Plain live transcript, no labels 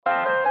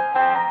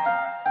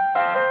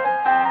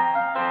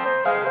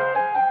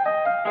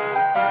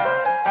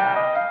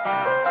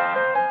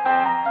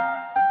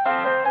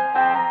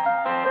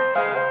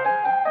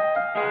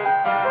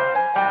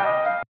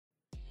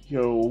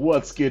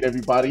What's good,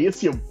 everybody?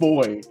 It's your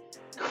boy,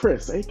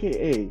 Chris,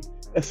 aka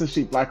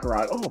SSG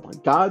Blackrod. Oh my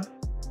god.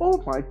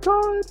 Oh my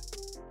god.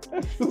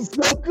 That feels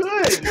so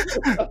good.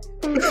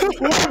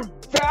 We're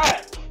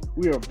back.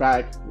 We are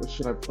back. What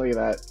should I play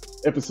that?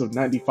 Episode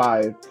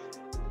 95.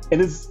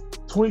 And it's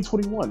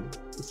 2021.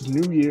 It's a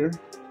new year,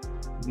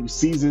 new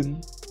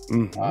season,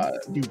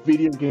 new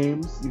video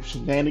games, new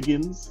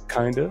shenanigans.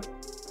 Kinda.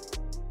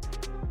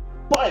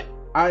 But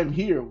I'm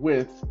here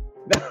with,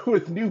 not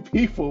with new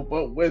people,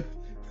 but with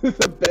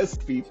the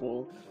best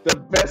people, the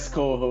best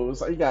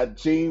co-hosts. I got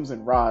James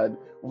and Rod.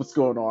 What's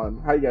going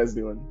on? How you guys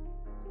doing?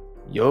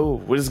 Yo,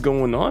 what is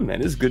going on, man?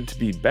 It's good to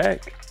be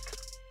back.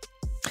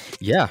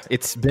 Yeah,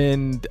 it's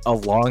been a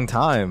long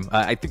time.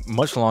 I think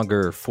much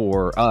longer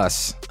for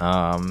us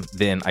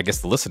than I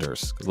guess the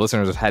listeners. The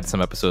listeners have had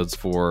some episodes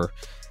for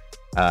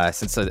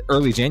since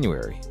early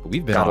January. But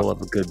we've been Gotta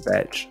love a good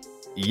batch.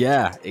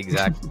 Yeah,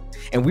 exactly.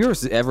 And we were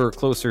ever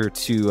closer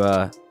to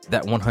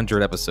that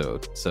 100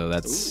 episode. So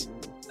that's yes.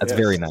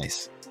 Very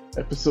nice.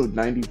 Episode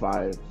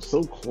 95,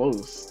 so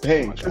close.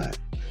 Dang,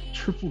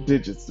 triple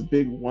digits, the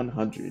big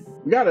 100.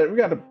 We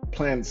gotta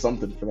plan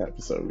something for that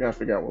episode. We gotta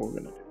figure out what we're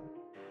gonna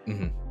do.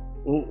 Mm-hmm.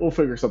 We'll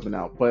figure something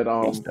out. But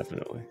Most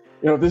definitely.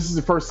 You know, this is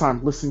the first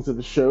time listening to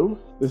the show.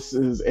 This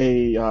is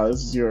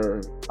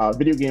your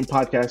video game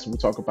podcast where we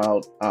talk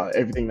about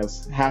everything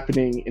that's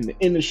happening in the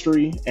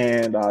industry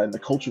and in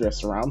the culture that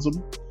surrounds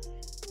them.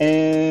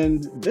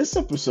 And this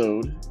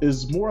episode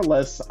is more or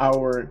less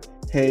our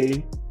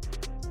hey,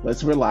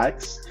 let's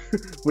relax,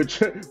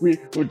 which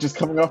we're just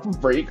coming off a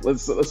break.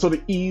 Let's sort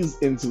of ease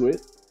into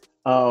it.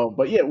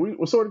 But yeah,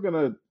 we're sort of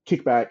gonna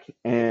kick back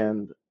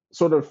and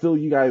sort of fill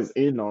you guys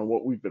in on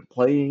what we've been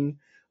playing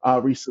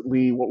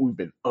recently, what we've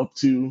been up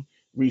to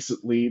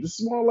recently. This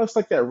is more or less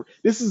like that.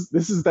 This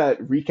is that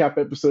recap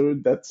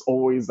episode that's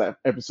always that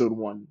episode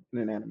 1 in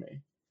an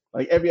anime.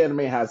 Like every anime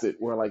has it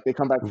where like they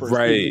come back first.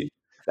 Right.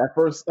 That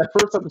first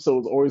episode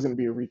is always going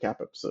to be a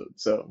recap episode.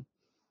 So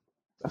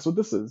that's what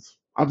this is.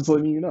 I'm just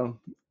letting you know.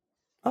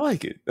 I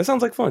like it. That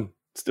sounds like fun.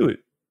 Let's do it.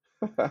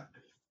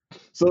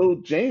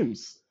 So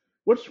James,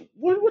 what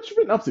you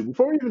been up to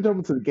before we even jump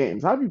into the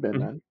games? How have you been,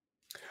 man?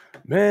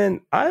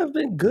 Man, I have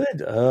been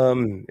good.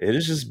 It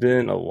has just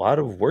been a lot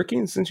of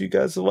working since you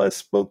guys last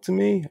spoke to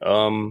me.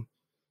 Went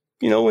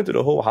through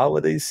the whole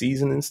holiday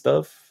season and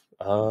stuff.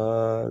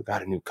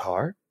 Got a new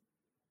car.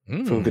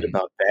 Feeling good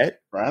about that.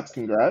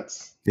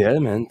 Congrats. Yeah,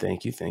 man.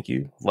 Thank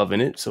you.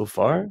 Loving it so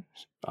far.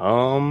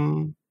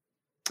 And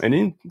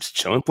then just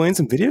chilling, playing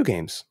some video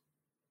games.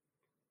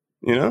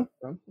 You know?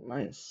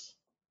 Nice.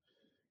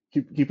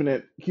 Keeping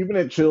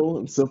it chill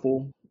and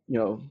simple. You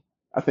know,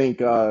 I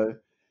think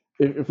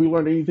if we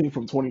learned anything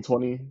from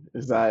 2020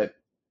 is that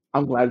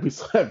I'm glad we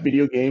still have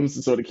video games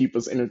to sort of keep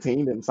us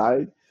entertained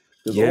inside.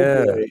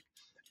 Yeah.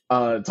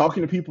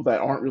 Talking to people that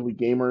aren't really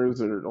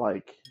gamers or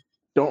like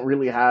don't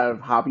really have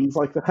hobbies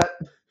like that,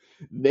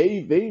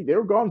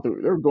 they're going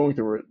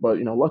through it. But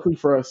you know, luckily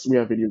for us, we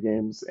have video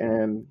games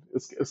and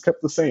it's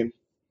kept the same.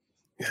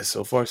 Yeah,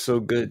 so far so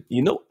good.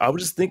 You know, I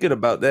was just thinking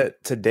about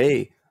that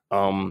today.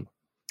 I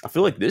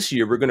feel like this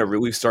year we're gonna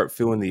really start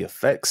feeling the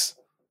effects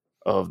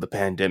of the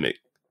pandemic,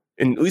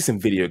 at least in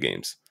video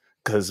games.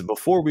 Because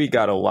before we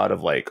got a lot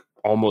of like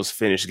almost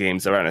finished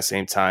games around the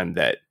same time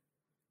that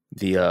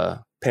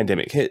the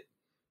pandemic hit.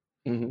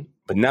 Mm-hmm.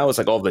 But now it's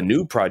like all the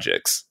new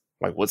projects,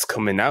 like what's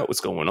coming out, what's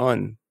going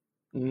on.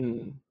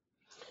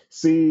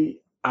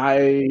 See,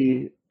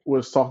 I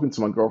was talking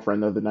to my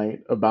girlfriend the other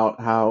night about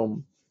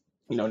how,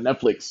 you know,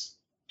 Netflix,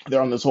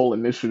 they're on this whole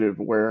initiative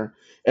where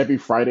every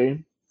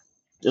Friday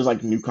there's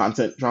like new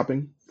content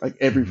dropping, like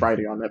every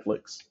Friday on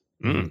Netflix.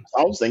 So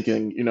I was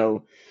thinking, you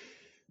know,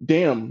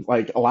 damn,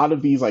 like a lot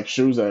of these like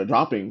shows that are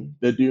dropping,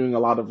 they're doing a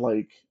lot of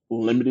like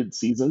limited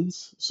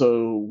seasons.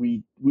 So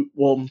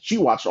she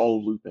watched all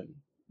of Lupin,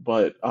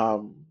 but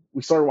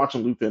we started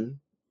watching Lupin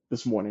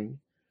this morning,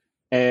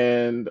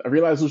 and I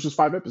realized it was just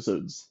 5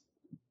 episodes.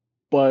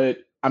 But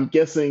I'm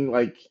guessing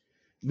like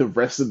the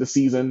rest of the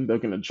season they're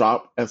gonna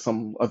drop at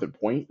some other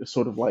point. It's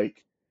sort of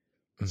like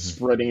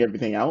spreading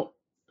everything out.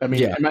 I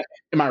mean, yeah.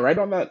 Am I right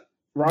on that,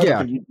 Rob?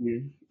 Yeah.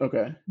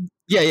 Okay.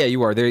 Yeah,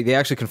 you are. They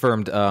actually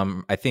confirmed,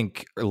 I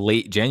think,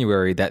 late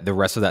January that the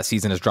rest of that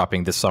season is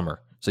dropping this summer,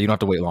 so you don't have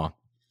to wait long.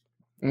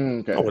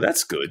 Okay. Oh,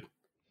 that's good.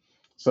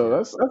 So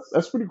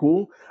that's pretty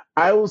cool.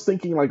 I was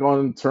thinking like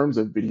on terms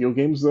of video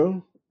games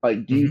though,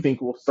 like do you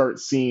think we'll start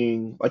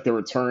seeing like the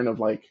return of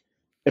like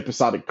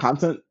episodic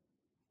content?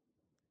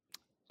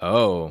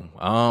 Oh,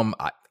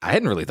 I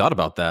hadn't really thought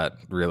about that.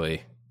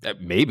 Really,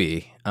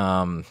 maybe.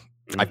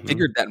 I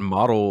figured that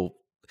model.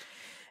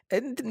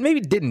 It maybe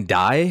didn't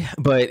die,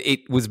 but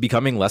it was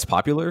becoming less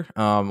popular.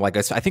 Like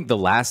I think the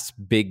last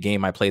big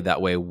game I played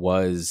that way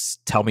was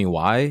Tell Me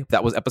Why.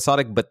 That was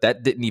episodic, but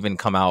that didn't even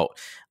come out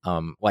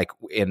like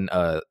in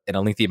a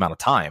lengthy amount of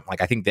time.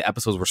 Like I think the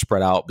episodes were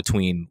spread out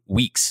between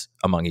weeks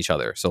among each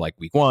other. So like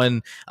week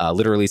 1,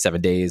 literally 7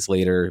 days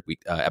later,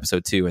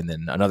 episode 2, and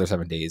then another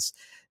 7 days.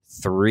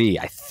 3.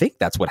 I think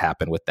that's what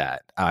happened with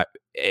that,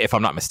 if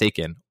I'm not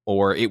mistaken.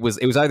 or it was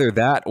either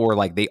that or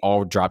like they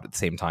all dropped at the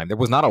same time. There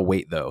was not a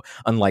wait though,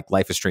 unlike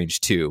Life is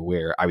Strange 2,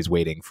 where I was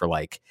waiting for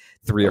like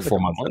 3 or 4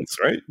 months,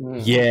 right?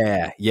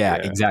 Yeah,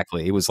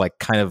 exactly. It was like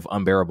kind of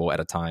unbearable at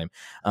a time,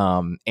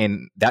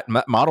 and that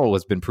model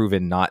has been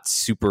proven not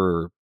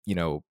super,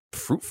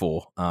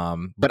 fruitful.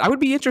 But I would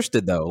be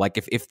interested though, like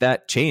if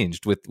that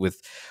changed with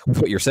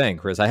what you're saying,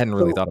 Chris. I hadn't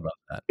really thought about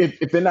that.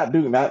 If they're not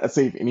doing that, I'd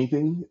say if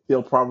anything,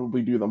 they'll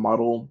probably do the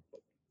model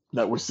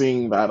that we're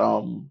seeing that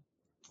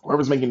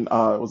whoever's making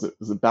was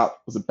it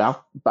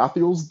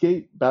Baldur's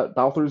Gate?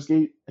 Baldur's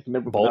Gate? I can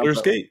never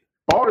Baldur's Gate.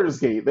 Baldur's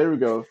Gate. There we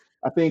go.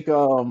 I think I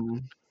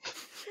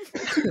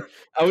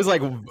was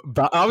like,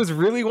 I was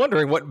really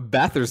wondering what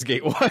Baldur's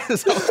Gate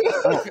was.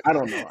 I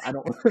don't know.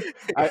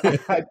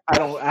 I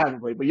haven't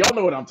played, but y'all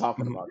know what I'm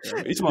talking about.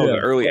 Right? You talking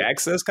about early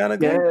access kind of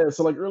game? Yeah,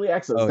 so like early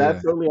access.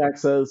 That's early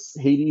access.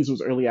 Hades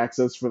was early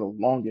access for the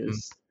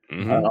longest.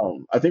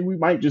 Mm-hmm. I think we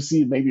might just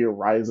see maybe a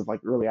rise of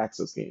like early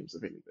access games,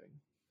 if anything.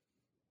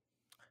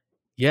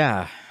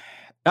 Yeah.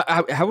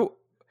 How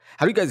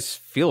do you guys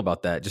feel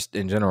about that, just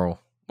in general,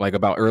 like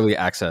about early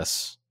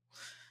access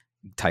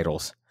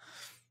titles?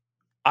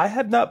 I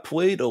have not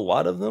played a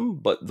lot of them,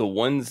 but the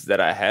ones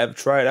that I have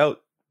tried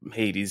out,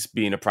 Hades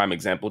being a prime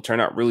example, turn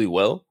out really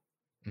well.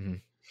 Mm-hmm.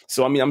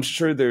 So, I mean, I'm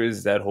sure there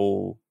is that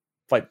whole,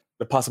 like,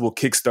 the possible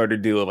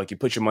Kickstarter deal of, like, you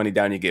put your money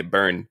down, you get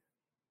burned.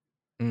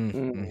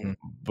 Mm-hmm.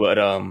 But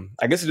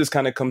I guess it just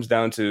kind of comes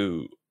down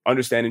to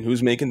understanding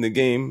who's making the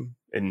game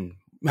and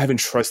having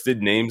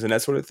trusted names and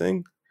that sort of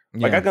thing.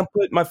 Yeah. Like, I can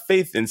put my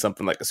faith in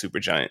something like a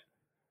Supergiant.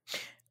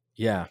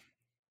 Yeah.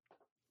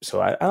 So,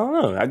 I don't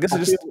know. I guess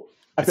I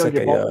feel like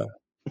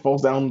it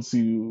falls down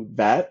to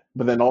that,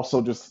 but then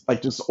also just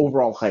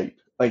overall hype.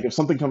 Like if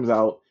something comes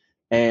out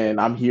and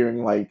I'm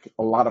hearing like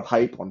a lot of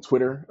hype on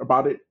Twitter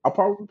about it, I'll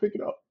probably pick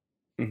it up.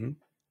 Mm-hmm.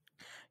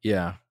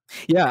 Yeah.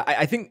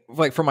 I think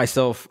like for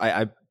myself,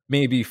 I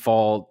maybe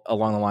fall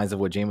along the lines of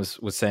what James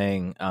was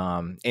saying,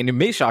 and it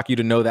may shock you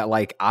to know that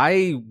like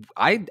I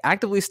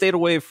actively stayed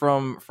away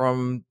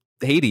from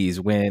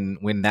Hades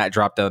when that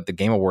dropped out at the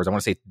Game Awards. I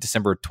want to say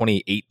December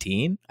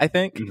 2018, I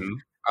think. Mm-hmm.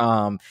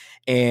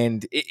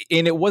 And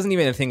it wasn't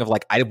even a thing of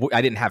like I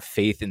didn't have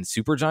faith in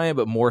Supergiant,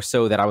 but more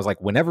so that I was like,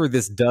 whenever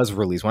this does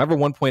release, whenever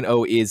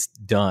 1.0 is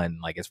done,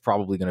 like it's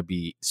probably going to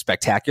be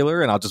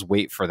spectacular, and I'll just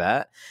wait for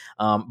that.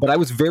 But I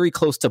was very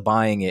close to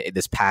buying it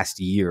this past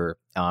year,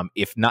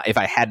 if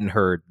I hadn't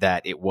heard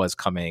that it was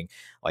coming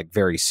like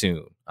very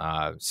soon.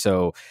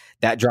 So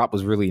that drop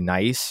was really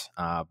nice.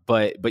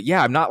 But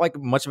yeah, I'm not like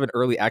much of an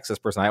early access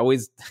person. I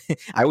always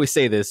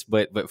say this,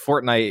 but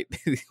Fortnite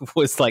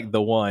was like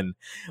the one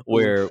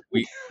where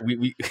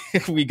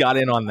we got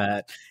in on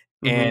that.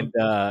 Mm-hmm.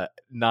 And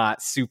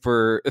not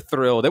super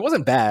thrilled. It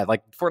wasn't bad.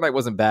 Like Fortnite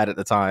wasn't bad at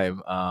the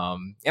time.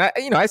 And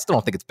I still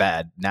don't think it's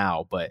bad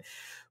now, but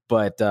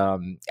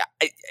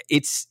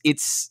it's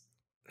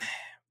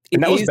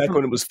and that was back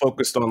when it was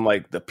focused on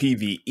like the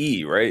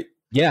PvE, right?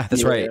 Yeah,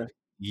 that's right.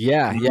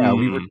 Yeah,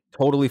 we were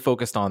totally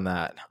focused on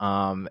that.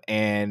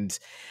 And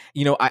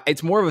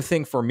it's more of a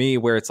thing for me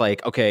where it's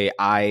like, okay,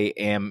 I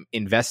am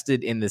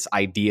invested in this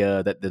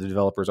idea that the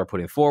developers are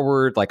putting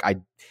forward. Like I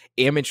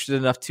am interested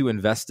enough to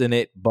invest in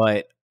it,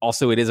 but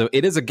also it is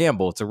a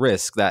gamble. It's a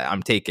risk that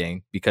I'm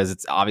taking because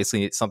it's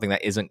something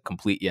that isn't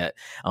complete yet.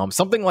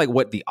 Something like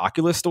what the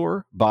Oculus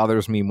Store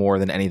bothers me more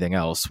than anything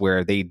else,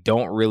 where they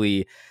don't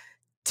really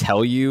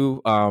tell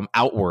you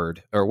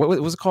Outward, or what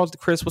was it called,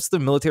 Chris? What's the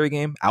military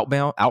game?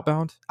 Outbound,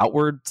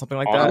 Outward, something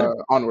like that.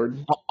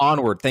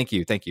 Onward. Thank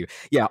you.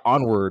 Yeah,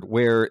 Onward,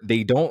 where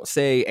they don't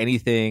say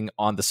anything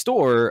on the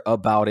store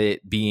about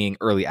it being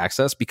early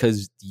access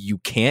because you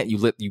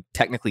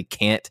technically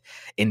can't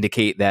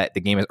indicate that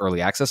the game is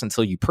early access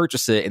until you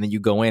purchase it, and then you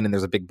go in and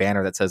there's a big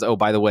banner that says, "Oh,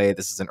 by the way,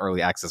 this is an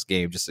early access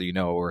game, just so you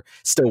know, we're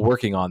still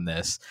working on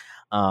this."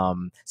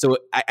 So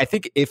I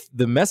think if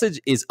the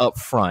message is up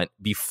front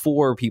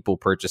before people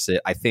purchase it,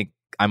 I think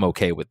I'm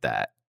okay with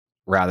that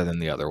rather than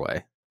the other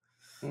way.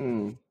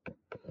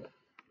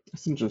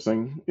 That's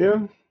interesting.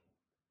 Yeah,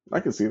 I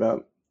can see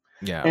that.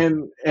 Yeah.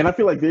 And I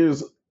feel like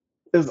there's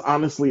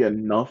honestly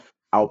enough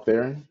out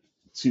there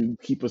to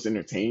keep us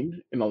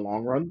entertained in the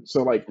long run.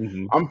 So like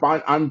I'm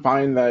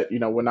fine that,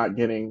 we're not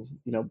getting,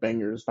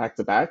 bangers back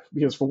to back,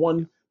 because for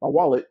one, my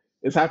wallet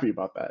is happy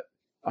about that.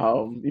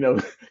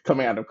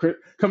 Coming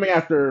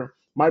after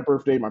my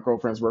birthday, my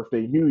girlfriend's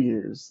birthday, New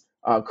Year's,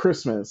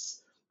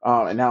 Christmas,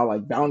 and now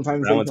like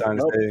Valentine's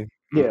Day.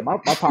 Yeah, my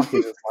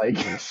pocket is like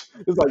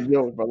it's like,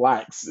 yo,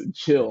 relax and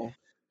chill.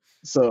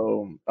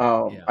 So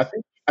I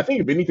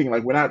think if anything,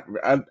 like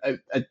I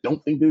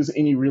don't think there's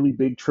any really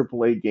big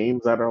AAA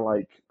games that are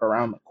like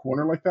around the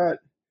corner like that.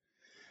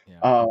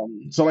 Yeah.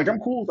 So like I'm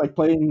cool with like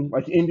playing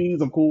like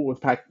indies. I'm cool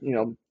with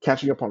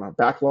catching up on our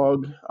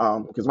backlog,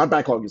 because my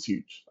backlog is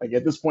huge. Like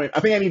at this point, I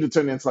think I need to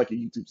turn it into like a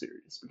YouTube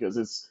series, because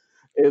it's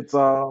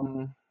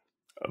a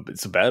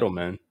battle,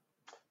 man.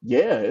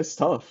 Yeah, it's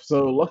tough.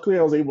 So luckily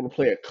I was able to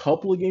play a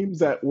couple of games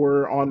that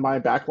were on my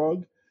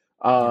backlog,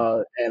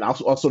 and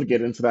I'll sort of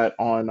get into that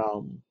on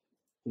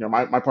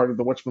my part of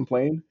the What's Been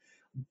Playing.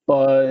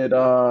 But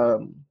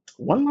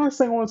One last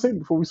thing I want to say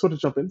before we sort of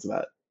jump into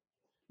that,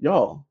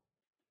 y'all.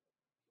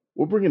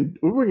 We're bringing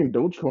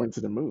Dogecoin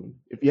to the moon.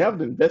 If you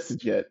haven't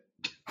invested yet,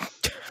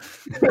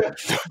 go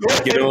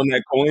Get ahead, on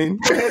that coin.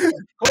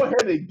 go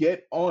ahead and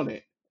get on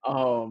it.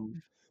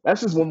 That's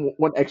just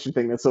one extra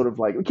thing that's sort of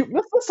like, okay,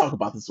 let's talk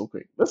about this real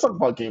quick. Let's talk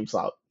about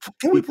GameStop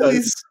Can we because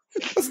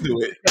please? Let's do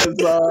it.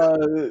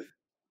 because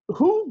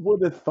who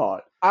would have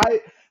thought?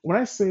 When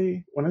I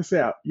say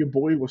your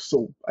boy was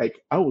so like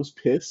I was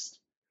pissed.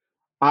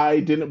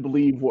 I didn't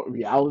believe what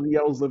reality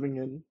I was living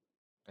in.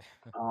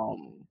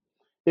 Um,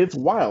 it's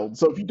wild.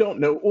 So if you don't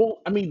know,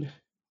 well, I mean,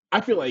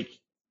 I feel like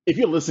if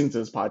you're listening to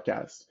this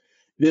podcast,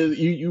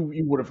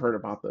 you would have heard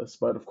about this.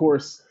 But of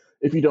course,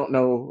 if you don't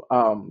know,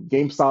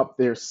 GameStop,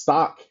 their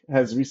stock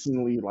has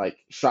recently like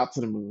shot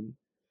to the moon.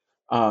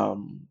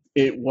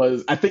 It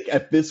was, I think,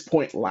 at this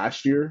point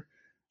last year,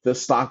 the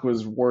stock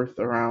was worth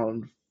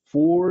around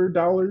 $4,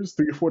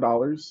 $3 or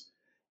 $4,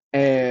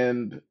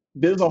 and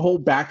there's a whole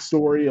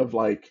backstory of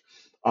like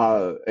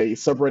a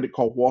subreddit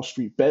called Wall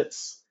Street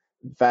Bets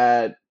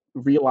that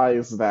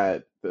realized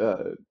that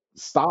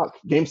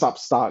GameStop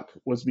stock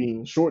was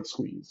being short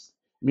squeezed,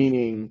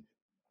 meaning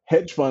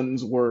hedge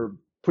funds were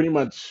pretty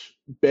much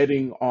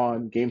betting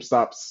on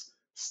GameStop's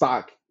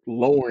stock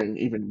lowering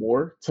even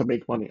more to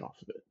make money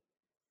off of it.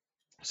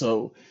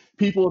 So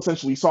people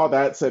essentially saw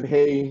that, said,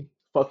 "Hey,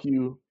 fuck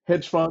you,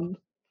 hedge fund.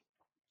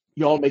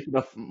 Y'all make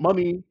enough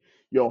money.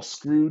 Y'all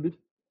screwed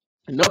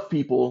enough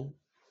people.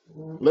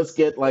 Let's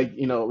get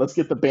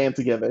the band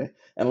together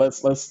and let's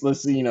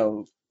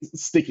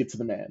stick it to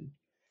the man."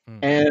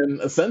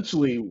 And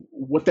essentially,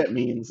 what that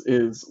means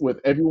is with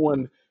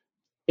everyone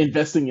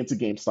investing into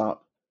GameStop,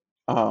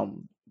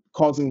 um,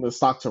 causing the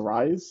stock to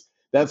rise,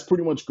 that's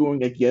pretty much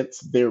going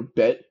against their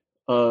bet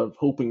of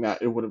hoping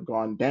that it would have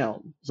gone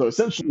down. So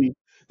essentially,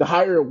 the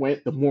higher it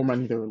went, the more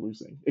money they were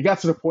losing. It got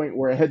to the point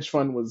where a hedge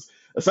fund was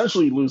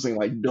essentially losing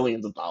like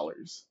billions of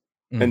dollars.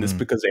 And it's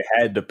because they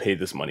had to pay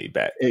this money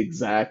back.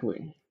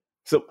 Exactly.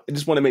 So I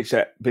just want to make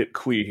that a bit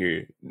clear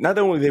here. Not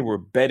only they were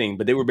betting,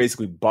 but they were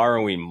basically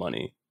borrowing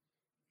money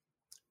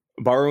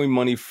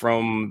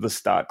from the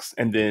stocks,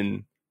 and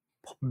then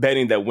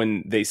betting that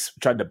when they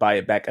tried to buy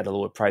it back at a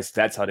lower price,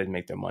 that's how they'd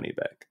make their money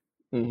back.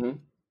 Mm-hmm.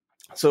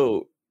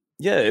 So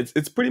yeah,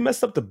 it's pretty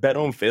messed up to bet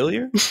on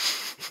failure.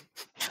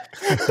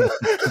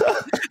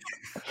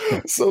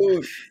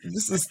 So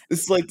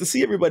it's like to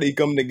see everybody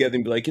come together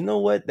and be like, you know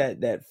what,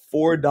 that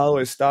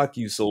 $4 stock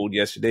you sold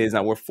yesterday is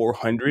now worth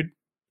 $400.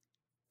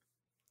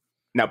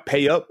 Now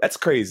pay up. That's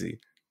crazy.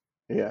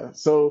 Yeah.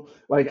 So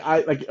like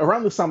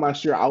around this time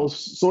last year, I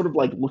was sort of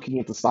like looking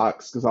into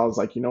stocks because I was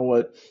like, you know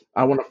what,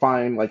 I want to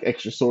find like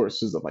extra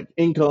sources of like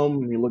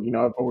income. And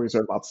I've always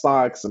heard about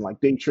stocks and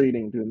like day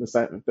trading, doing this,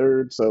 that, and the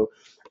third. So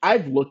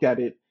I've looked at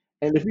it,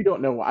 and if you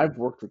don't know, I've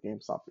worked for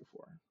GameStop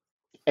before,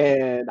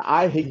 and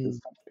I hate this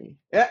company.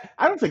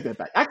 I don't take that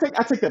back. I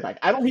take that back.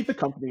 I don't hate the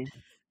company.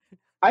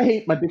 I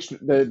hate my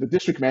the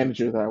district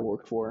manager that I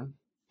worked for.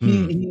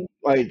 He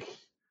like.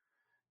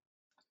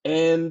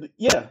 And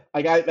yeah,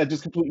 like I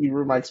just completely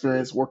ruined my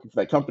experience working for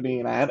that company,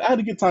 and I had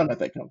a good time at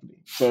that company.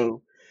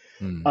 So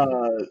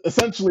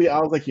essentially, I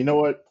was like, you know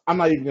what? I'm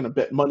not even gonna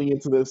bet money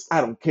into this.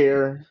 I don't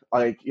care.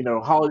 Like,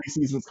 holiday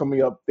season's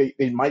coming up.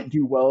 They might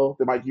do well.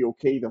 They might do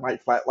okay. They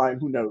might flatline.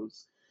 Who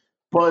knows?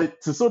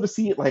 But to sort of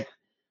see it like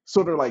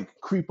sort of like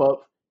creep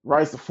up,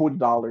 rise to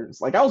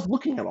 $40. Like I was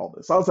looking at all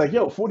this. I was like,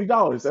 yo,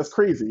 $40. That's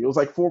crazy. It was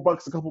like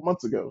 $4 a couple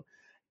months ago,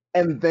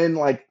 and then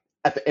like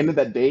at the end of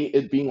that day,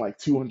 it being like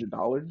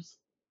 $200.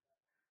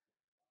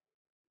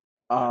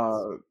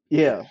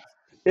 Yeah,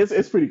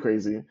 it's pretty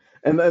crazy.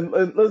 And then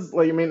let's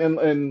like I mean,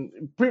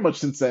 and pretty much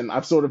since then,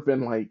 I've sort of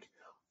been like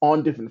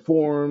on different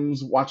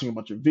forums, watching a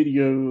bunch of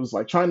videos,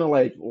 like trying to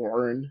like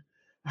learn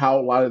how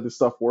a lot of this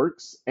stuff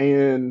works.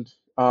 And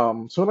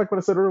sort of like what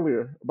I said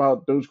earlier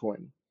about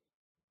Dogecoin,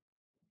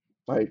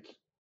 like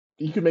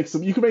you can make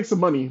some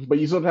money, but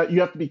you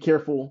have to be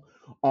careful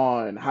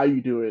on how you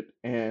do it,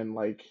 and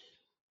like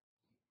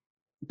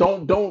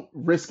don't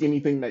risk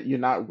anything that you're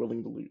not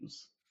willing to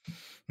lose.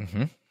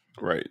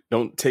 Right.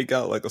 Don't take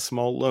out like a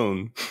small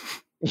loan.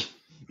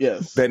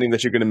 Yes. Betting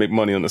that you're going to make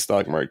money on the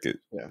stock market.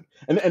 Yeah.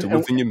 And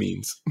within your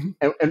means.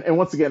 And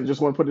once again,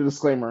 just want to put a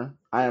disclaimer: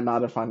 I am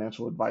not a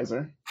financial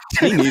advisor.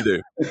 Me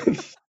neither.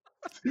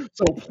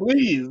 So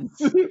please,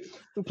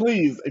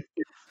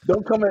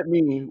 don't come at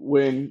me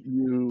when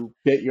you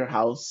bet your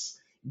house,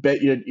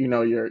 bet your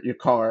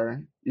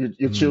car,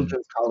 your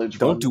children's college.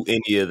 Don't do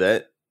any of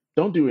that.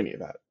 Don't do any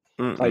of that.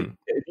 Like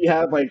if you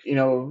have like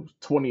 $20,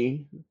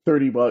 $30,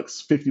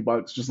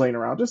 $50 just laying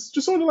around, just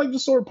sort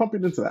of pump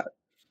it into that.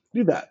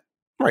 Do that.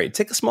 Right.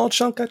 Take a small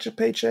chunk out your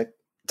paycheck.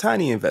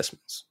 Tiny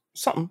investments.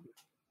 Something.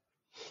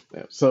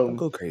 Yeah, so don't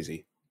go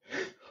crazy.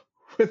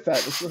 With that,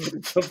 let's go ahead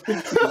and jump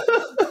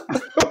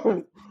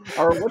into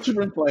all right, what you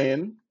been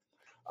playing?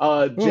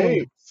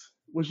 James,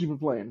 what you been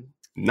playing?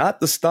 Not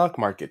the stock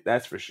market,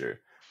 that's for sure.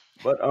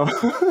 But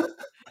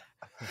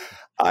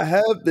I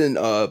have been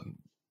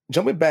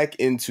jumping back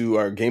into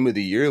our Game of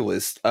the Year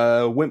list.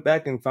 Went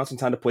back and found some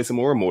time to play some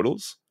more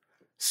Immortals.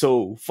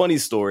 So, funny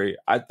story.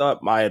 I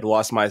thought I had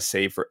lost my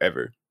save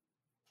forever.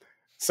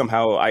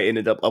 Somehow I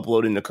ended up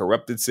uploading the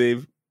corrupted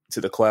save to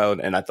the cloud,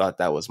 and I thought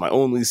that was my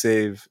only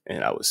save,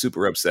 and I was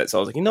super upset. So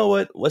I was like, you know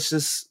what? Let's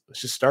just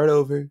start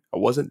over. I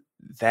wasn't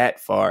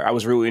that far. I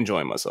was really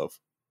enjoying myself.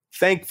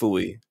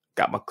 Thankfully,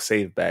 got my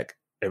save back.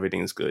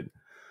 Everything's good.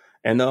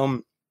 And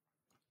I'm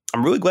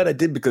really glad I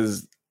did,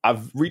 because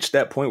I've reached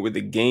that point where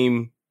the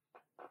game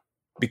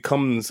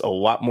becomes a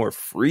lot more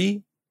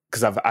free,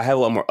 because I have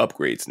a lot more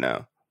upgrades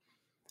now.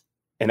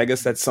 And I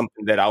guess that's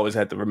something that I always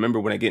had to remember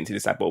when I get into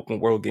this type of open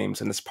world games.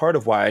 And it's part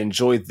of why I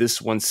enjoy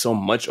this one so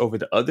much over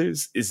the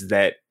others, is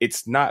that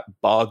it's not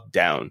bogged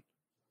down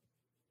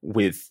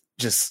with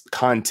just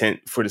content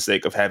for the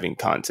sake of having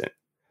content.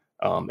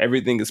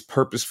 Everything is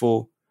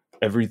purposeful.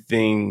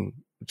 Everything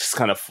just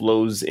kind of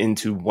flows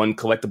into one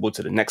collectible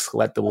to the next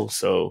collectible.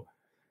 So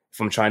if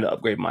I'm trying to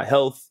upgrade my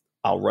health,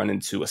 I'll run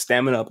into a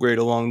stamina upgrade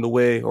along the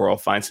way, or I'll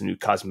find some new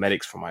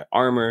cosmetics for my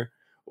armor,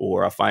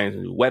 or I'll find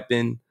a new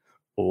weapon.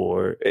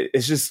 Or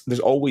it's just, there's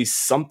always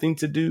something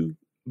to do,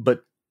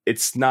 but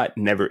it's not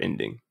never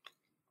ending.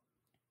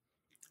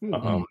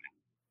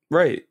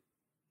 Right.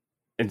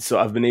 And so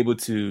I've been able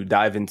to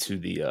dive into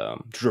the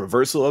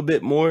traversal a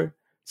bit more.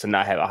 So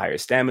now I have a higher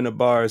stamina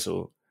bar.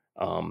 So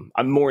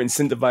I'm more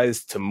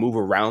incentivized to move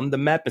around the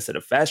map instead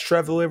of fast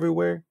travel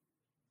everywhere.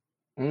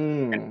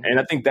 And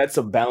I think that's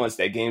a balance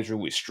that games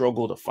really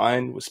struggle to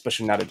find,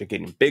 especially now that they're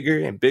getting bigger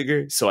and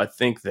bigger. So I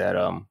think that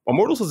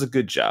Immortals does a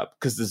good job,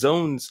 because the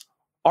zones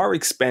are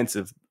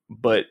expansive,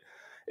 but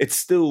it's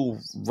still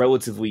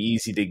relatively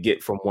easy to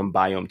get from one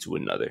biome to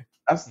another.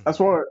 That's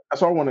what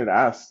I wanted to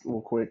ask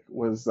real quick,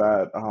 was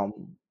that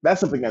that's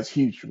something that's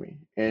huge for me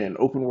in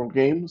open world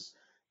games,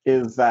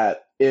 is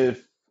that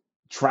if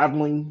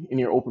traveling in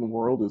your open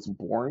world is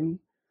boring,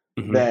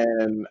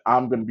 then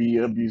I'm going to be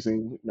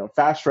abusing,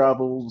 fast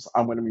travels.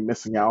 I'm going to be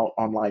missing out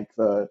on like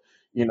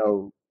you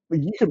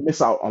can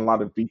miss out on a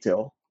lot of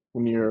detail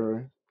when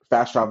you're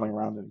fast traveling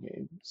around in the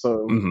game.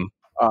 So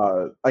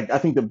like I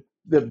think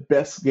the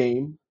best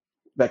game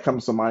that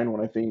comes to mind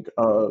when I think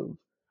of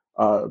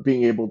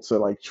being able to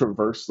like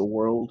traverse the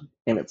world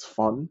and it's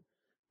fun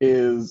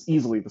is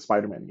easily the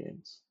Spider-Man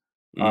games.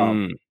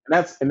 And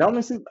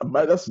honestly,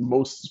 that's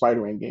most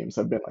Spider-Man games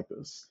have been like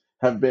this.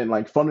 Have been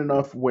like fun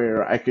enough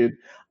where I could,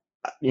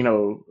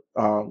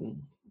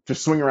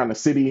 just swing around the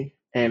city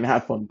and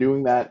have fun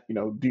doing that.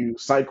 Do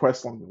side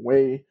quests along the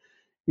way.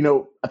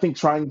 I think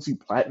trying to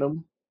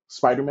platinum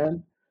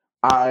Spider-Man,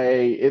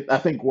 I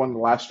think one of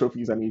the last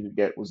trophies I needed to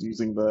get was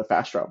using the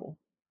fast travel.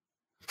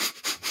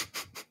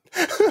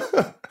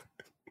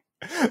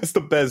 That's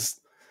the best.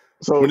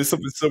 So when it's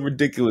something so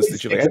ridiculous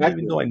that you're like, I didn't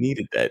even know I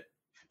needed that.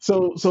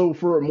 So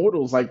for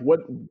Immortals, like what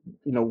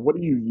are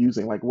you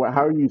using? Like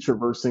how are you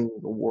traversing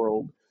the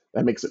world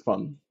that makes it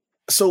fun?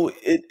 So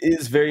it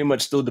is very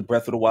much still the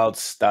Breath of the Wild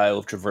style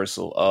of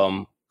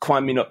traversal.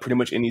 Climbing up pretty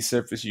much any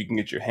surface you can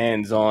get your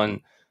hands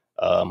on.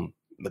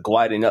 The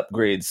gliding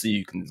upgrades so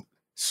you can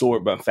soar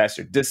by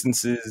faster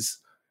distances.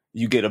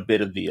 You get a bit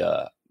of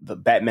the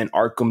Batman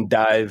Arkham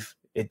dive.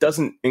 It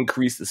doesn't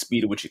increase the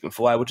speed at which you can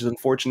fly, which is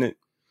unfortunate,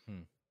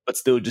 but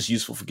still just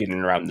useful for getting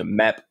around the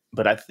map.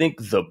 But I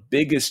think the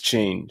biggest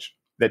change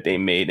that they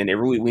made, and they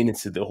really lean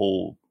into the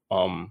whole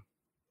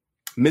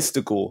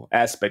mystical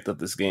aspect of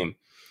this game,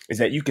 is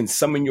that you can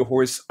summon your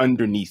horse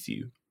underneath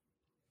you.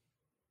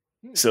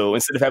 So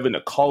instead of having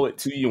to call it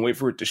to you and wait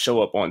for it to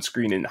show up on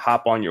screen and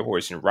hop on your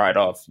horse and ride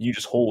off, you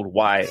just hold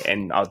Y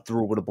and I'll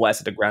throw it with a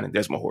blast at the ground and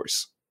there's my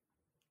horse.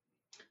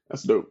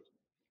 That's dope.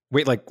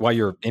 Wait, like while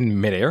you're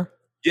in midair?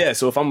 Yeah,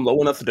 so if I'm low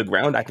enough to the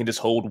ground, I can just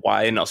hold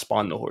Y and I'll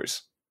spawn the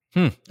horse.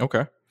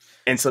 Okay.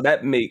 And so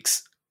that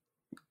makes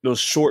those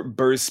short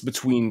bursts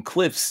between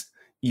cliffs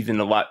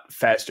even a lot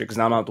faster, because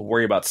now I don't have to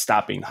worry about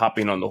stopping,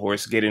 hopping on the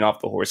horse, getting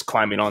off the horse,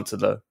 climbing onto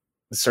the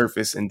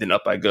surface, and then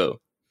up I go.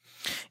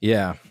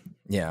 Yeah.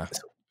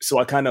 So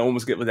I kind of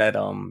almost get with that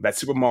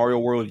Super Mario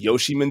World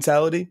Yoshi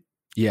mentality.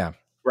 Yeah.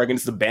 Where I can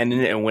just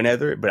abandon it and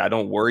whenever, but I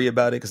don't worry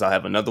about it because I'll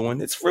have another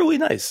one. It's really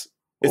nice.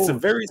 It's a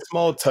very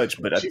small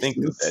touch, but I think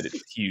that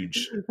it's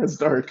huge. That's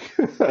dark.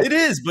 It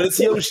is, but it's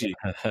Yoshi.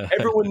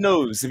 Everyone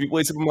knows if you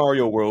play Super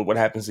Mario World, what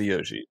happens to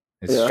Yoshi.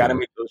 It's gotta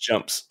make those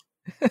jumps.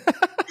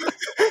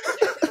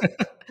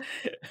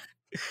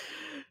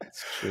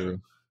 It's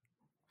true.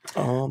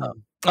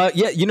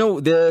 Yeah,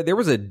 there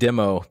was a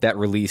demo that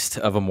released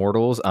of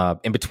Immortals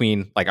in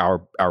between like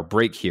our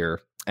break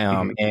here,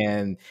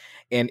 and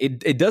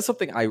it does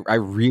something I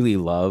really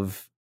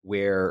love,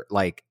 where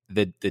like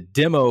the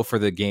demo for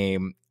the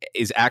game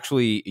is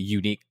actually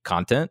unique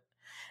content.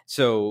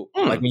 So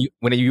like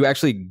when you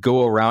actually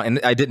go around, and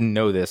I didn't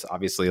know this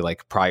obviously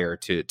like prior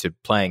to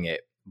playing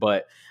it,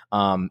 but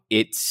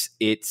it's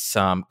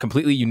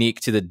completely unique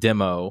to the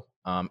demo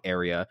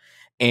area,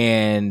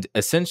 and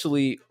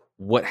essentially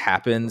what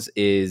happens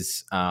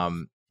is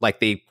like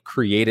they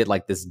created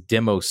like this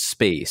demo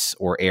space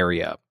or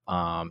area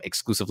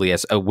exclusively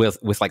as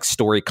with like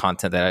story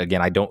content that,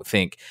 again, I don't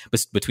think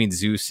between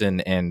Zeus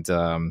and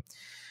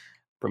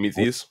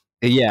Prometheus.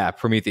 Yeah,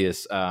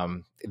 Prometheus.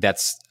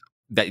 That's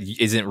that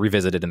isn't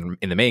revisited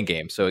in the main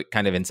game. So it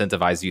kind of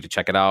incentivizes you to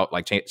check it out,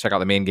 like check out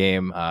the main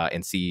game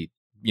and see,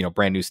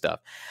 brand new stuff.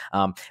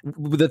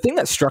 The thing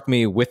that struck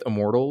me with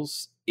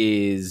Immortals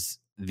is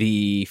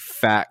the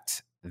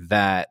fact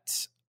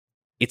that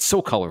it's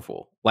so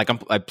colorful. Like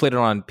I played it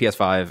on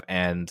PS5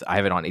 and I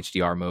have it on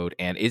HDR mode,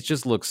 and it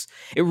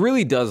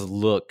really does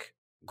look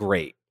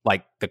great.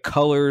 Like the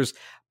colors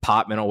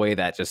pop in a way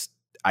that just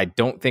I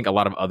don't think a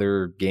lot of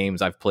other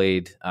games I've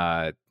played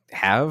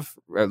have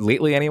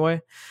lately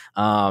anyway.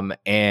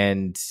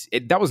 And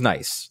that was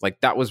nice.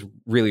 Like that was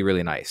really,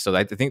 really nice. So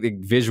I think that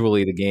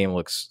visually the game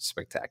looks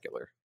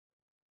spectacular.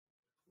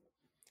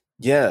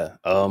 Yeah,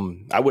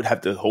 I would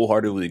have to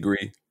wholeheartedly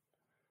agree.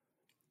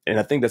 And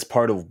I think that's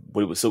part of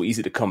what it was so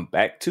easy to come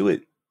back to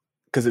it,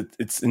 because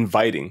it's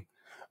inviting.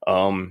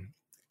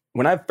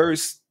 When I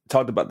first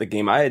talked about the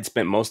game, I had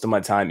spent most of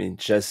my time in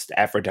just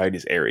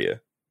Aphrodite's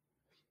area.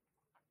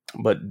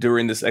 But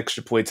during this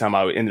extra play time,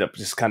 I ended up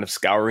just kind of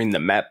scouring the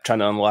map, trying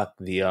to unlock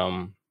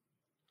the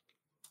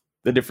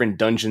different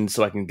dungeons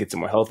so I can get some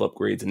more health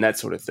upgrades and that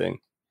sort of thing.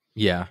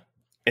 Yeah.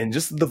 And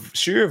just the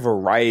sheer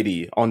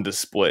variety on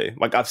display.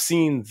 Like I've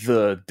seen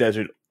the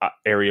desert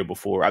area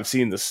before. I've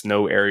seen the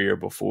snow area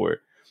before.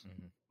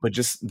 Mm-hmm. But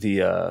just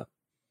the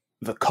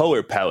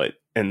color palette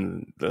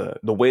and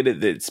the way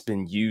that it's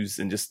been used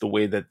and just the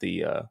way that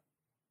the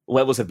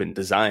levels have been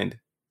designed,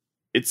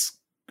 it's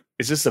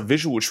just a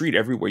visual treat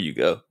everywhere you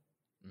go.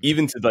 Mm-hmm.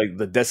 Even to like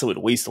the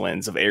desolate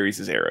wastelands of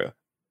Ares' era.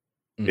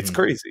 Mm-hmm. It's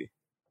crazy.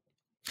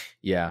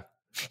 Yeah.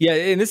 Yeah,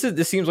 and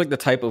this seems like the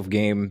type of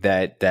game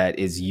that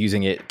is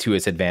using it to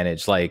its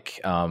advantage. Like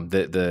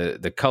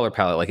the color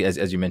palette, like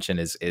as you mentioned,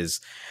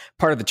 is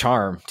part of the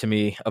charm to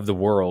me of the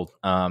world.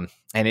 And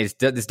it's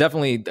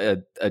definitely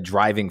a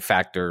driving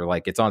factor.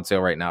 Like it's on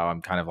sale right now.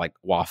 I'm kind of like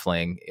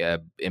waffling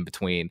in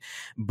between,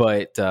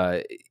 but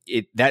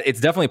it's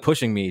definitely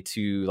pushing me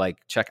to like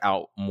check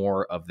out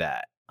more of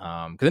that.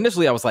 Because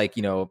initially I was like,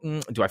 do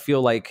I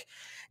feel like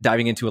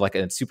diving into like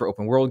a super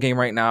open world game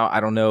right now?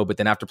 I don't know. But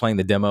then after playing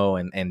the demo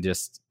and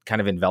just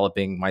kind of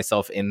enveloping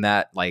myself in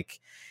that, like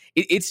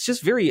it's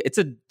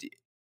a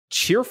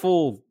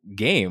cheerful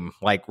game,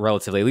 like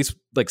relatively, at least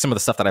like some of the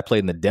stuff that I played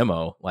in the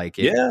demo. Like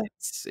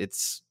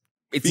it's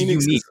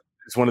Phoenix unique.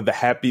 Is one of the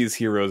happiest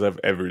heroes I've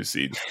ever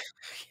seen.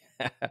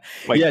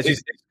 Like, yeah, she's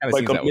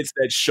like amidst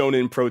that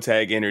shonen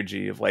protag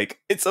energy of like,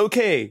 it's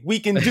okay, we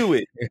can do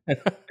it.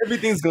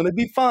 Everything's gonna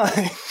be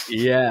fine.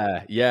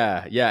 Yeah.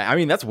 I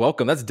mean, that's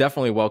welcome. That's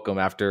definitely welcome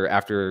after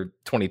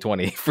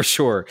 2020 for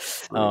sure.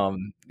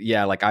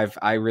 Yeah, like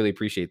I really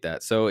appreciate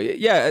that. So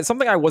yeah, it's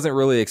something I wasn't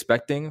really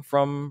expecting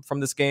from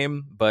this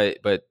game, but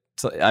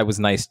it was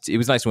nice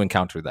to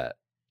encounter that.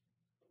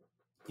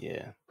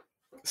 Yeah.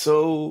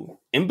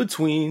 So in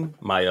between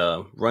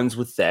my runs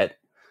with that,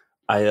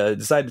 I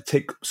decided to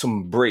take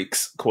some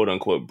breaks, quote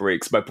unquote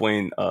breaks, by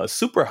playing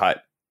Super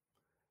Hot.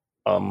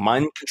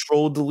 Mind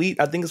Control Delete,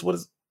 I think is what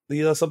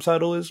the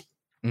subtitle is.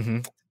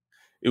 Mm-hmm.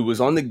 It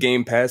was on the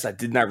Game Pass. I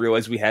did not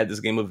realize we had this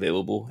game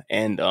available.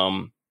 And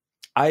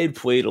I had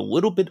played a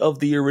little bit of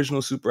the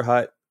original Super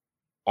Hot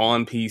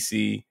on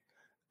PC.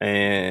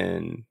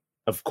 And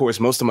of course,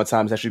 most of my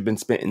time has actually been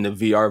spent in the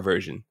VR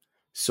version.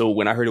 So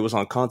when I heard it was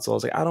on console, I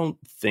was like, I don't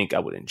think I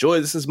would enjoy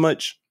this as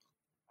much.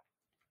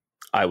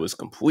 I was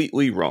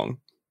completely wrong.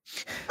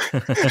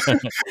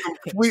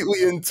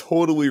 Completely and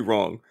totally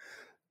wrong.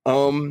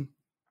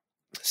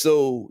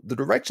 So the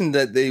direction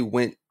that they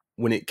went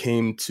when it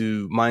came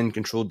to Mind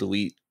Control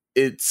Delete,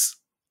 it's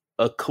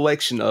a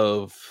collection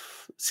of,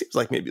 seems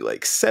like maybe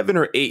like 7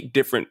 or 8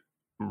 different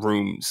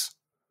rooms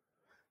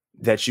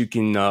that you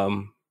can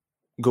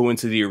go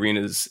into the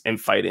arenas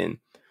and fight in.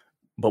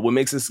 But what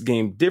makes this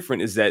game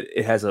different is that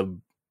it has a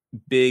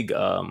big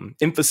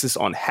emphasis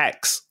on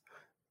hacks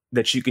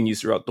that you can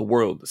use throughout the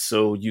world.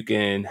 So you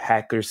can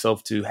hack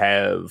yourself to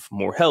have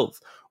more health,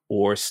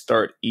 or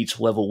start each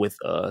level with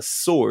a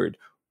sword,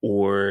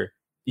 or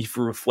if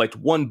you reflect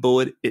one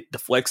bullet, it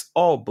deflects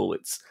all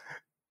bullets.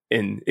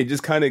 And it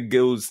just kind of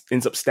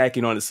ends up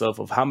stacking on itself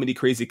of how many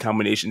crazy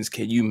combinations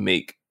can you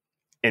make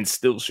and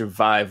still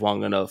survive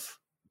long enough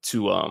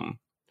to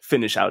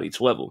finish out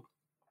each level.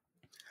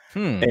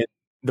 And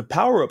the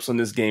power-ups on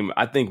this game,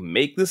 I think,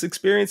 make this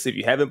experience. If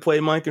you haven't played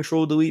Mind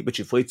Control Delete, but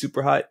you played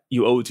Super Hot,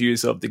 you owe it to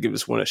yourself to give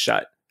this one a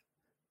shot.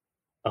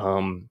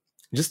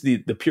 Just the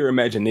pure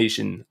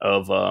imagination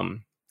of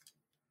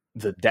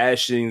the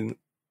dashing,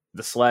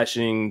 the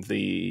slashing,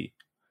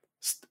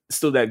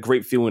 still that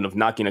great feeling of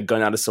knocking a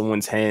gun out of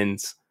someone's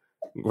hands,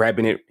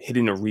 grabbing it,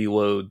 hitting a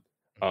reload,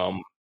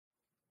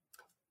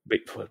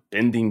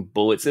 bending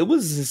bullets.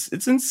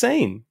 It's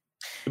insane,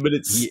 but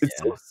it's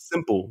so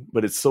simple,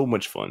 but it's so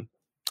much fun.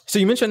 So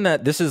you mentioned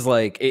that this is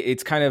like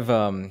it's kind of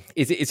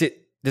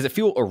does it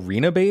feel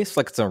arena based,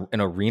 like it's an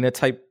arena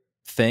type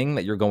thing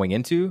that you're going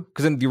into?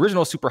 Because in the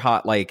original Super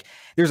Hot, like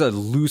there's a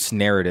loose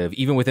narrative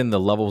even within the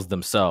levels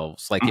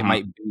themselves. Like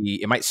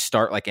it might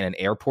start like in an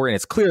airport, and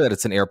it's clear that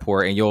it's an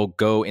airport, and you'll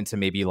go into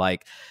maybe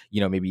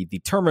maybe the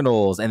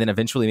terminals, and then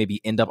eventually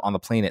maybe end up on the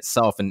plane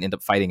itself and end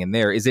up fighting in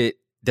there. Is it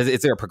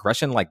is there a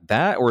progression like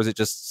that, or is it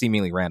just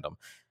seemingly random?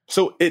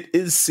 So it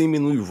is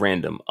seemingly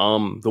random.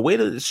 The way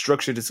that it's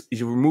structured is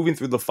you're moving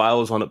through the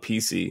files on a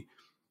PC,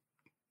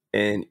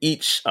 and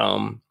each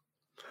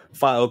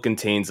file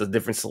contains a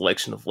different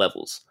selection of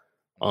levels.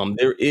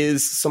 There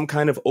is some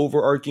kind of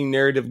overarching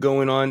narrative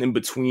going on in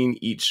between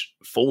each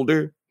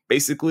folder,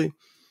 basically.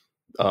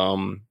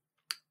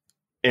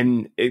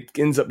 And it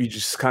ends up you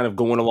just kind of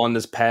going along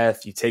this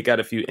path. You take out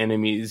a few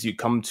enemies. You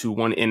come to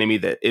one enemy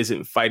that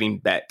isn't fighting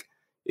back.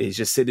 Is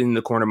just sitting in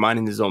the corner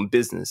minding his own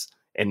business.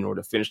 And in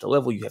order to finish the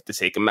level, you have to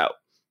take him out.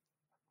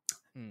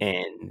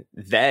 And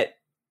that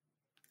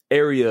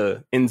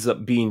area ends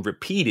up being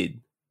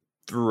repeated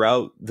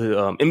throughout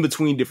the in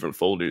between different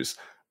folders,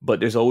 but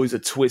there's always a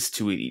twist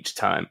to it each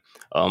time.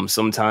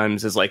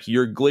 Sometimes it's like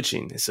you're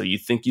glitching, so you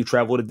think you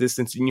traveled a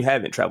distance and you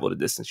haven't traveled a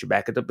distance. You're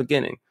back at the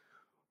beginning,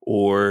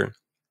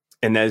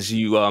 and as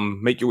you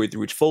make your way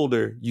through each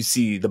folder, you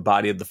see the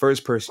body of the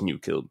first person you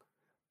killed,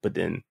 but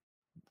then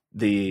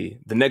the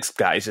next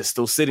guy is just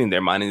still sitting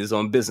there minding his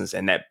own business,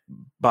 and that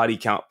body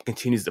count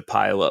continues to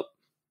pile up.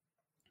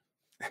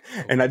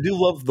 And I do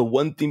love the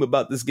one theme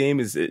about this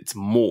game is it's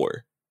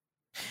more.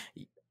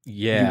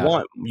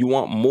 Yeah, you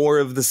want more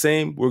of the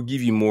same, we'll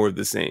give you more of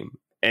the same.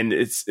 And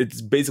it's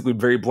basically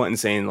very blunt in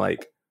saying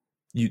like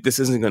this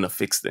isn't going to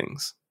fix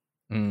things.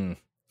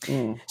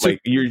 Like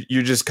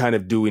you're just kind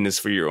of doing this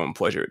for your own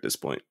pleasure at this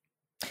point.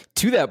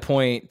 To that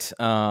point,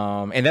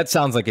 and that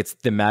sounds like it's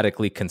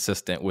thematically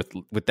consistent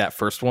with that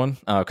first one,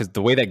 because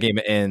the way that game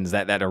ends,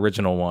 that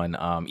original one,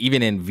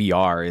 even in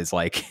VR, is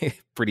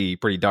like pretty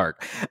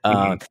dark.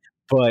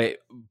 But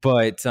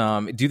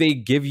do they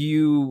give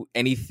you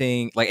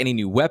anything, like any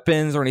new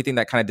weapons or anything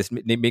that kind of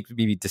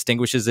maybe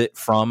distinguishes it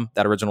from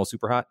that original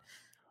Superhot?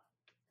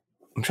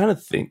 I'm trying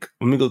to think.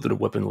 Let me go through the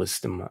weapon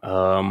list.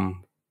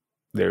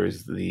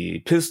 There's the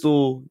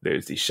pistol,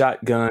 there's the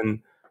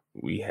shotgun,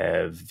 we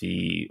have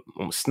the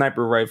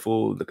sniper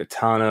rifle, the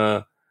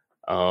katana.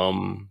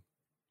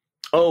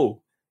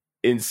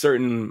 In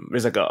certain,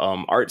 there's like a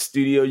art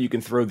studio, you can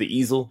throw the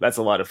easel. That's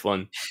a lot of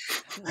fun.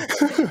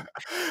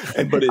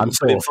 But it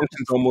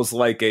functions almost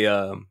like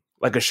a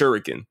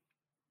shuriken,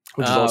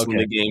 which is also in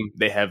the game.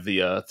 They have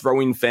the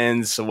throwing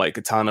fans, so like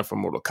katana from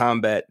Mortal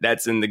Kombat.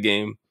 That's in the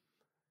game.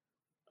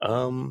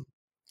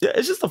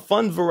 It's just a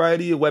fun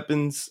variety of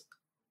weapons,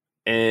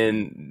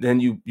 and then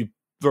you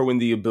throw in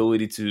the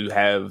ability to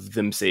have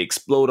them say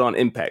explode on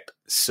impact.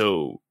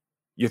 So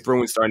your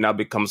throwing star now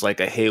becomes like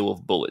a hail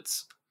of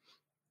bullets.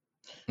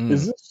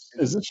 Is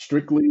this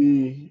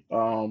strictly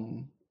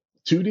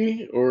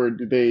 2D, or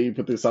did they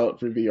put this out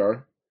for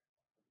VR?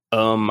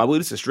 I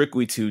believe it's a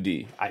strictly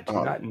 2D. I do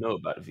not know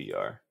about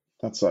VR.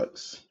 That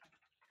sucks.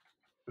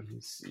 Let me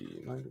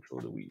see. I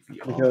control the Wii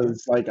VR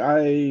because like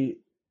I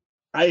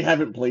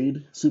haven't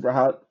played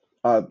Superhot,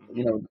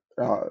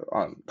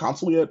 on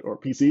console yet or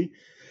PC.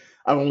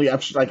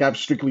 I've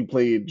strictly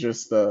played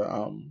just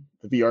the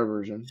VR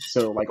version.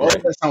 So like all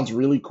of that sounds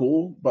really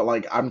cool, but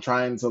like I'm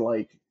trying to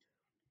like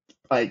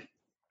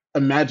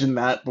imagine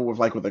that, but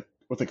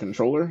with a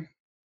controller.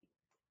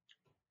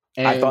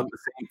 And I thought the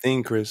same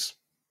thing, Chris.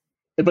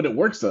 But it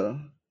works though.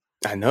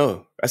 I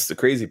know. That's the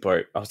crazy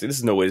part. I was like,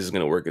 there's no way this is going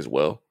to work as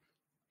well.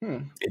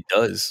 It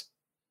does,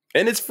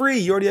 and it's free.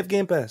 You already have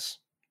Game Pass.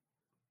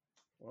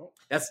 Well,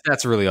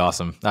 that's really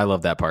awesome. I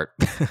love that part.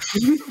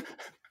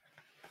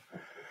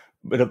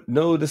 But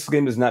no, this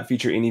game does not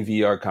feature any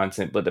VR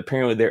content. But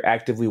apparently, they're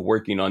actively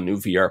working on new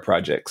VR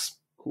projects.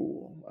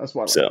 Cool. That's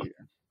what I like to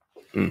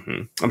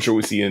hear. I'm sure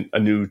we'll see a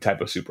new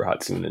type of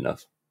Superhot soon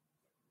enough.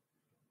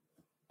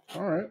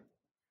 All right.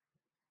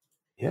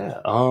 Yeah.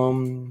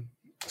 So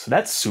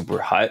that's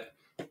Superhot.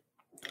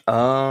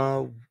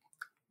 I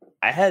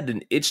had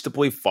an itch to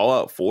play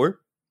Fallout 4.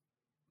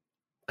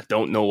 I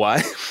don't know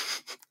why.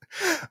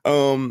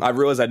 I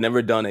realized I'd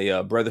never done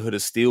a Brotherhood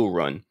of Steel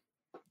run,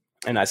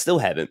 and I still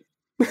haven't.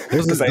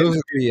 Those are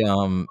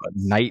the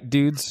night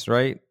dudes,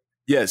 right?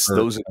 Yes,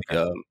 those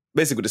are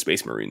basically the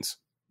Space Marines.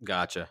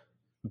 Gotcha.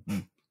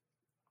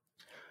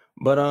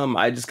 But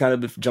I just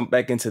kind of jumped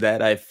back into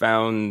that. I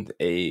found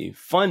a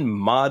fun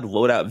mod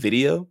loadout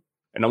video,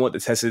 and I want to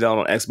test it out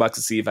on Xbox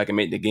to see if I can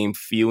make the game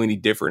feel any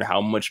different,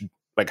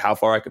 how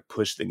far I could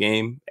push the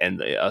game and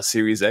the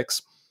Series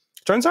X.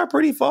 Turns out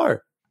pretty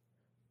far.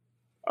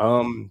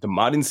 The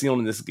modding scene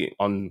on this game,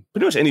 on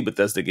pretty much any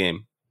Bethesda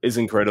game, is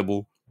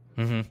incredible.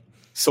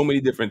 So many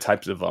different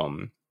types of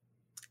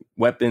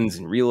weapons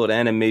and reload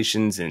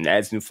animations, and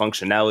adds new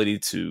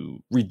functionality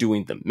to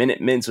redoing the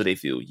Minutemen so they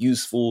feel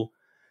useful.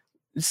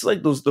 It's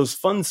like those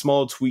fun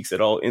small tweaks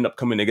that all end up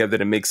coming together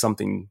to make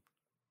something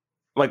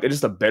like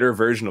just a better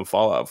version of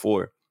Fallout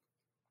 4.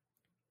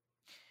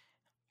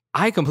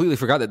 I completely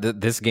forgot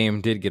that this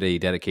game did get a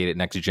dedicated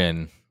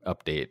next-gen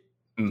update.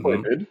 Oh,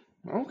 it did?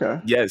 Okay.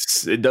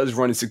 Yes, it does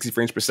run at 60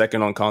 frames per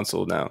second on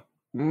console now.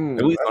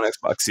 At least on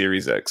Xbox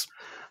Series X.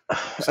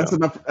 That's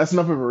enough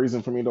of a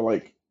reason for me to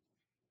like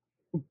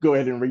go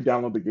ahead and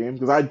re-download the game,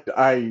 because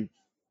I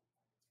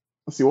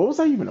let's see, what was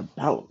that even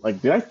about?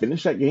 Like, did I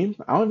finish that game?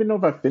 I don't even know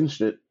if I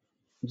finished it.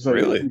 So,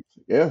 really?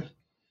 Yeah.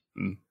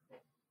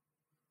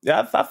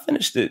 Yeah, I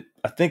finished it,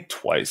 I think,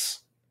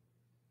 twice.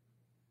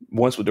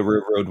 Once with the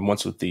Railroad and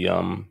once with the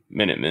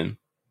Minutemen.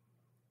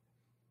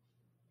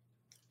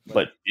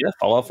 But yeah,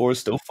 Fallout 4 is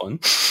still fun.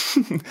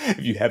 If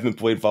you haven't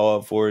played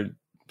Fallout 4, I'm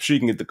sure you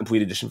can get the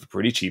complete edition for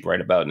pretty cheap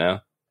right about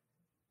now.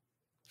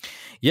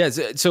 Yeah.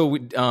 So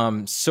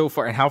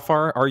far, and how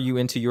far are you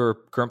into your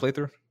current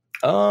playthrough?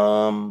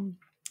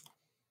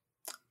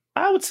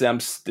 I would say I'm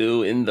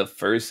still in the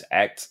first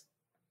act.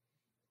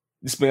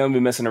 Just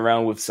been messing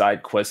around with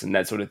side quests and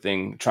that sort of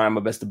thing, trying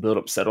my best to build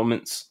up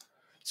settlements.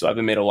 So I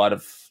haven't made a lot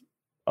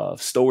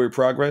of story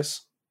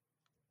progress.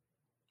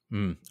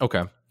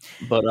 Okay.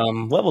 But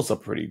levels are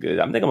pretty good.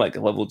 I'm thinking like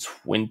level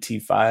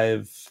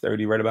 25,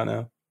 30 right about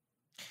now.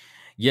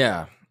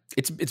 Yeah.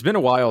 It's been a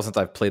while since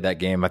I've played that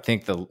game. I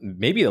think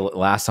maybe the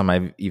last time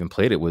I've even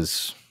played it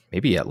was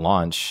maybe at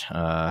launch,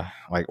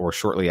 or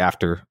shortly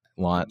after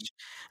launch.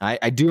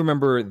 I do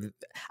remember.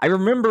 I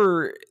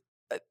remember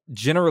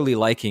generally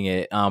liking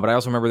it, but I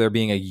also remember there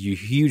being a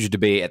huge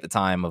debate at the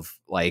time of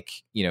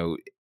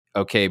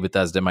okay,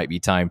 Bethesda might be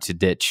time to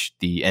ditch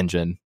the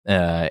engine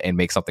and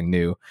make something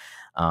new.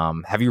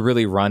 Have you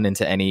really run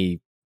into any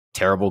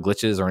terrible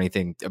glitches or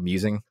anything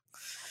amusing?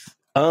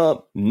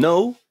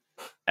 No.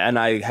 And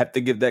I have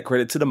to give that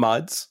credit to the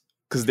mods,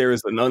 because there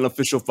is an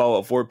unofficial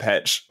Fallout 4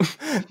 patch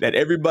that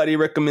everybody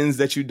recommends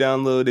that you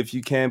download if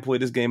you can play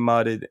this game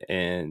modded,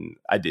 and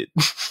I did.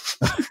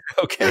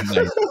 Okay,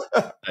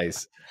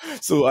 nice.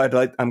 So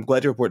I'm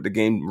glad to report the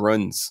game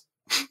runs,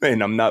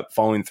 and I'm not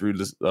falling through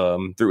this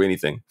through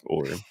anything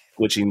or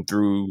glitching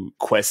through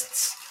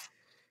quests.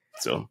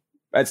 So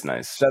that's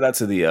nice. Shout out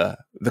to the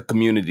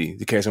community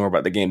that cares more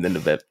about the game than the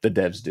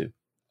devs do.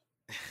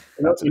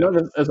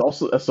 There's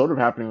also a sort of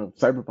happening with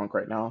Cyberpunk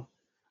right now.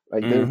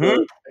 Like,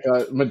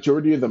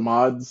 majority of the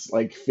mods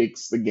like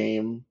fix the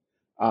game.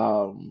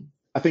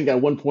 I think at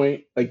one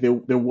point, like there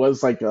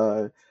was like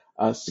a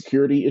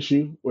security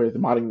issue with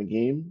modding the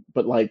game,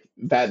 but like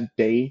that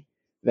day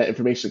that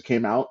information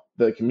came out,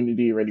 the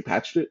community already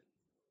patched it,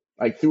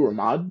 like through a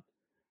mod.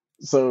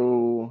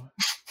 So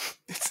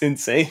it's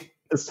insane.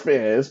 It's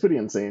fair. It's pretty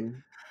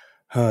insane.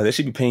 They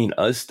should be paying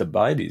us to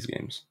buy these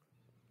games.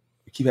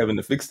 We keep having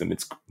to fix them.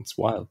 It's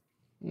wild.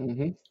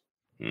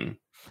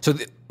 So,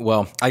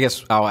 I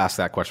guess I'll ask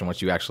that question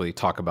once you actually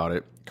talk about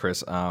it,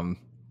 Chris.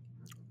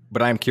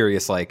 But I'm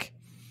curious, like,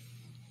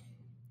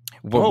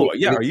 are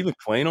you even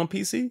playing on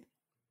PC?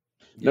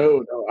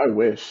 No, I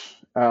wish.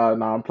 No,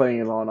 I'm playing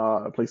it on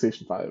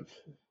PlayStation 5.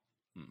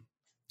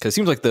 Because it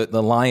seems like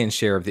the lion's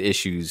share of the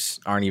issues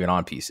aren't even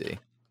on PC.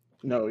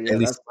 No, yeah, at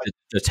least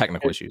the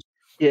technical issues.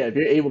 Yeah, if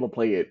you're able to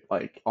play it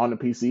like on the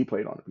PC,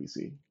 play it on the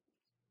PC.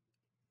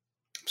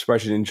 I'm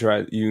surprised you didn't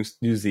try use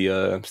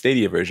the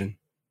Stadia version.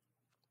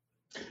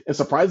 And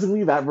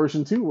surprisingly, that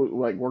version too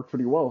worked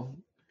pretty well.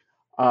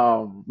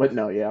 But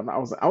no, yeah,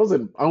 I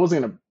wasn't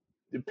gonna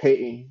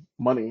pay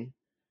money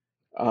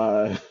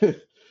to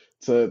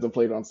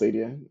play it on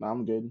Stadia. No,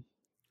 I'm good.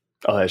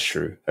 Oh, that's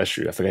true. I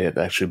forgot you had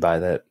to actually buy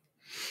that.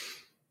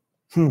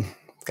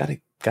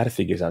 Gotta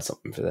figure out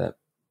something for that.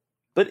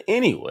 But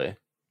anyway,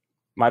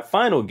 my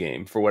final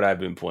game for what I've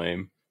been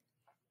playing,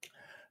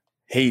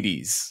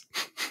 Hades.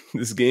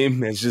 This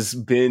game has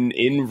just been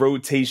in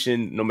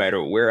rotation. No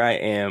matter where I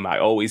am, I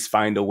always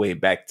find a way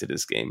back to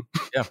this game.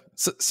 Yeah.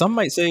 So, some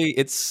might say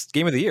it's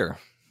game of the year.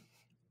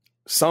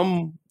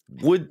 Some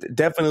would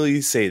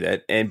definitely say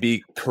that and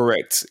be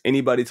correct.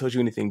 Anybody told you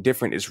anything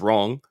different is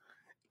wrong.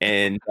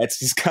 And that's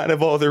just kind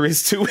of all there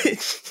is to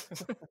it.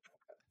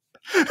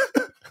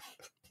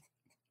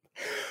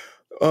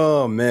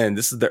 Oh man,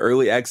 this is the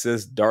early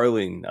access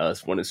darling.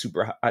 It's one of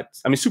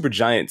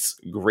Supergiant's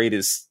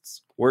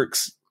greatest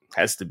works,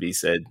 has to be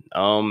said.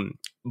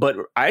 But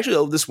I actually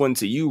owe this one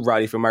to you,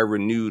 Roddy, for my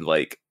renewed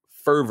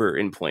fervor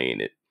in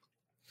playing it.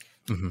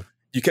 Mm-hmm.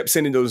 You kept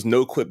sending those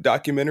no clip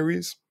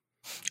documentaries.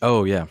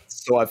 Oh yeah.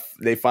 So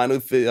they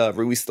finally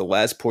released the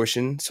last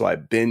portion. So I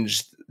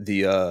binged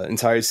the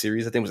entire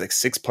series. I think it was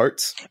 6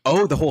 parts.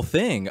 Oh, the whole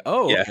thing.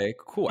 Oh, yeah. Okay,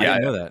 cool. I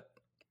didn't know that.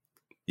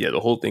 Yeah, the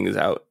whole thing is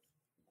out.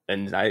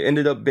 And I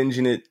ended up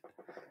binging it.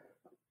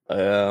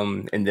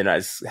 And then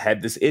I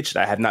had this itch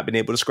that I have not been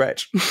able to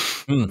scratch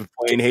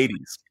playing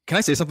Hades. Can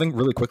I say something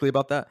really quickly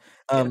about that?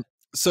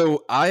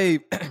 So I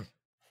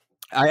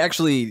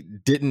actually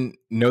didn't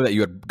know that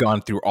you had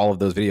gone through all of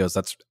those videos.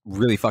 That's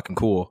really fucking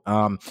cool.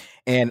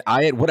 And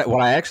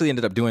what I actually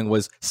ended up doing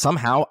was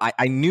somehow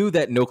I knew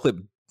that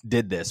NoClip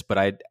did this, but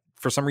I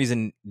for some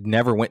reason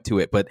never went to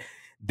it. But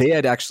they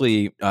had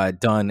actually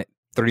done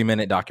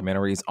 30-minute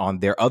documentaries on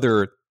their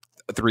other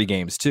 3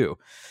 games too.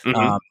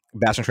 Mm-hmm.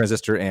 Bastion,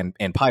 Transistor,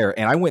 and Pyre.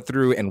 And I went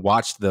through and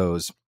watched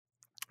those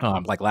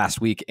last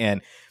week,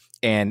 and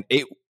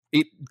it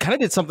kind of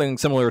did something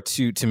similar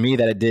to me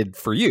that it did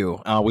for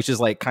you, which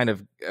is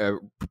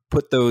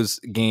put those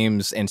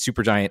games and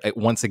Supergiant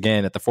once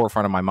again at the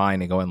forefront of my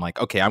mind and going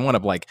okay, I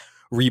want to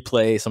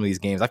replay some of these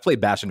games. I've played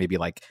Bastion maybe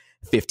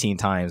 15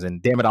 times,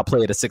 and damn it, I'll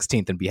play it a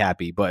 16th and be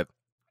happy. But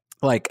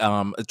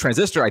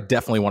Transistor, I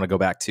definitely want to go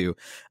back to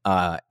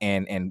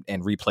and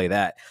replay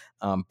that.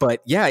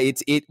 But yeah,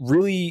 it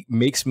really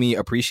makes me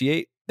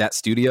appreciate that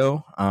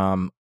studio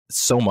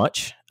so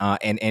much,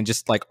 and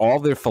just like all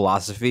their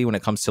philosophy when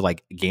it comes to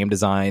like game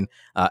design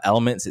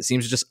elements. It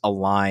seems to just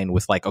align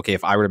with like, okay,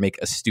 if I were to make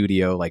a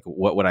studio, like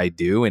what would I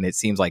do? And it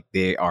seems like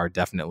they are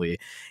definitely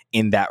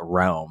in that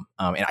realm.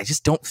 And I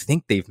just don't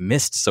think they've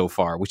missed so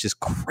far, which is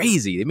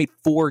crazy. They made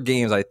 4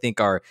 games I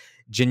think are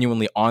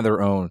genuinely on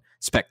their own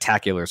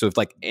spectacular. So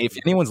if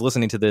anyone's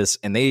listening to this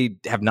and they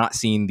have not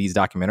seen these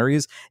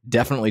documentaries,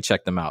 definitely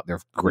check them out.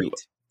 They're great.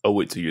 Owe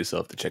it to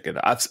yourself to check it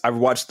out. I've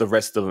watched the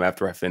rest of them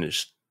after I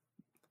finished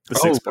the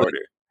 6-parter.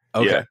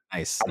 Okay, yeah.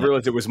 Nice. I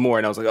realized there was more,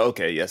 and I was like,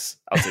 okay, yes,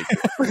 I'll take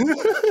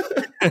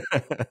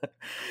it.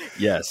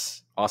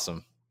 Yes,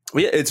 awesome.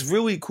 Yeah, it's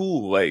really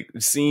cool, like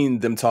seeing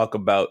them talk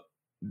about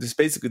just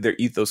basically their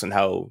ethos and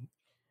how,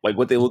 like,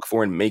 what they look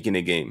for in making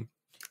a game.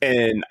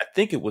 And I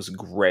think it was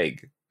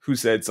Greg who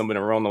said something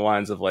around the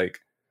lines of like,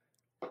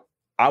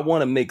 I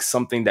want to make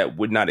something that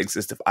would not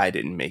exist if I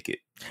didn't make it.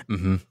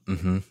 Mm-hmm,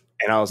 mm-hmm.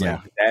 And I was like,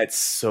 that's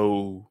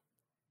so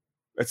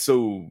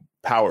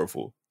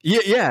powerful.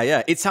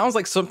 Yeah. It sounds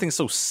like something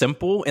so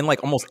simple and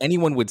like almost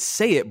anyone would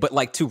say it, but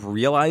like to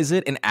realize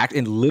it and act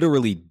and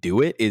literally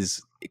do it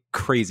is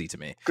crazy to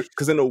me.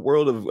 Because in a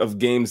world of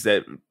games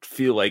that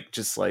feel like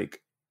just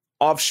like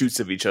offshoots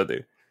of each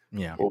other,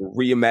 or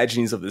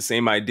reimaginings of the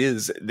same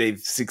ideas, they've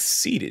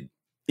succeeded.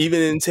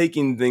 Even in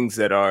taking things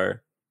that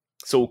are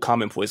so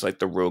commonplace like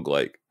the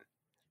roguelike.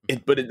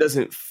 But it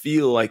doesn't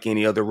feel like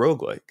any other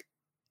roguelike.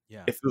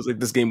 Yeah. It feels like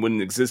this game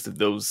wouldn't exist if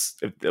those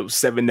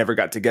 7 never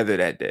got together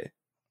that day.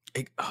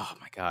 Oh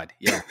my God.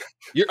 Yeah.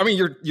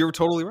 You're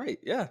totally right.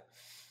 Yeah.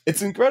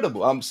 It's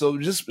incredible. So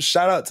just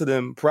shout out to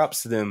them,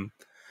 props to them.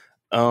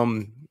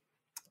 And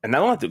I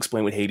don't have to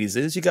explain what Hades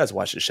is. You guys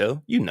watch the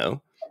show, you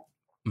know.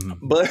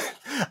 Mm-hmm. But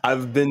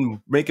I've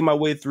been making my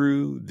way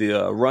through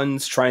the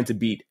runs trying to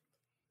beat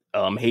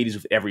Hades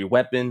with every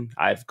weapon.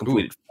 I've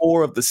completed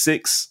 4 of the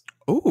 6.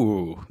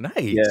 Ooh, nice.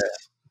 Yeah.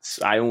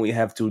 So I only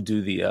have to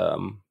do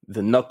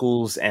the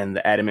knuckles and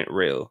the adamant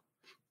rail.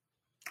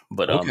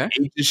 But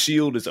Aegis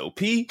Shield is OP.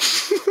 I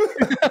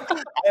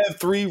have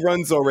 3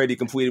 runs already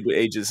completed with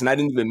Aegis, and I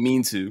didn't even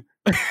mean to.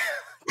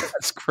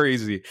 That's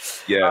crazy.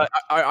 Yeah,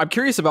 I'm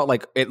curious about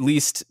like at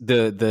least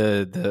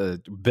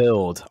the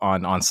build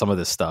on some of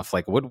this stuff.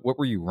 Like, what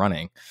were you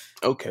running?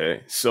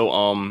 Okay,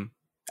 so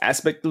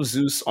Aspect of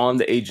Zeus on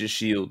the Aegis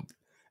Shield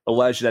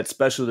allows you that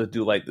special to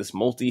do like this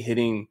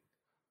multi-hitting,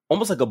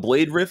 almost like a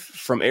Blade Rift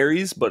from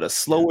Ares, but a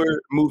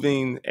slower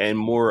moving and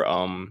more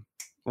a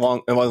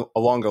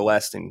longer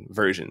lasting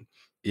version.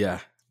 Yeah.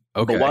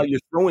 Okay. But while you're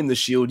throwing the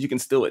shield, you can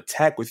still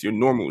attack with your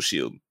normal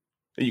shield.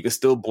 And you can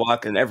still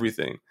block and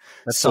everything.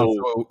 That sounds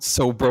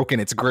so broken.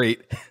 It's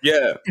great.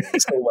 Yeah.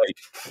 So like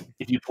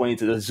if you play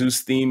into the Zeus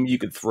theme, you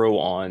could throw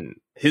on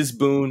his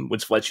boon,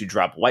 which lets you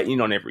drop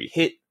lightning on every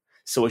hit.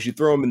 So as you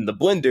throw them in the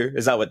blender,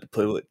 as I like to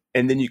put it,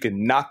 and then you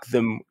can knock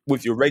them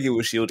with your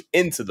regular shield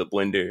into the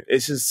blender.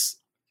 It's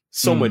just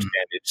so much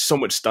damage, so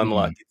much stun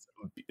lock.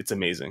 It's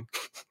amazing.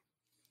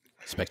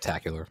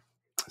 Spectacular.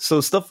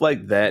 So stuff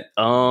like that.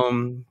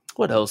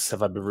 What else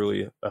have I been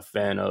really a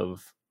fan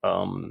of?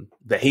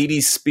 The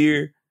Hades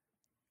spear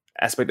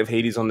aspect of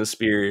Hades on the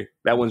spear.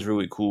 That one's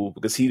really cool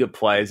because he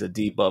applies a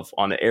debuff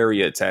on the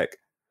area attack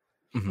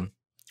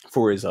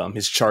for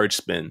his charge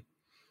spin.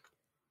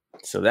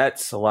 So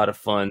that's a lot of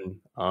fun.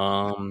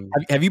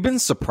 Have you been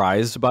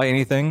surprised by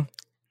anything?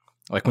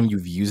 Like when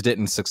you've used it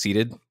and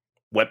succeeded?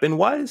 Weapon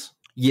wise?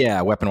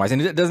 Yeah, weapon wise.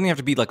 And it doesn't have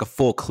to be like a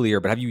full clear,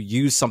 but have you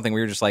used something where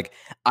you're just like,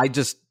 I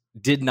just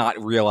did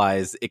not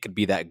realize it could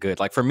be that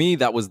good? Like for me,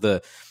 that was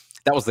the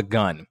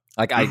gun.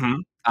 Like I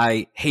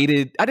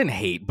didn't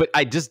hate, but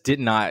I just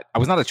I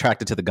was not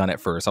attracted to the gun at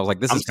first. I was like,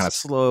 this is kind of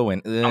slow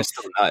and I'm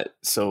still not,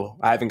 so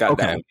I haven't got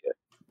that one yet.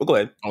 But go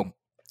ahead.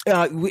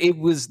 It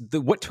was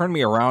what turned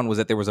me around was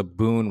that there was a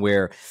boon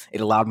where it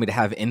allowed me to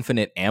have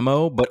infinite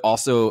ammo, but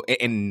also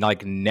and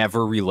like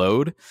never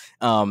reload.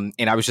 And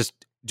I was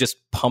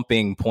just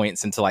pumping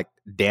points into like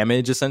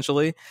damage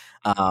essentially,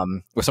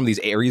 with some of these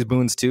Ares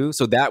boons too.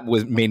 So that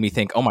made me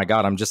think, oh my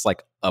God, I'm just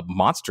like a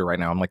monster right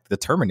now. I'm like the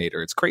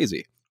Terminator. It's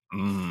crazy.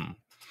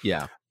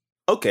 Yeah.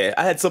 Okay,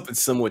 I had something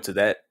similar to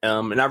that,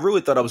 and I really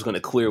thought I was going to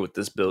clear with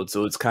this build,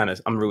 so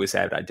I'm really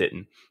sad I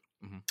didn't.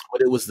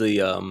 But it was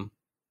the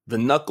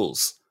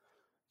knuckles,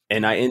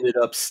 and I ended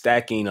up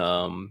stacking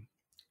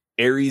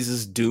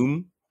Ares'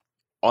 Doom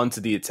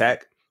onto the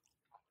attack.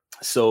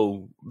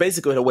 So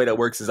basically, the way that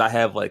works is I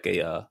have like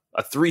a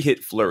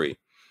 3-hit flurry,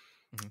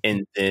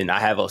 and then I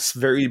have a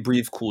very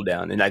brief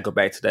cooldown, and I go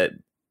back to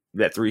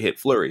that 3-hit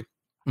flurry.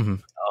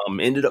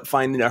 Ended up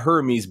finding a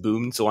Hermes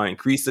boon, so I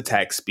increased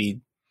attack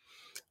speed.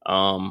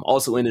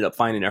 Also ended up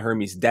finding a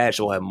Hermes dash.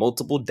 So I have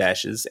multiple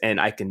dashes,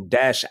 and I can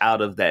dash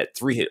out of that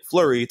 3-hit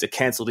flurry to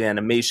cancel the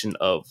animation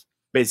of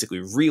basically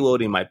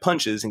reloading my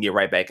punches and get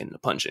right back into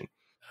punching.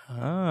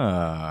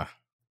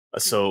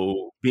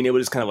 So being able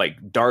to just kind of like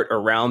dart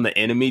around the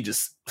enemy,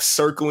 just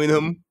circling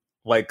him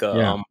like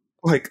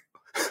like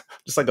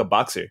just like a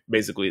boxer,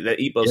 basically. That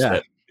epos,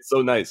 it's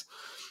so nice.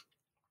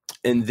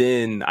 And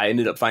then I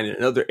ended up finding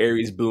another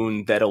Ares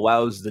boon that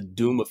allows the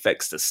Doom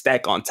effects to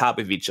stack on top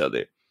of each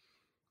other.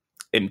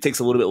 And it takes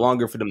a little bit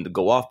longer for them to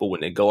go off, but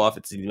when they go off,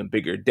 it's an even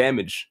bigger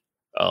damage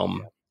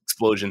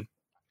explosion.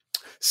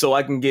 So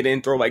I can get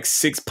in, throw like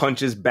 6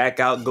 punches, back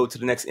out, go to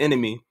the next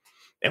enemy.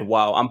 And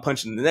while I'm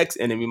punching the next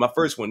enemy, my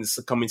first one is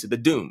succumbing to the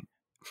Doom.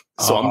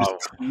 So I'm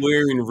just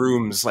clearing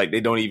rooms like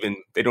they don't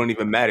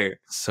even matter.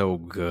 So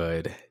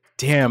good.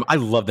 Damn, I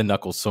love the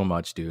Knuckles so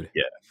much, dude.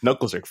 Yeah,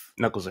 Knuckles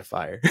are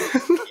fire.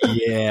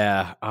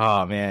 Yeah.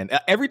 Oh man.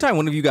 Every time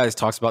one of you guys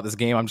talks about this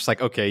game, I'm just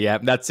like, okay, yeah,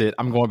 that's it.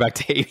 I'm going back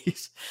to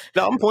Hades.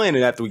 No, I'm playing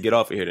it after we get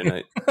off of here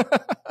tonight.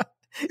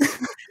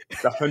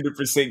 It's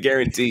 100%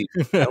 guaranteed.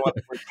 I want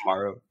to play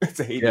tomorrow. It's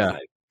a Hades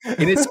night.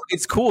 And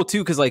it's cool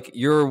too, because like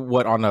you're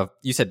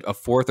you said a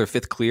 4th or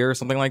 5th clear or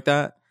something like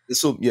that?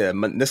 This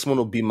one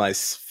will be my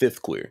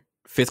 5th clear.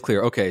 5th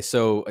clear. Okay,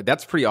 so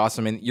that's pretty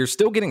awesome. And you're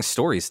still getting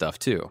story stuff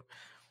too.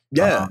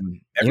 Yeah.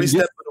 Every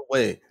step of the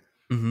way.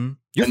 Mm-hmm.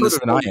 You're further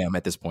than I am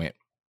at this point.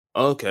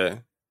 Okay.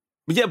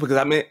 But yeah, because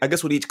I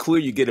guess with each clear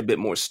you get a bit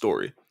more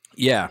story.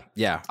 Yeah.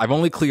 I've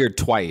only cleared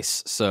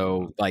twice,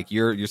 so like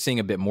you're seeing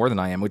a bit more than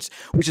I am, which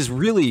is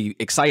really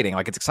exciting.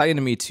 Like it's exciting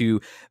to me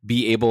to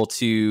be able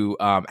to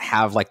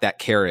have like that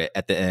carrot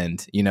at the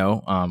end, like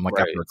right.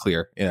 after a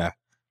clear. Yeah.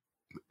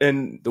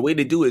 And the way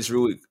they do it is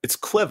it's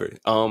clever.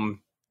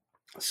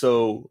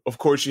 So of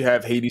course you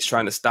have Hades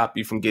trying to stop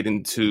you from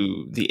getting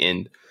to the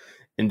end,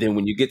 and then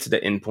when you get to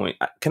the end point,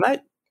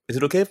 is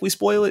it okay if we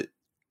spoil it?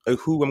 Like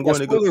who I'm going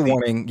to go? Spoiler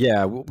warning.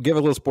 Yeah, we'll give a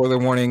little spoiler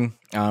warning.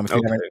 If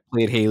you haven't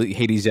played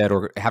Hades yet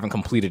or haven't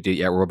completed it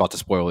yet, we're about to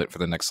spoil it for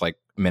the next like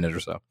minute or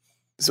so.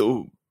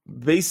 So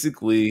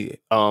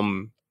basically,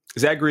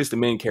 Zagreus, the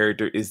main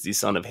character, is the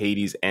son of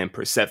Hades and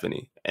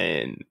Persephone,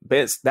 and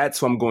that's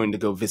who I'm going to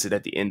go visit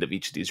at the end of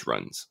each of these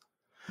runs.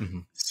 Mm-hmm.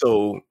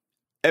 So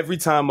every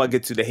time I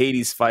get to the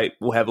Hades fight,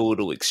 we'll have a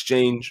little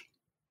exchange,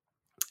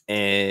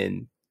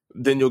 and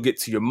then you'll get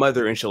to your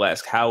mother, and she'll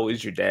ask, "How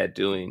is your dad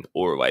doing?"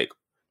 Or like,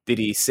 did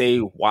he say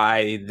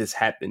why this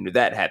happened or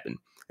that happened?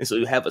 And so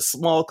you have a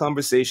small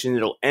conversation.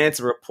 It'll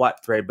answer a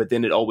plot thread, but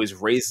then it always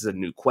raises a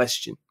new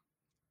question.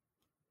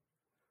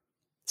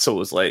 So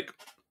it's like,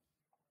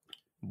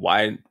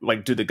 why?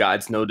 Like, do the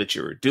gods know that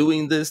you're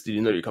doing this? Do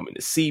you know you're coming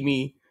to see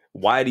me?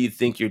 Why do you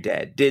think your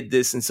dad did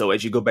this? And so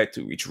as you go back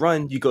to each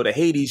run, you go to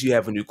Hades, you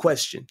have a new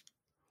question.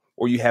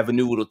 Or you have a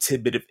new little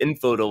tidbit of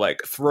info to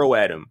like throw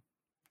at him,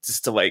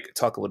 just to like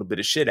talk a little bit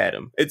of shit at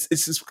him.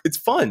 It's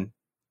fun.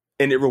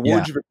 And it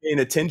rewards you for paying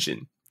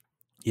attention.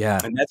 Yeah.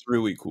 And that's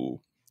really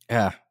cool.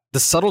 Yeah. The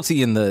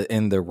subtlety in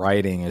the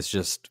writing is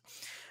just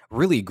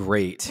really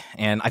great.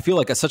 And I feel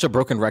like it's such a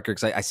broken record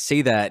because I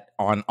say that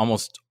on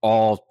almost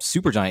all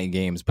Supergiant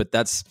games, but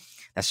that's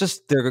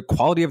just the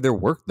quality of their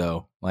work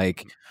though.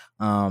 Like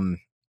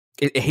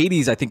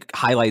Hades, I think,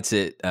 highlights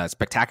it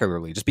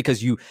spectacularly just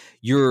because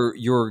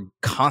you're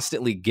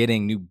constantly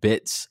getting new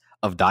bits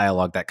of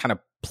dialogue that kind of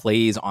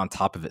plays on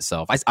top of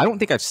itself. I still don't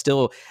think I've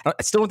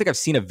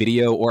seen a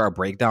video or a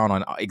breakdown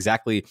on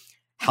exactly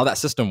how that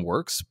system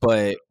works,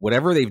 but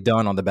whatever they've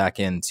done on the back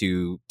end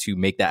to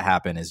make that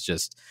happen is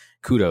just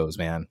kudos,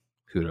 man.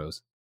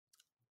 Kudos.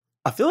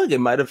 I feel like it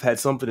might have had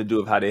something to do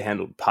with how they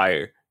handled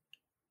Pyre.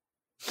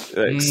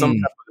 Like some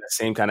type of that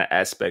same kind of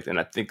aspect. And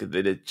I think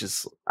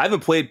that I haven't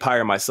played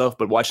Pyre myself,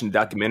 but watching the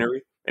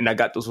documentary and I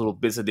got those little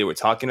bits that they were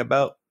talking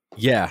about.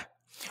 Yeah.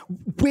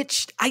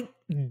 Which I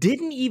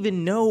didn't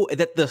even know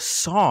that the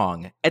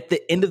song at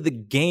the end of the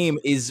game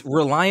is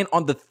reliant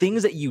on the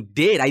things that you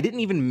did. I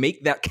didn't even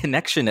make that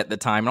connection at the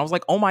time. And I was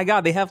like, oh my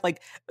God, they have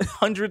like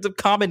hundreds of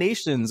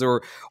combinations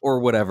or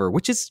whatever,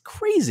 which is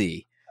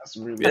crazy. That's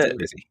really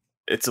crazy.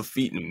 It's a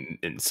feat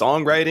in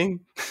songwriting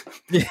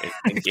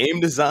and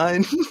game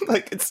design.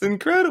 Like, it's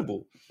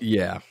incredible.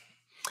 Yeah.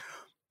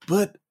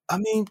 But, I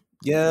mean,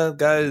 yeah,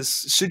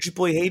 guys, should you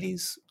play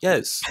Hades?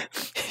 Yes.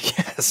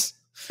 Yes.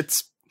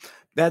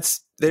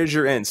 There's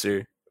your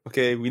answer.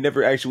 Okay, we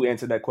never actually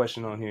answered that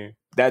question on here.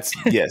 That's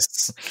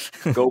yes.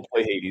 Go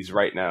play Hades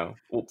right now.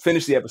 We'll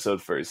finish the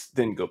episode first,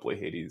 then go play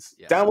Hades.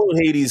 Yeah. Download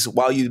Hades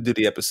while you do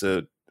the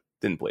episode,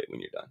 then play it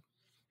when you're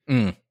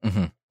done.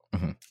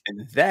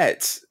 And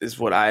that is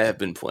what I have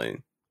been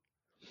playing.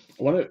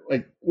 I want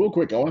to real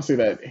quick. I want to say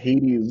that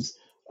Hades,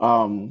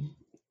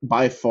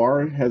 by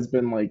far, has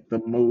been like the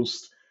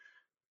most.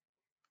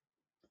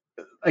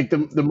 Like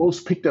the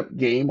most picked up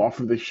game off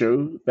of the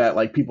show that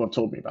like people have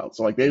told me about.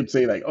 So like they would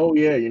say like, oh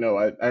yeah,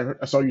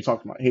 I saw you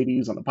talking about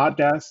Hades on the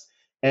podcast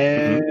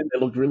and it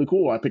looked really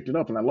cool. I picked it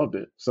up and I loved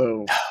it.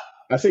 So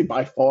I say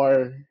by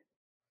far,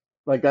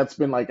 like that's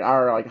been like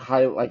our like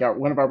high like our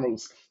one of our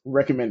most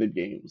recommended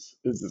games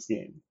is this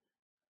game.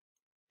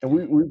 And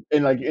we're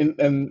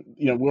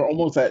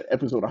almost at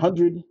episode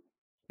 100.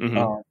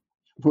 Of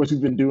course,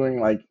 we've been doing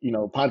like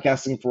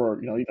podcasting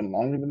for even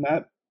longer than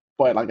that.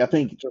 But like I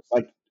think just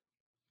like.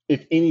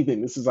 If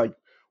anything, this is like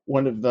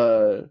one of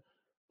the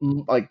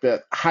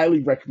highly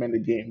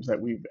recommended games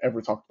that we've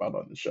ever talked about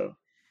on the show.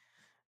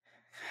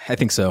 I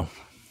think so.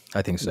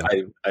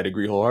 I'd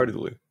agree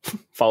wholeheartedly.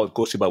 Followed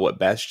closely by what,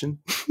 Bastion?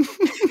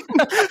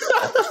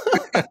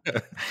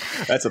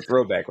 That's a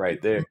throwback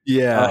right there.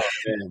 Yeah, Oh,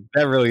 man.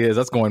 that really is.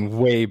 That's going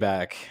way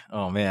back.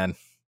 Oh man.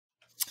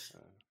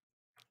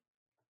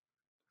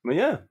 But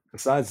yeah,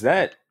 besides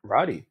that,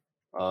 Roddy,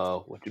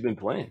 what you been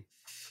playing?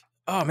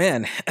 Oh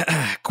man,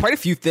 quite a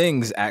few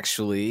things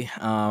actually.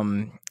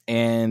 I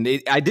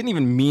didn't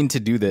even mean to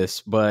do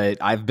this, but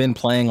I've been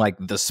playing like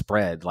The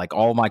Spread. Like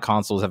all my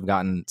consoles have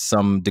gotten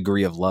some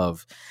degree of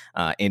love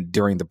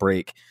during the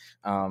break,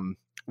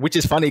 which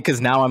is funny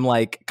because now I'm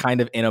like kind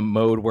of in a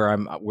mode where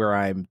I'm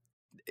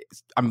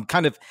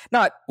kind of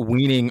not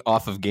weaning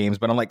off of games,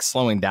 but I'm like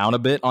slowing down a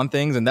bit on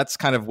things. And that's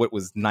kind of what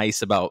was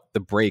nice about the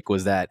break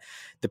was that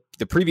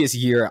the previous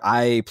year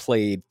I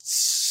played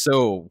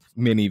so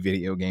many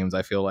video games.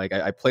 I feel like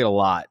I played a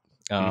lot.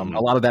 A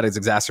lot of that is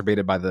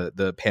exacerbated by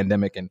the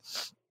pandemic and,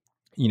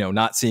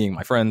 not seeing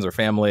my friends or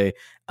family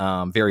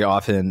very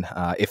often,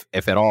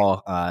 if at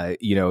all.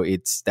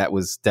 That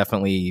was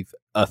definitely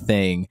a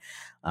thing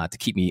to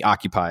keep me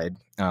occupied,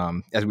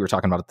 as we were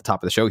talking about at the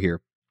top of the show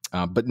here.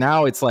 But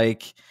now it's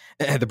like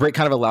the break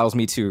kind of allows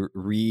me to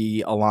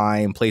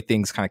realign, play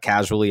things kind of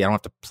casually. I don't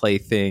have to play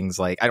things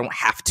I don't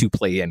have to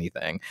play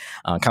anything.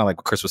 Kind of like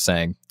what Chris was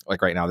saying.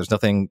 Like right now, there's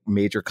nothing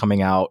major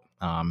coming out.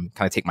 Kind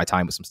of take my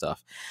time with some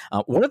stuff.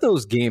 One of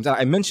those games,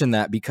 I mentioned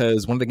that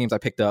because one of the games I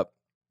picked up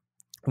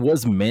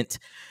was meant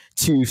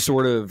to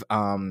sort of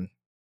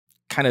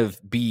kind of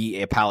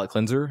be a palate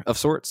cleanser of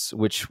sorts,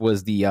 which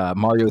was the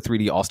Mario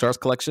 3D All Stars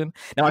collection.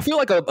 Now I feel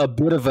like a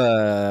bit of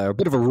a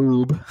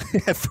rube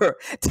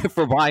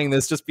for buying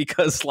this, just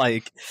because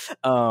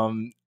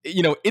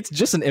it's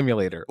just an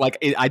emulator.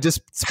 I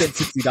just spent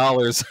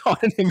 $60 on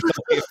an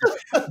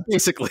emulator,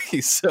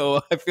 basically.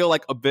 So I feel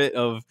like a bit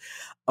of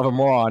a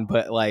moron,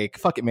 but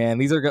fuck it, man.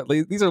 These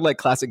are like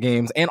classic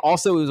games, and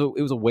also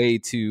it was a way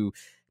to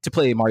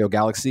play Mario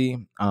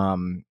Galaxy.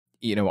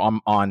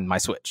 On my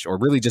Switch, or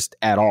really just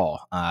at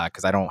all,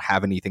 because I don't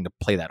have anything to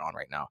play that on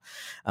right now.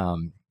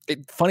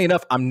 Funny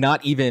enough, that's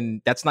not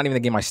even the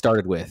game I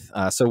started with.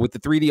 So with the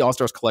 3D All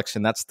Stars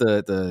collection, that's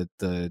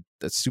the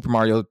Super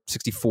Mario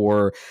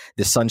 64,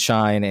 the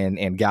Sunshine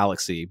and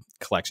Galaxy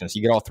collection. So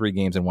you get all three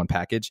games in one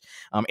package.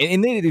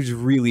 And then it is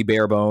really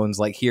bare bones.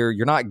 Like here,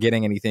 you're not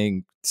getting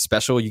anything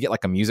special. You get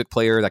like a music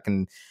player that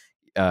can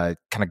kind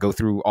of go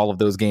through all of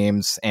those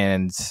games,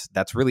 and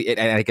that's really it.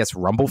 And I guess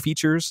Rumble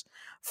features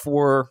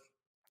for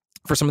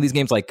some of these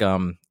games, like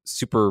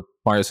Super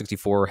Mario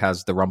 64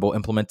 has the Rumble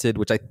implemented,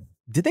 which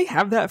did they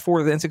have that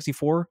for the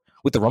N64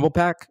 with the Rumble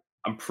pack?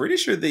 I'm pretty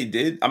sure they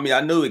did. I mean,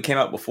 I know it came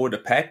out before the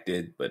pack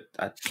did, but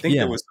I think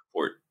there was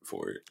support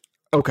for it.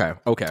 Okay.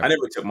 I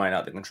never took mine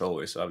out the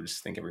controller, so I would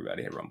just think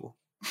everybody had Rumble.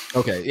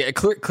 Okay, yeah.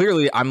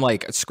 Clearly, I'm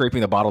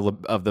scraping the bottom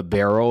of the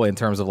barrel in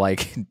terms of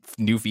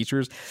new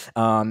features,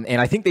 and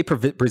I think they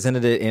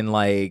presented it in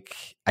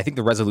I think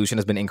the resolution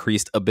has been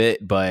increased a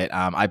bit, but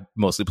I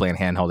mostly play in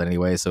handheld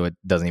anyway, so it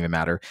doesn't even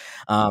matter.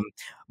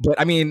 But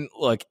I mean,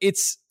 look,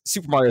 it's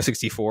Super Mario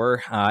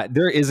 64.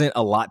 There isn't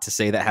a lot to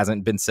say that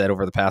hasn't been said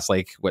over the past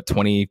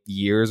 20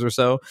 years or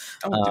so.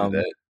 Don't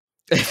do that.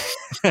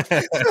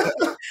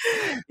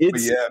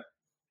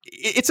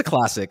 It's a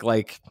classic.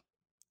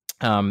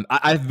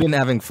 I've been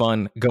having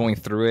fun going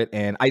through it,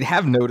 and I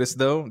have noticed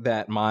though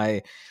that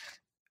my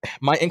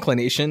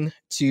inclination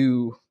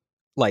to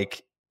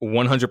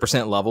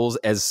 100% levels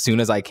as soon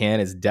as I can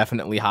is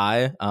definitely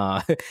high.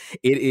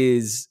 It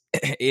is,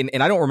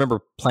 and I don't remember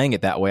playing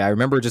it that way. I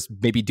remember just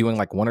maybe doing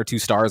 1 or 2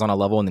 stars on a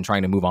level and then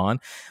trying to move on.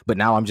 But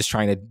now I'm just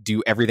trying to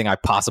do everything I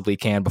possibly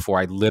can before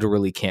I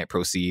literally can't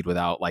proceed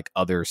without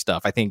other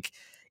stuff. I think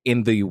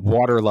in the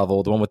water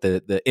level, the one with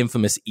the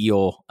infamous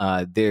eel,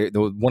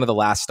 one of the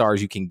last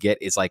stars you can get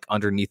is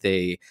underneath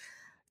a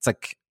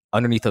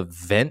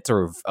vent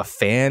or a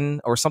fan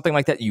or something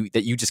like that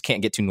you just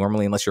can't get to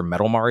normally unless you're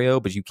Metal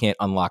Mario, but you can't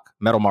unlock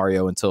Metal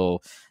Mario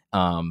until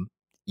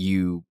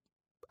you,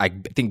 I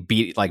think,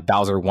 beat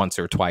Bowser once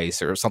or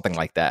twice or something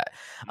like that.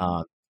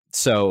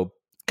 So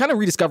kind of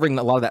rediscovering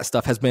a lot of that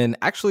stuff has been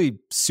actually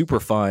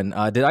super fun.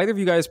 Did either of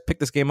you guys pick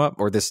this game up,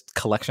 or this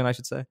collection, I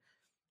should say?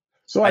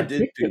 So I did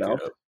pick it up,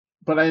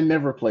 but I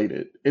never played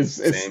it.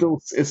 It's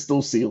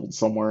still sealed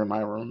somewhere in my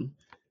room.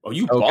 Oh,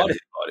 you bought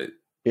it?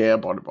 Yeah, I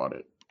bought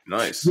it.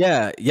 Nice.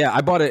 Yeah,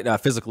 I bought it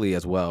physically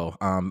as well.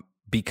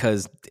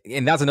 Because,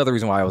 and that's another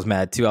reason why I was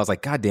mad too. I was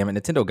like, God damn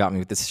it, Nintendo got me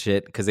with this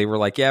shit, because they were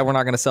like, yeah, we're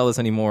not going to sell this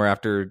anymore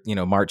after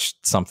March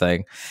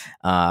something,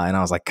 and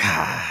I was like,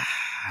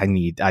 I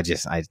need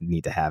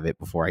to have it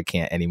before I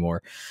can't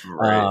anymore.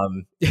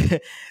 Right.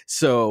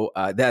 So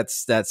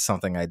that's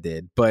something I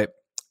did, but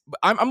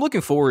I'm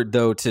looking forward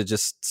though to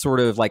just sort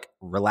of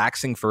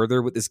relaxing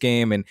further with this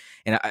game, and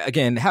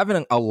again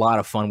having a lot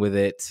of fun with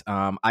it.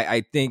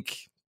 I think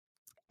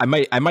I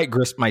might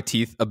grist my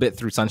teeth a bit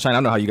through Sunshine. I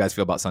don't know how you guys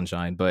feel about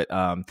Sunshine, but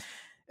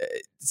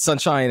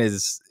Sunshine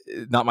is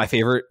not my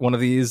favorite one of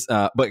these.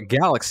 But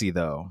Galaxy is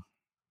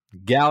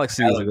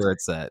where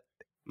it's at.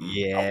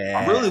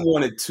 Yeah, I really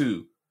wanted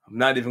 2. I'm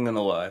not even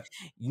gonna lie.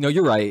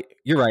 You're right.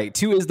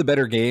 2 is the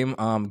better game.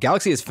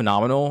 Galaxy is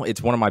phenomenal.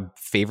 It's one of my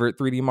favorite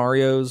 3D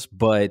Marios,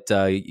 but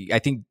I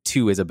think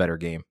 2 is a better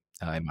game,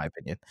 in my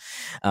opinion.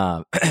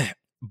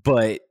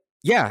 But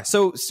yeah,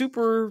 so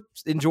super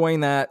enjoying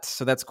that.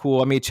 So that's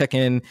cool. I may check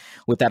in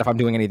with that if I'm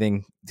doing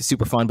anything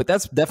super fun, but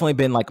that's definitely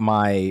been like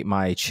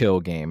my chill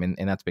game, and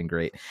that's been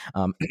great.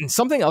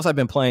 Something else I've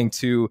been playing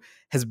too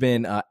has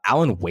been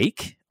Alan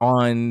Wake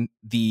on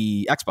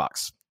the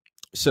Xbox.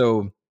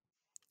 So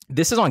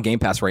this is on Game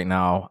Pass right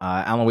now.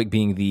 Alan Wake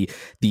being the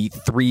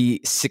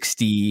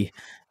 360.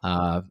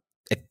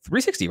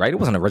 360, right? It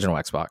was an original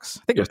Xbox.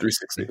 I think it was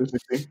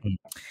 360.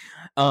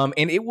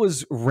 And it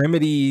was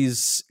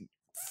Remedy's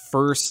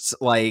first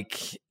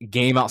like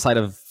game outside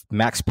of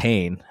Max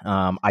Payne.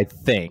 I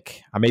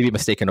think I may be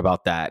mistaken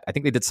about that. I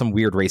think they did some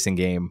weird racing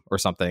game or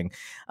something.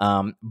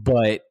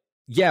 But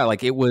yeah,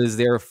 like it was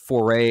their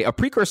foray, a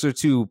precursor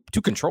to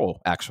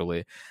Control,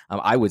 actually.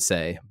 I would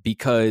say,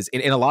 because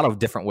in a lot of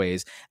different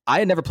ways. I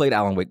had never played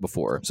Alan Wake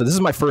before, so this is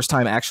my first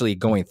time actually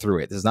going through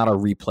it. This is not a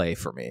replay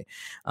for me.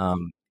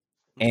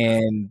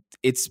 And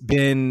it's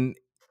been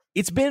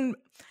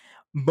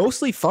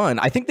mostly fun.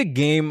 I think the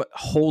game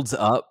holds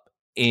up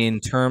in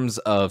terms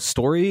of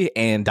story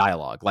and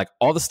dialogue, like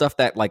all the stuff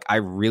that like I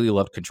really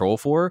loved Control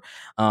for,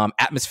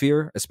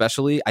 atmosphere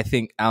especially. I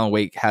think Alan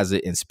Wake has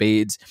it in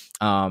spades.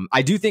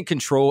 I do think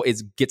Control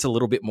gets a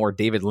little bit more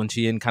David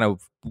Lynchian, kind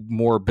of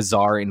more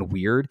bizarre and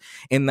weird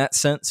in that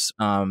sense.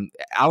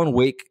 Alan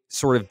Wake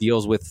sort of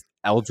deals with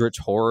eldritch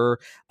horror,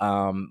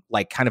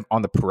 like kind of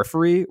on the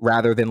periphery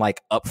rather than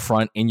like up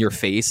front in your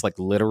face, like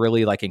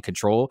literally like in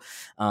Control.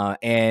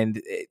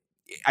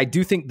 I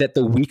do think that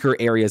the weaker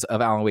areas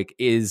of Alan Wake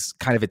is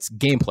kind of its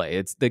gameplay.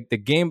 It's the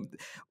game.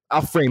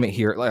 I'll frame it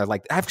here.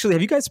 Like, actually,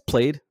 have you guys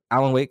played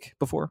Alan Wake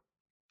before?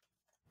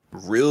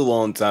 Real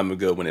long time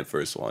ago when it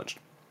first launched.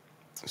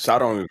 So I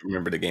don't even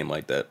remember the game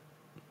like that.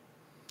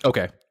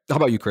 Okay. How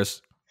about you,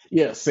 Chris?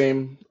 Yeah,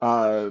 same.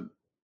 I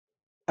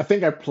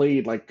think I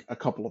played like a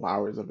couple of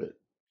hours of it,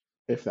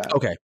 if that.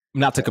 Okay.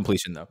 Not to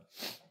completion, though.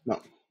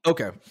 No.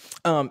 Okay.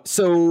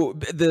 So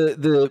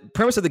the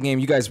premise of the game,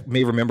 you guys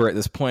may remember at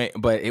this point,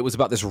 but it was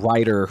about this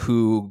writer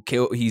who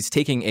he's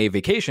taking a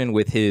vacation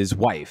with his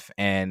wife,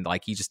 and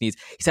like he's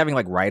having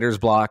like writer's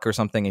block or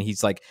something, and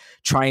he's like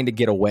trying to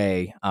get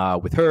away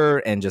with her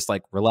and just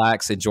like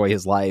relax, enjoy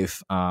his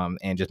life,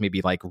 and just maybe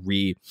like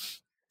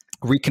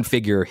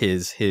reconfigure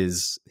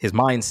his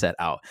mindset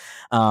out.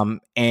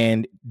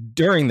 And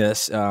during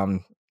this,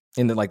 in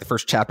the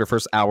first chapter,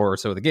 first hour or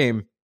so of the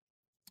game,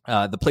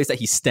 the place that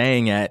he's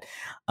staying at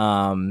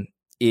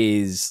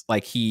is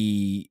like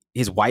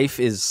his wife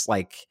is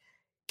like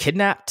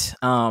kidnapped,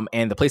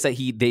 and the place that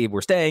they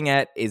were staying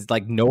at is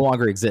like no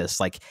longer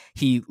exists. Like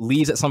he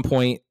leaves at some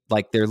point,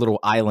 like their little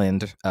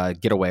island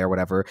getaway or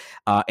whatever,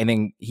 and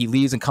then he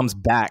leaves and comes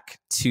back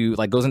to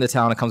like goes into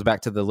town and comes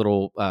back to the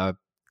little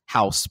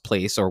house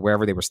place or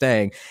wherever they were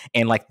staying,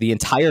 and like the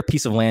entire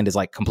piece of land is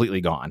like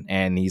completely gone,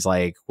 and he's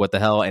like, what the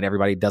hell? And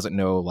everybody doesn't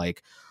know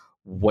like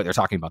what they're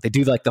talking about. They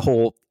do like the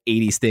whole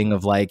 80s thing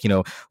of like,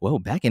 well,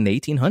 back in the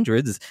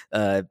 1800s,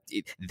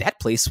 that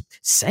place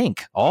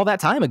sank all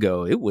that time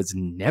ago. It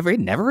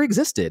never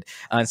existed.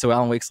 And so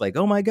Alan Wake's like,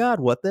 oh my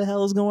God, what the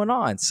hell is going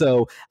on?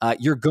 So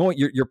you're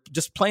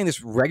just playing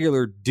this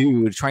regular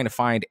dude trying to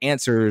find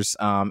answers,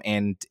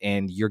 and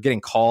you're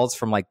getting calls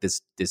from like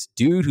this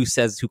dude who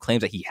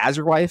claims that he has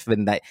your wife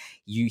and that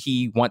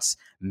he wants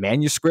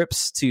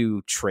manuscripts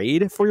to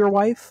trade for your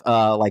wife,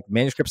 like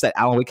manuscripts that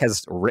Alan Wake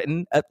has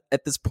written at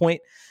this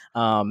point.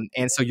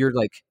 And so you're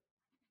like,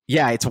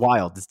 yeah, it's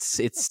wild.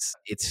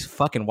 It's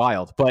fucking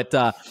wild. But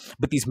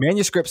these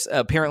manuscripts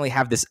apparently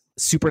have this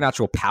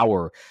supernatural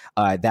power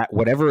that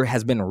whatever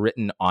has been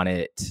written on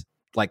it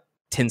like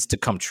tends to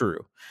come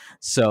true.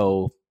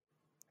 So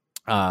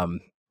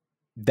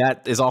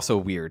that is also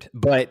weird.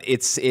 But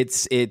it's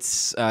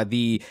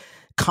the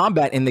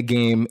combat in the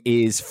game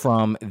is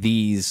from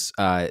these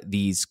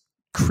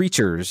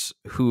creatures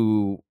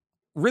who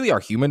really are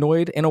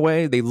humanoid in a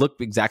way. They look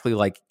exactly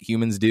like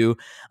humans do,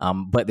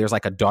 but there's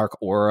like a dark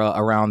aura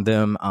around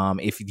them.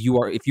 If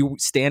you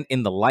stand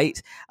in the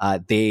light,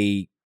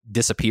 they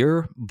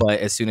disappear, but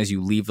as soon as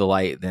you leave the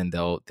light, then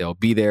they'll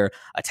be there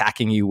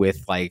attacking you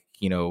with like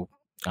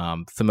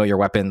familiar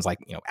weapons like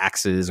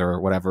axes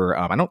or whatever.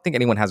 I don't think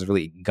anyone has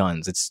really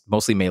guns. It's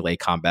mostly melee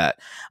combat,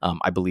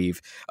 I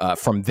believe,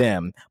 from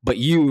them. But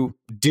you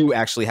do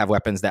actually have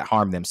weapons that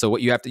harm them. So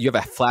what you have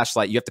a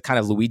flashlight. You have to kind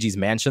of Luigi's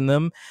Mansion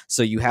them.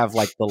 So you have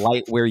like the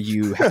light where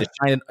you have to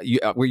shine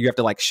it, where you have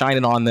to like shine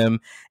it on them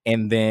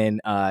and then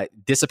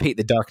dissipate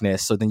the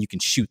darkness. So then you can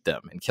shoot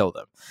them and kill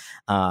them.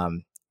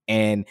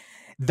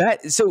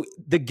 So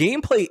the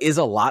gameplay is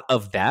a lot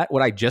of that,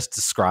 what I just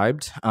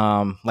described,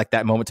 like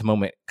that moment to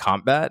moment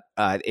combat.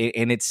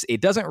 And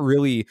it doesn't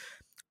really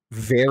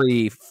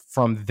vary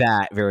from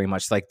that very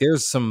much. Like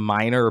there's some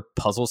minor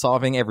puzzle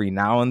solving every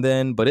now and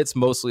then, but it's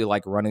mostly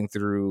like running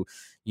through,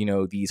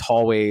 these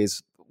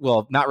hallways.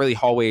 Well, not really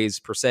hallways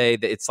per se.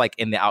 It's like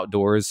in the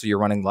outdoors. So you're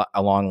running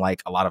along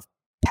like a lot of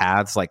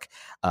paths, like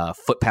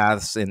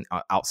footpaths and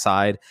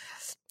outside.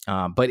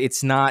 But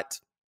it's not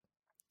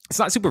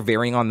super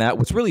varying on that.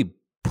 What's really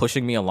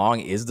pushing me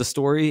along is the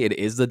story. It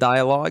is the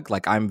dialogue.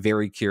 Like, I'm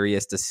very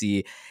curious to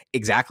see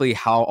exactly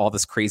how all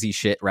this crazy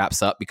shit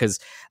wraps up, because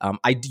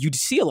you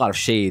see a lot of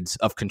shades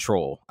of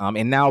Control.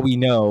 And now we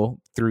know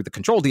through the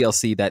Control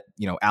DLC that,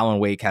 Alan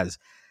Wake has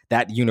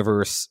that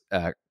universe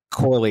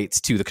correlates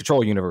to the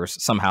Control universe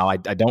somehow. I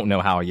don't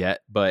know how yet,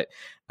 but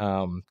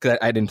because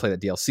I didn't play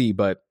that DLC,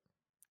 but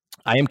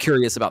I am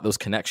curious about those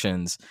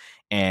connections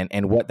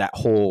and what that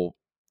whole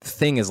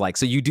thing is like.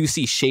 So you do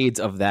see shades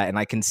of that, and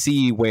I can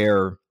see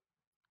where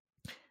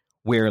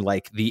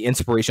like the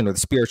inspiration or the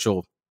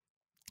spiritual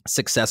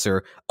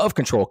successor of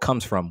Control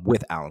comes from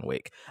with Alan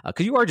Wake,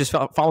 because you are just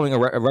following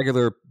a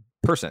regular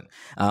person.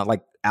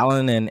 Like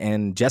Alan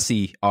and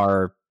Jesse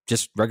are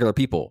just regular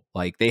people.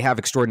 Like, they have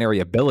extraordinary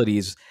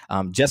abilities.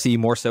 Jesse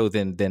more so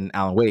than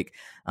Alan Wake,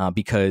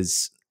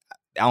 because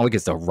Alan Wake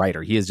is a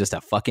writer. He is just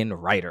a fucking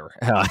writer.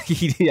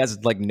 He has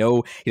he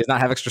does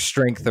not have extra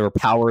strength or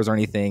powers or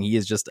anything. He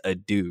is just a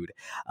dude.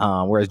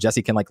 Whereas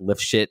Jesse can like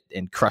lift shit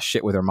and crush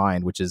shit with her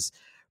mind, which is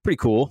pretty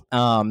cool.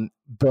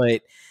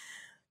 But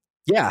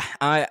yeah,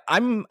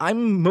 I'm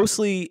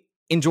mostly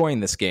enjoying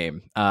this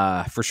game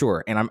for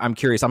sure. And I'm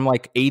curious. I'm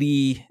like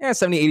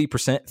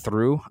 70-80%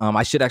 through.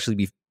 I should actually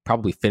be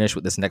probably finished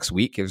with this next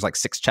week. It was like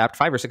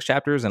 5 or 6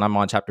 chapters, and I'm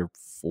on chapter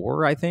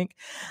 4, I think.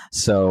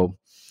 So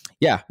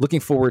yeah,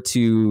 looking forward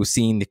to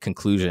seeing the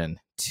conclusion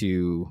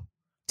to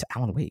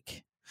Alan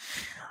Wake.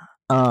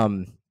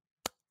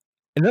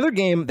 Another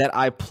game that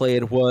I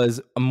played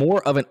was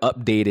more of an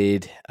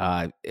updated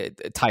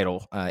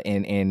title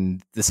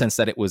in the sense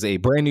that it was a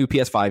brand new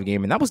PS5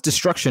 game, and that was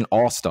Destruction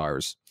All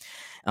Stars.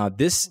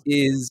 This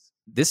is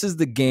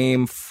the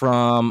game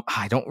from,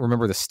 I don't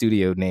remember the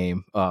studio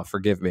name,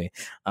 forgive me,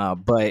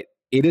 but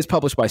it is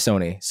published by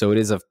Sony, so it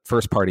is a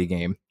first-party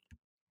game.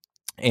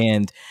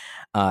 And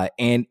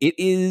it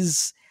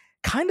is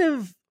kind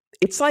of,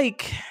 it's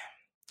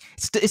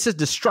a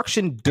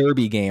destruction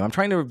derby game. I'm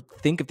trying to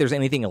think if there's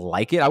anything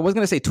like it. I was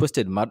going to say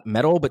Twisted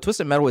Metal, but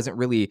Twisted Metal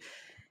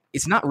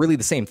it's not really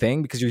the same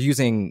thing, because you're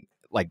using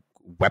like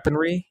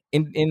weaponry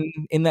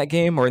in that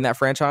game or in that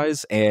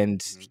franchise,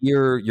 and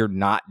here you're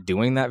not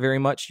doing that very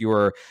much.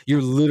 You're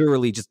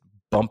literally just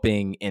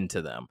bumping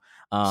into them.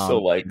 So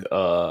like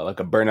a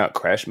Burnout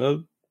Crash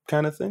mode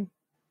kind of thing.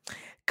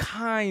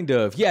 Kind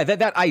of, yeah.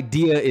 That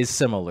idea is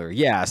similar,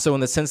 yeah. So in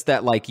the sense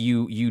that like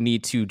you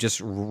need to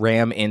just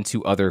ram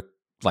into other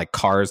like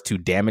cars to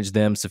damage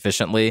them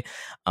sufficiently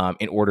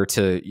in order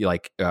to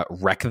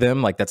wreck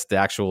them. Like, that's the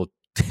actual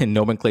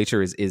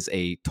nomenclature is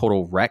a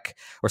total wreck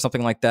or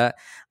something like that.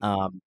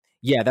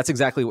 Yeah, that's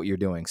exactly what you're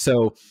doing.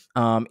 So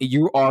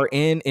you are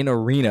in an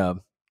arena,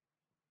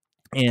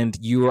 and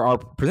you are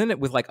presented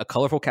with like a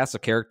colorful cast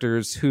of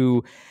characters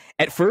who,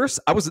 at first,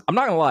 I'm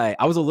not gonna lie,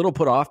 I was a little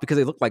put off because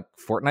they looked like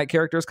Fortnite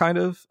characters kind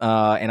of,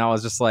 and I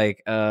was just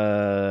like,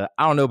 I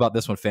don't know about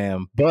this one,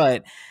 fam.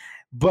 But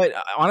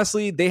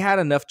honestly, they had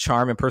enough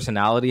charm and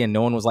personality, and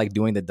no one was like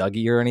doing the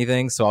Dougie or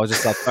anything. So I was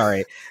just like, all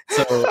right,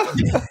 so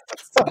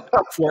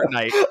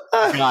Fortnite,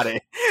 got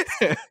it.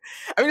 I mean,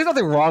 there's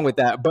nothing wrong with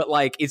that, but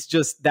like, it's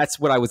just, that's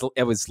what I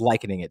was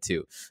likening it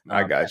to.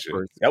 I got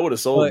you. That would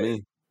have sold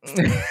me.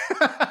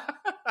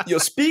 Yo,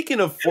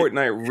 speaking of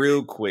Fortnite,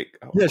 real quick.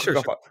 Yeah,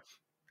 sure.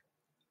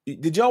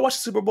 Did y'all watch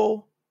the Super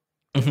Bowl?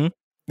 Mm-hmm.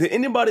 Did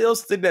anybody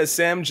else think that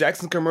Sam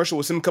Jackson commercial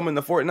was him coming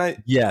to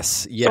Fortnite?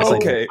 Yes. So,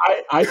 okay.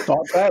 I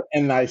thought that,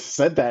 and I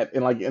said that,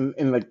 and like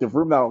in like the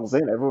room that I was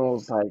in, everyone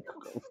was like,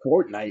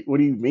 "Fortnite? What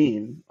do you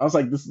mean?" I was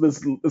like, "This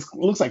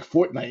looks like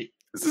Fortnite."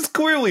 This is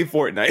clearly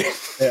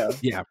Fortnite.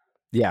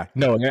 Yeah.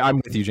 No, I'm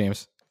with you,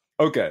 James.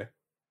 Okay.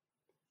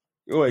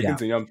 Go ahead,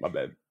 continue. My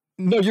bad.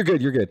 No, you're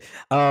good. You're good.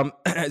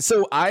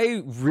 So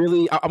I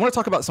want to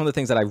talk about some of the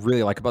things that I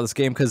really like about this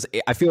game, because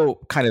I feel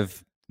kind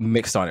of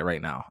mixed on it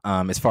right now,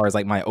 as far as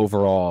like my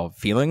overall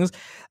feelings.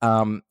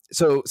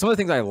 So some of the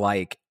things I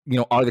like,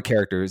 are the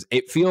characters.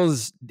 It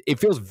feels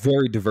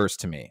very diverse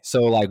to me.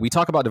 So like, we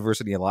talk about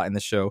diversity a lot in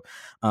this show,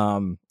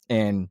 and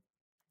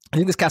I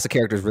think this cast of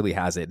characters really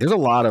has it. There's a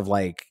lot of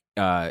like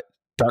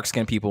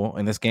dark-skinned people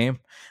in this game.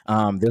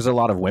 There's a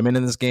lot of women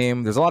in this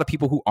game. There's a lot of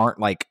people who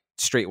aren't like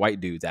straight white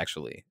dudes,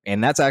 actually,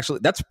 and that's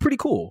pretty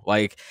cool.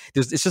 Like,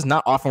 it's just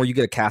not often where you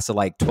get a cast of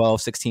like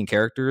 12-16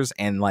 characters,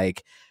 and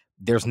like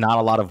there's not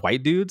a lot of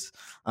white dudes.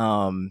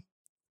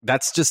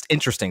 That's just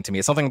interesting to me.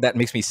 It's something that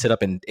makes me sit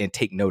up and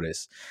take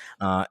notice.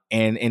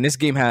 And this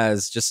game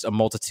has just a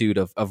multitude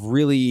of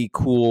really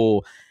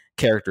cool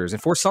characters,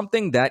 and for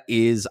something that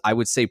is, I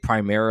would say,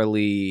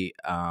 primarily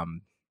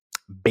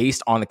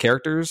based on the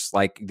characters,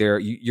 like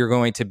you're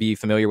going to be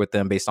familiar with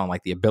them based on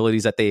like the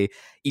abilities that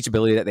each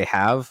ability that they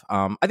have.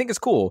 I think it's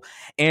cool.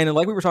 And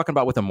like we were talking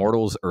about with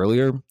Immortals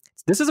earlier,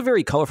 this is a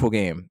very colorful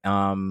game.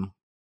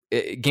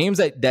 Games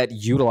that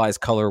utilize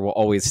color will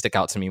always stick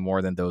out to me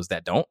more than those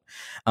that don't.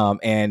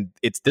 And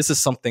this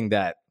is something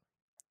that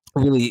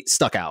really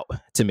stuck out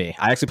to me.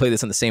 I actually played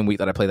this in the same week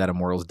that I played that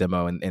Immortals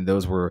demo, and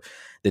those were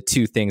the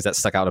two things that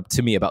stuck out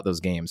to me about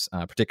those games,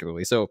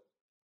 particularly. So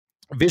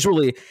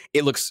visually,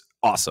 it looks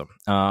awesome.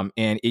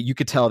 And you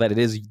could tell that it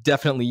is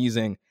definitely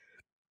using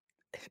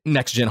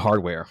next gen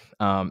hardware,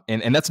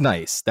 and that's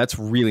nice. That's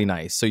really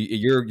nice. So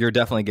you're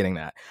definitely getting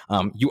that.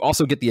 You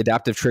also get the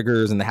adaptive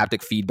triggers and the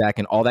haptic feedback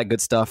and all that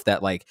good stuff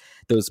that like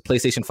those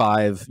PlayStation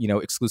 5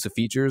 exclusive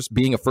features.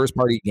 Being a first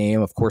party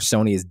game, of course,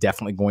 Sony is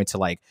definitely going to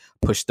like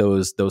push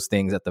those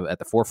things at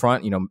the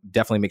forefront.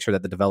 Definitely make sure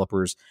that the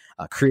developers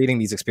creating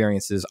these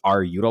experiences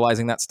are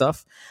utilizing that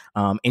stuff,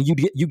 and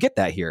you get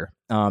that here.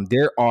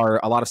 There are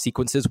a lot of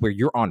sequences where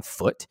you're on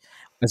foot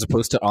as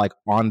opposed to like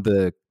on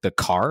the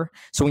car.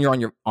 So when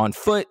you're on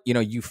foot,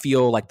 you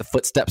feel like the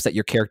footsteps that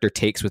your character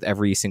takes with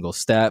every single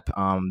step.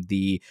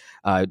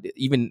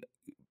 Even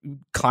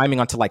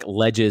climbing onto like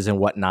ledges and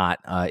whatnot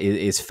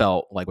is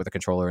felt like with a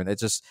controller, and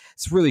it's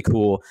really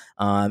cool.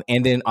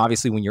 And then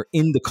obviously when you're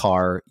in the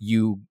car,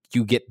 you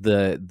get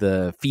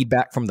the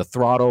feedback from the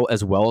throttle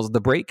as well as the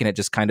brake, and it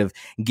just kind of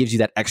gives you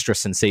that extra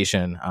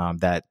sensation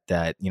that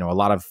a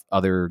lot of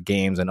other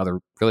games and other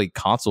really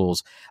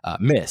consoles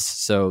miss.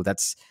 So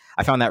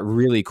I found that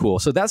really cool.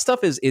 So that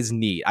stuff is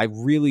neat. I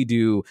really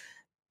do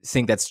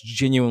think that's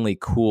genuinely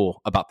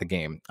cool about the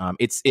game.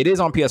 It is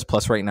on PS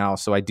Plus right now,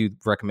 so I do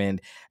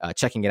recommend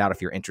checking it out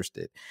if you're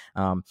interested.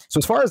 So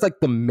as far as like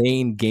the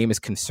main game is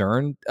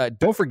concerned,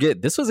 don't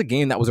forget this was a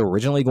game that was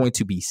originally going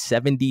to be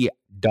 $70.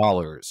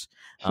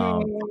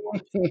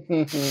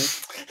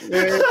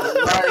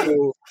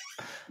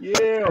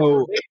 Yeah,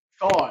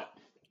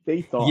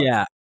 they thought.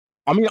 Yeah.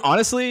 I mean,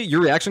 honestly,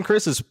 your reaction,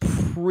 Chris, is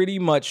pretty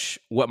much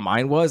what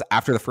mine was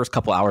after the first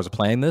couple hours of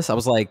playing this. I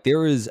was like,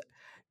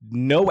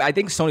 I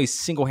think Sony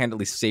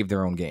single-handedly saved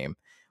their own game,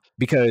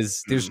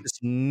 because there's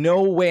just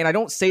no way, and I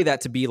don't say that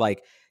to be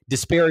like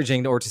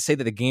disparaging or to say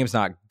that the game's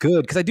not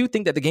good, because I do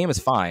think that the game is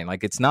fine.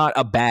 Like, it's not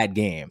a bad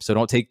game, so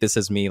don't take this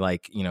as me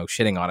like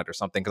shitting on it or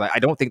something, because I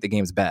don't think the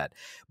game's bad.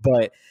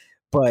 But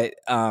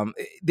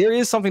there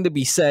is something to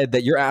be said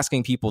that you're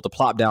asking people to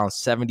plop down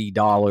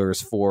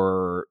 $70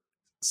 for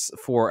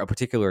a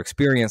particular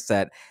experience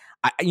that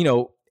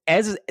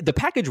as the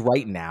package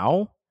right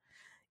now,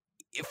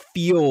 it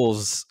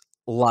feels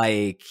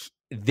like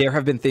there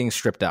have been things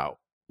stripped out,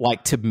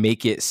 like to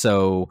make it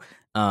so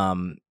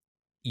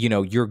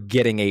you're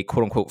getting a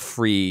quote unquote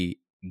free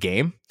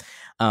game.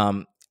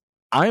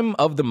 I'm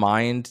of the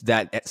mind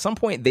that at some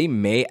point they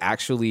may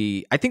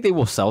actually, I think they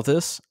will sell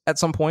this at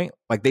some point.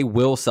 Like, they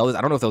will sell this.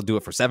 I don't know if they'll do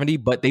it for 70,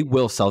 but they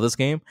will sell this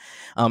game.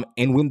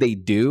 And when they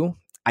do,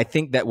 I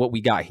think that what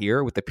we got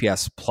here with the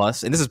PS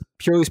Plus, and this is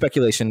purely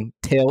speculation,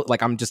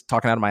 like I'm just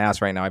talking out of my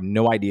ass right now. I have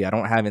no idea. I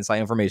don't have inside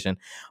information,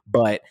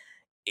 but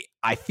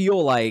I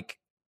feel like,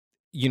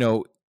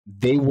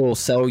 they will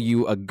sell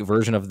you a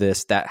version of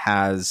this that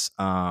has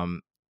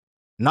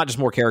not just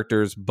more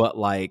characters, but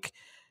like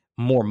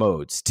more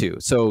modes too.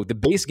 So the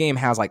base game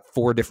has like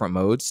 4 different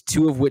modes,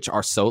 2 of which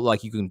are solo,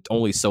 like you can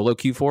only solo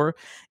queue for,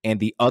 and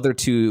the other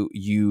 2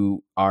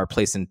 you are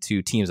placed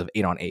into teams of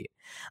 8 on 8.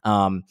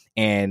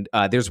 And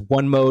there's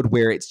one mode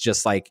where it's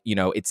just like,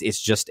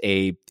 it's just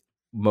a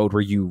mode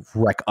where you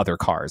wreck other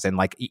cars, and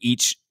like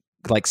each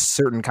like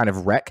certain kind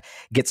of wreck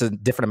gets a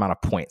different amount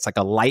of points. Like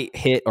a light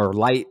hit or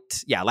light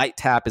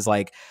tap is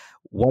like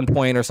 1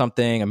 point or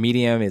something. A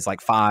medium is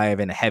like 5,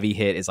 and a heavy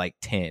hit is like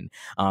 10.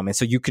 And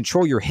so you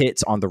control your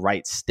hits on the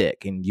right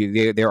stick, and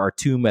there are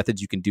 2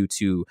 methods you can do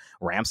to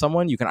ram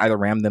someone. You can either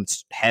ram them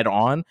head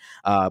on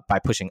by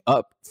pushing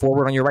up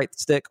forward on your right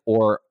stick,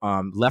 or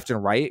left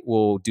and right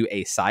will do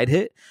a side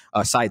hit,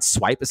 a side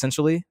swipe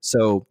essentially.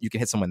 So you can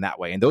hit someone that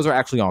way, and those are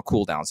actually on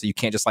cooldown, so you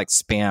can't just like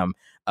spam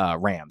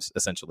rams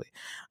essentially.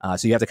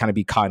 So you have to kind of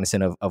be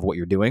cognizant of what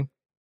you're doing.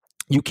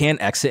 You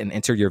can exit and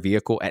enter your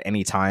vehicle at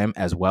any time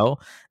as well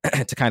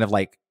to kind of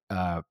like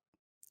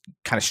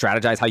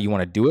strategize how you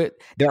want to do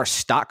it. There are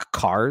stock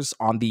cars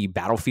on the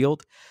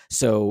battlefield.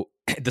 So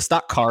the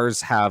stock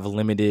cars have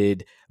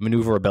limited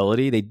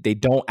maneuverability. They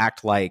don't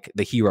act like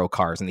the hero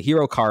cars. And the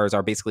hero cars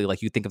are basically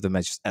like, you think of them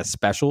as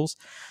specials.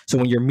 So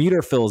when your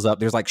meter fills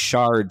up, there's like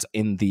shards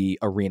in the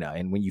arena.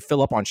 And when you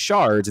fill up on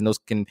shards, and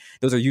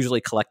those are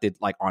usually collected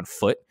like on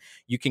foot,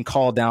 you can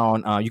call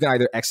down, you can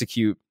either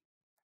execute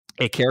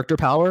a character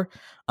power,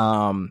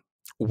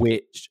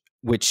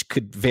 which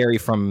could vary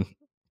from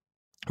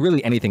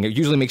really anything. It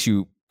usually makes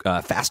you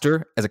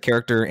faster as a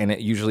character, and it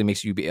usually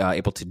makes you be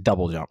able to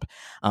double jump.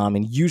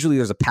 And usually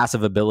there's a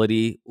passive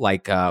ability,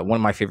 like one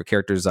of my favorite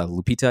characters,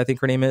 Lupita, I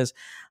think her name is.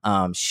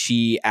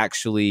 She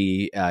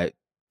actually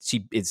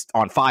she is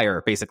on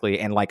fire basically,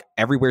 and like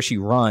everywhere she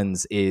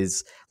runs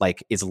is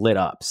lit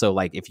up. So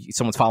like if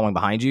someone's following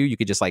behind you, you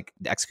could just like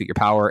execute your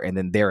power, and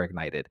then they're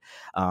ignited.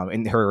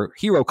 And her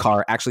hero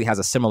car actually has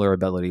a similar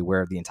ability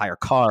where the entire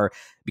car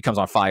becomes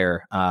on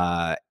fire,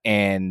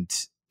 and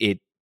it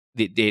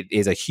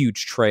is a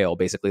huge trail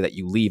basically that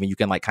you leave, and you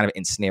can like kind of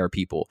ensnare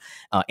people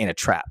in a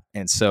trap.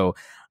 And so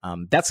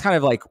that's kind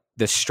of like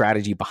the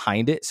strategy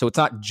behind it. So it's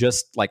not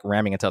just like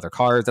ramming into other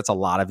cars. That's a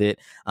lot of it.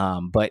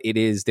 But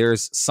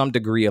there's some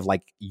degree of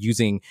like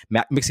using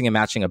mixing and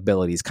matching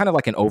abilities, kind of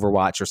like an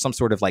Overwatch or some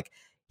sort of like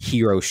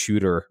hero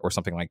shooter or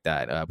something like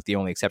that. With the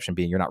only exception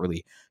being you're not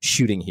really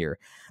shooting here.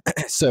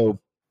 So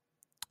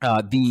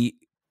the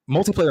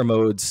multiplayer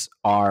modes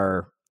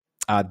are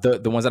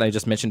the ones that I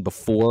just mentioned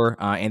before,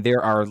 and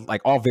there are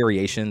like all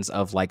variations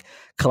of like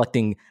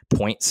collecting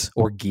points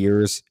or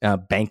gears,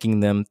 banking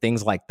them,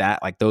 things like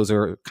that. Like those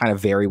are kind of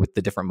vary with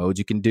the different modes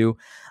you can do,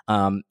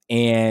 and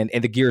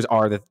the gears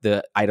are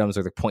the items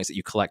or the points that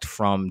you collect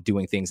from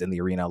doing things in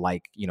the arena,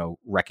 like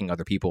wrecking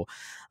other people.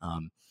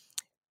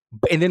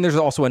 And then there's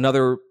also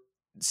another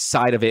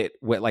side of it,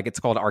 where, like, it's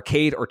called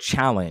arcade or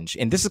challenge,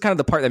 and this is kind of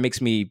the part that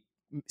makes me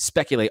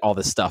speculate all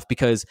this stuff,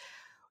 because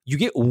you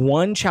get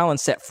one challenge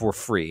set for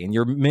free, and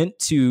you're meant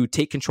to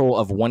take control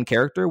of one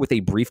character with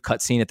a brief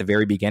cutscene at the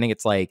very beginning.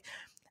 It's like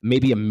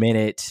maybe a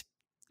minute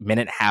and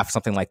a half,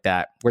 something like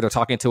that, where they're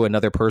talking to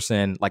another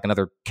person, like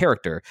another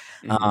character.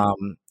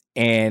 Mm-hmm.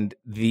 And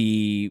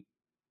the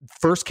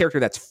first character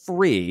that's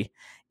free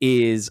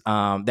is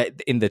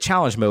that in the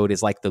challenge mode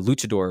is like the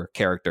luchador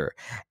character,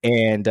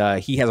 and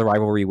he has a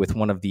rivalry with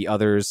one of the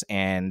others,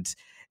 and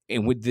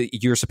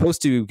you're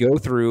supposed to go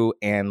through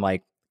and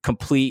like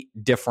complete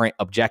different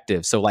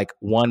objectives. So like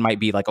one might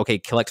be like, okay,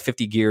 collect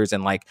 50 gears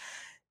in like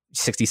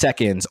 60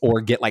 seconds,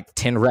 or get like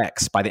 10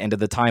 wrecks by the end of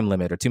the time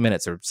limit, or 2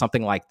 minutes, or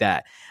something like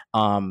that.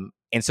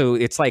 And so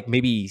it's like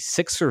maybe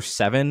 6 or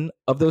 7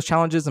 of those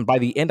challenges. And by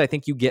the end, I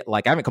think you get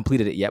like, I haven't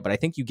completed it yet, but I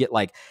think you get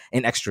like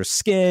an extra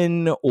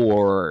skin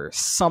or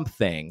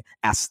something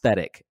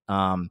aesthetic.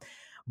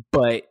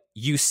 But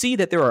you see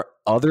that there are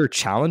other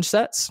challenge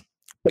sets,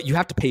 but you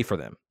have to pay for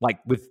them, like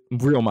with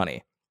real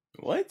money.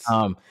 What?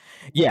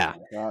 Yeah. Oh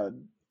my God.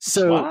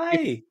 So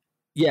why?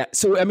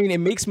 So I mean, it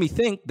makes me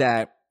think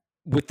that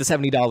with the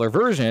 $70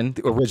 version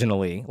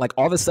originally, like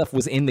all this stuff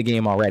was in the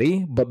game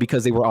already, but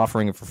because they were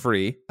offering it for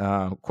free,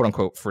 quote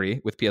unquote free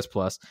with PS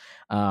Plus,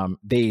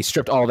 they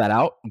stripped all that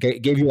out,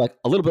 gave you like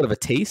a little bit of a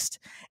taste,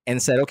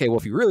 and said, okay, well,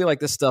 if you really like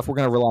this stuff, we're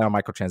going to rely on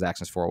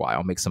microtransactions for a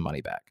while, make some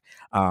money back.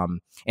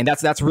 And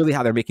that's really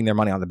how they're making their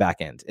money on the back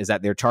end, is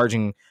that they're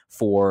charging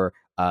for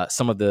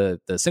some of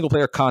the single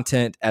player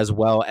content, as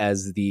well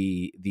as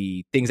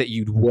the things that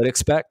you would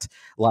expect,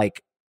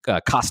 like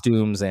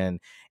costumes and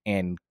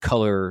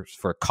colors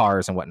for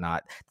cars and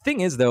whatnot. The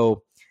thing is,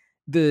 though,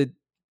 the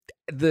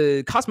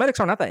cosmetics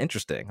are not that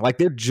interesting. Like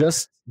they're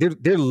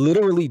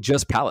literally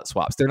just palette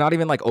swaps. They're not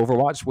even like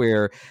Overwatch,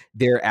 where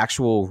they're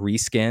actual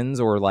reskins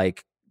or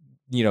like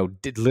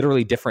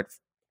literally different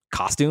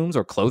costumes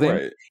or clothing.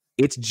 Right.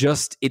 It's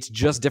just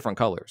different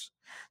colors.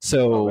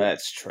 So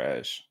that's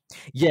trash.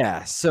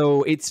 Yeah,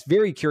 so it's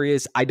very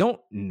curious. I don't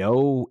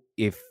know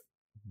if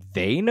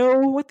they know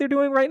what they're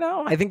doing right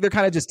now. I think they're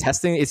kind of just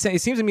testing. It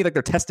seems to me like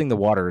they're testing the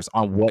waters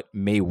on what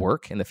may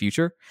work in the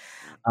future.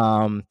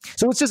 So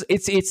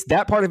it's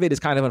that part of it is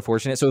kind of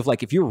unfortunate. So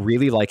if you're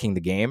really liking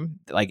the game,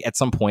 like at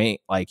some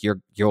point, like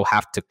you'll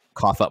have to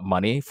cough up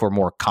money for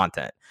more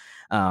content.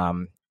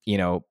 All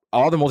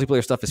the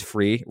multiplayer stuff is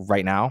free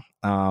right now,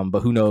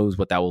 but who knows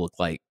what that will look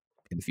like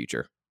in the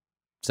future.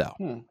 So.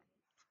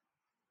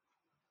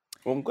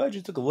 Well, I'm glad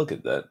you took a look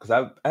at that,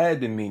 because I had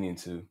been meaning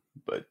to,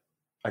 but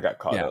I got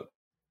caught up.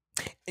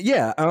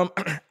 Yeah,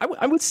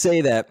 I would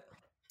say that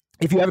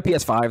if you have a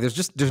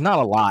PS5, there's not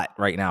a lot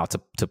right now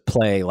to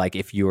play. Like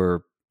if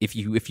you're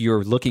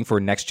looking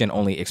for next gen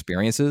only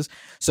experiences,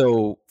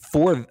 so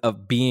for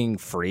being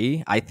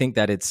free, I think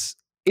that it's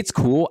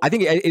cool. I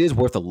think it is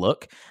worth a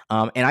look,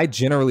 and I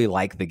generally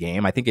like the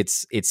game. I think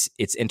it's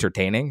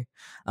entertaining,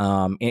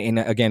 and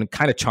again,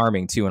 kind of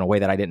charming too in a way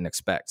that I didn't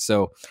expect.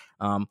 So,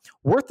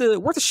 worth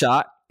a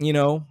shot,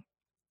 and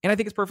I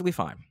think it's perfectly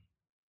fine.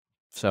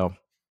 So,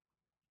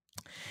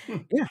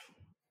 yeah,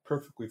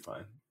 perfectly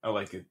fine. I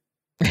like it.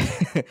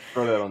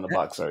 Throw that on the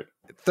box art.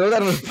 Throw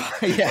that on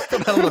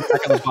the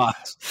back of the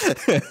box.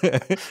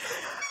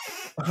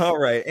 All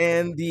right,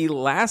 and the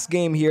last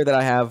game here that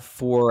I have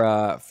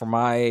for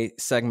my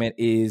segment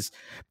is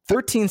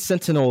 13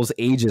 Sentinels: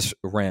 Aegis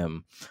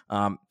Rim.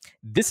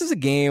 This is a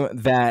game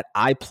that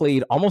I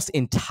played almost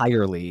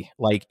entirely,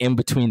 like in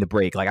between the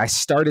break. Like I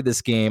started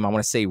this game, I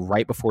want to say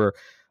right before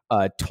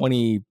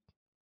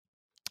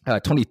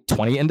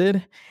 2020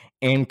 ended,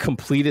 and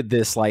completed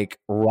this like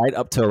right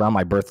up to around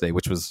my birthday,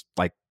 which was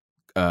like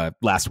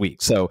last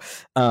week. So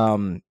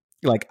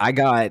like I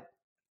got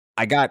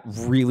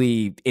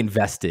really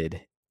invested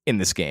in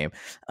this game,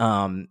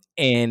 and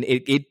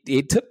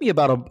it took me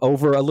about a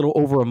little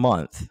over a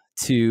month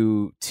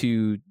to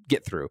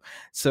get through.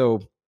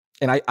 So,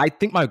 and I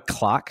think my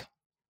clock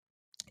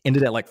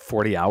ended at like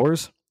 40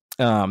 hours.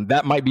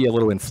 That might be a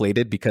little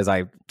inflated because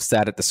I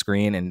sat at the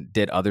screen and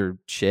did other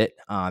shit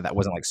that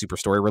wasn't like super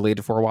story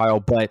related for a while,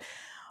 but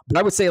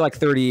I would say like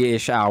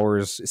 30-ish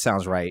hours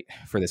sounds right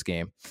for this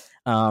game.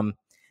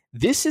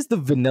 This is the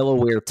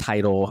Vanillaware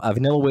title,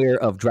 Vanillaware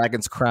of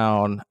Dragon's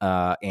Crown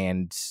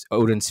and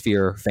Odin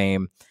Sphere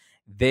fame.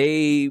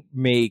 They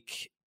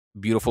make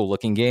beautiful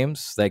looking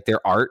games. Like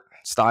their art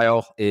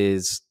style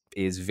is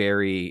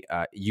very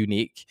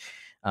unique.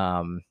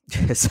 Some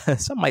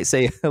might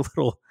say a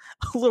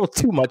little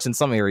too much in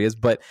some areas,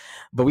 but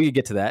we could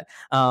get to that.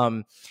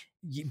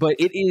 But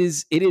it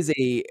is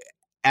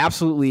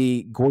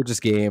absolutely gorgeous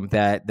game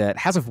that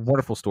has a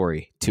wonderful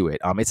story to it.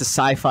 It's a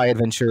sci-fi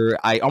adventure.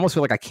 I almost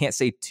feel like I can't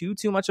say too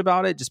much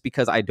about it just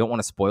because I don't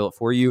want to spoil it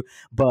for you.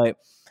 But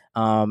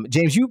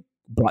James, you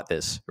bought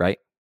this, right?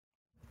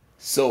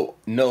 So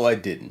no, I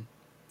didn't.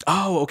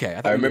 Oh, okay.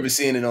 I remember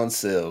seeing it on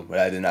sale, but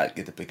I did not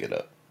get to pick it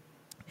up.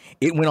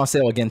 It went on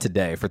sale again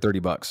today for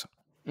 $30.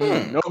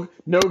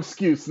 No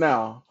excuse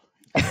now.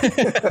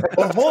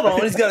 Well, hold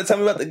on. He's got to tell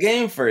me about the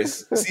game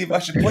first. See if I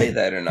should play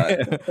that or not.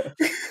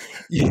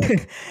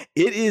 Yeah,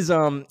 it is.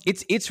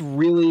 It's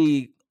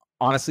really,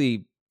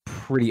 honestly,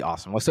 pretty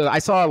awesome. So I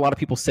saw a lot of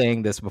people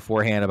saying this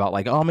beforehand about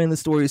like, oh man, the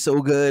story is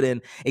so good,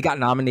 and it got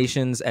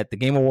nominations at the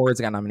Game Awards.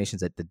 It got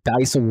nominations at the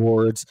DICE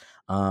Awards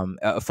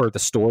for the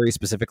story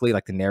specifically,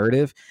 like the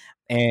narrative.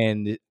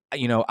 And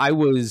I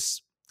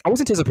was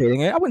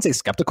anticipating it. I wouldn't say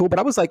skeptical, but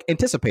I was like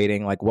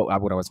anticipating like what I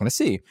was going to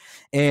see,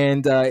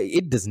 and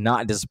it does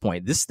not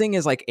disappoint. This thing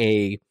is like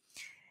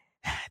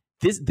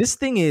this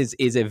thing is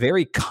a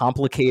very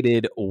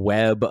complicated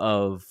web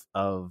of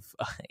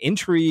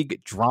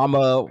intrigue,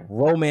 drama,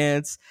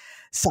 romance,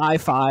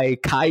 sci-fi,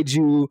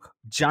 kaiju,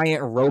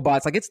 giant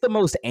robots. Like it's the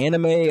most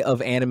anime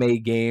of anime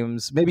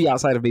games, maybe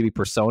outside of maybe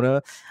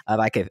Persona that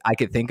I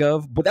could think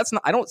of. But that's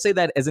not. I don't say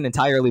that as an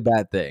entirely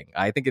bad thing.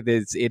 I think it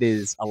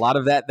is a lot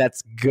of that.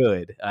 That's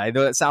good. I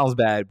know that sounds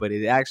bad, but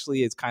it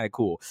actually is kind of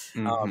cool.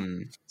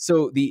 Mm-hmm.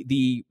 So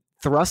the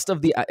thrust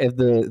of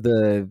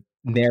the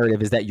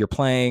narrative is that you're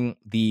playing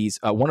these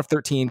one of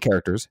 13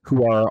 characters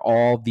who are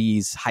all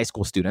these high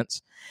school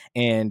students,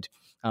 and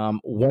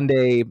one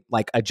day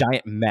like a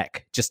giant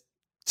mech just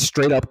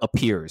straight up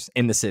appears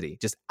in the city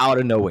just out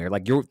of nowhere.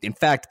 Like in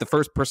fact the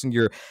first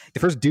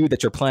dude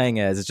that you're playing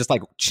as is just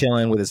like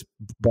chilling with his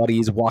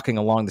buddies walking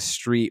along the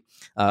street,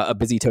 a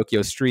busy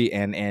Tokyo street,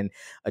 and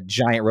a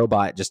giant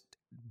robot just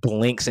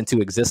blinks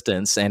into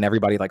existence, and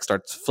everybody like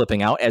starts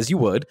flipping out as you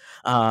would,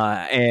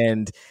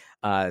 and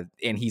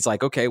he's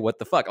like, okay, what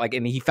the fuck? Like,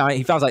 and he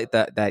found out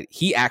that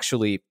he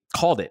actually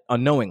called it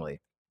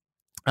unknowingly.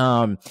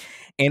 And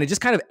it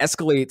just kind of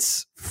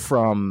escalates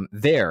from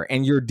there.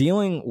 And you're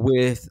dealing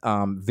with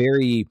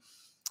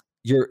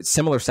your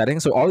similar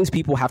settings. So all these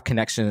people have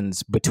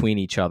connections between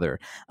each other.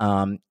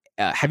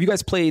 Have you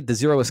guys played the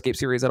Zero Escape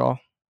series at all?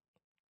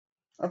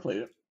 I played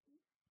it.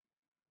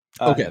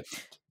 Okay.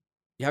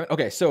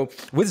 Okay, so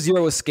with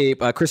Zero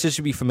Escape, Chris, this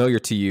should be familiar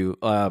to you.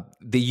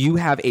 You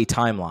have a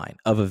timeline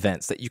of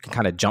events that you can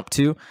kind of jump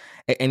to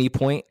at any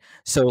point.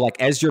 So,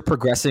 like as you're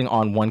progressing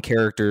on one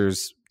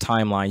character's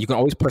timeline, you can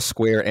always press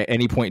square at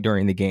any point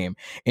during the game,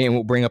 and it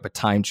will bring up a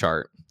time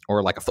chart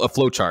or like a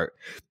flow chart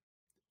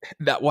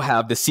that will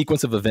have the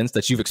sequence of events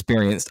that you've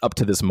experienced up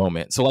to this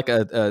moment. So, like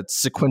a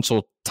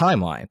sequential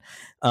timeline,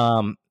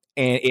 and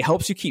it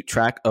helps you keep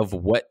track of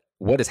what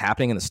is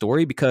happening in the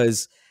story,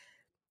 because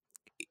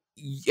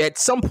at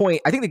some point,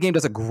 I think the game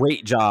does a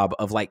great job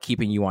of like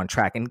keeping you on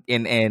track,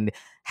 and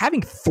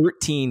having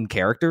 13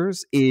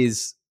 characters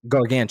is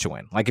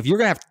gargantuan. Like if you're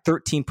gonna have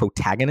 13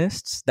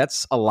 protagonists,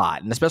 that's a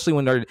lot, and especially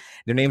when their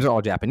names are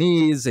all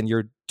Japanese, and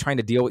you're trying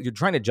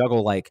to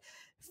juggle like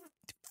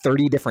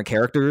 30 different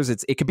characters.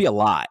 It could be a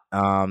lot.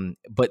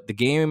 But the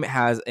game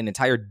has an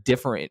entire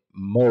different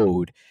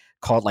mode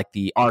called like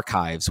the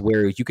archives,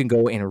 where you can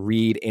go and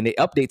read, and it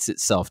updates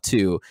itself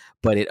too,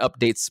 but it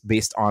updates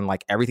based on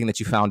like everything that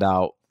you found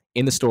out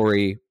in the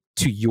story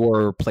to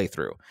your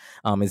playthrough.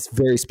 It's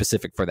very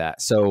specific for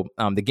that. So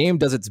the game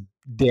does its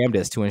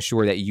damnedest to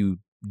ensure that you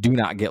do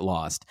not get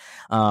lost.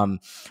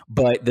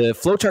 But the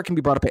flowchart can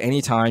be brought up at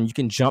any time. You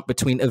can jump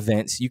between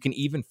events. You can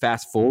even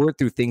fast forward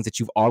through things that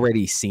you've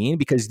already seen,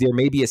 because there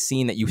may be a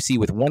scene that you see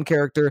with one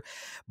character,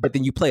 but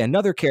then you play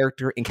another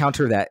character,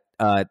 encounter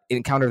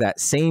that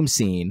same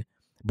scene,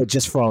 but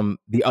just from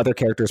the other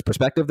character's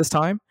perspective this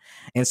time.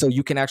 And so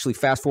you can actually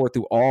fast forward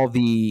through all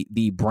the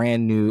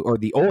brand new or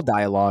the old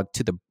dialogue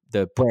to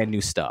the brand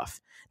new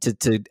stuff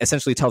to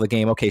essentially tell the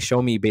game, okay,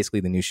 show me basically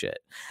the new shit.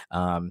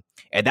 And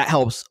that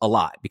helps a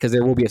lot, because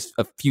there will be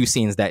a few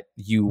scenes that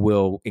you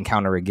will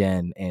encounter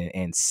again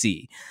and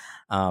see.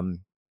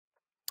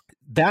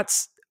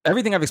 That's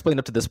everything I've explained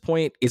up to this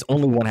point is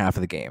only one half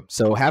of the game.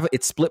 So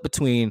it's split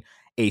between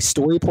a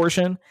story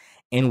portion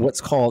and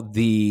what's called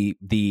the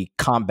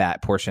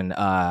combat portion.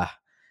 I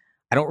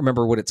don't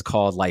remember what it's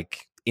called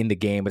like in the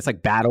game, but it's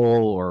like battle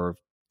or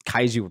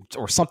kaiju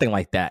or something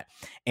like that.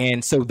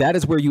 And so that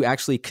is where you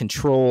actually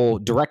control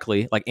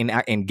directly, like in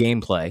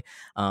gameplay,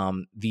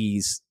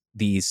 these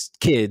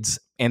kids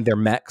and their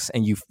mechs,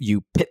 and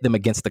you pit them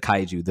against the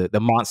kaiju, the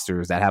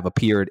monsters that have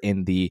appeared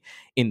in the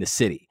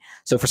city.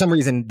 So for some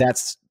reason,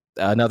 that's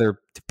another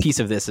piece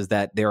of this, is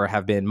that there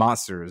have been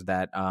monsters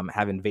that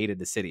have invaded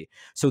the city.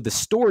 So the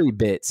story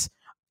bits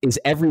is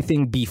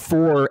everything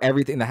before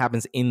everything that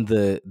happens in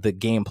the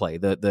gameplay,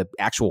 the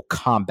actual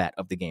combat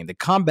of the game. The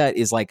combat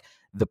is like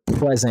the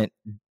present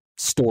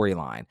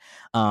storyline,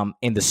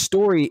 and the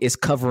story is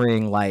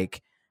covering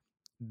like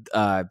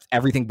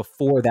everything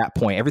before that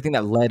point, everything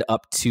that led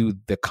up to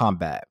the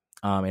combat.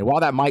 And while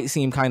that might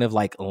seem kind of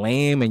like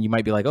lame, and you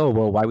might be like, oh,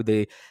 well, why would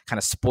they kind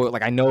of spoil?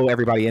 Like, I know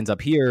everybody ends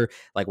up here.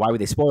 Like, why would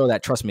they spoil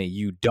that? Trust me,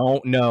 you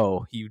don't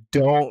know. You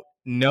don't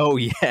know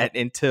yet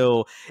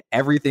until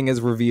everything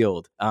is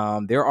revealed.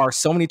 There are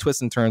so many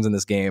twists and turns in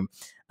this game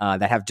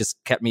that have just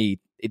kept me.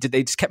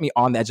 They just kept me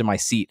on the edge of my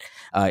seat.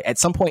 At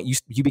some point,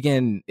 you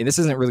begin, and this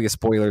isn't really a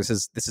spoiler.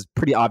 This is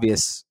pretty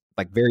obvious,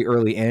 like very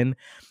early in,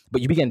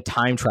 but you begin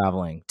time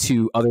traveling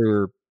to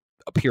other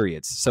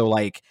periods. So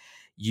like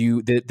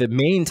the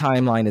main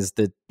timeline is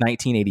the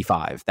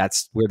 1985.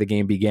 That's where the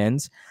game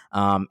begins,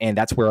 and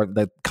that's where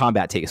the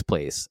combat takes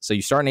place. So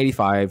you start in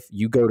 85,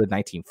 you go to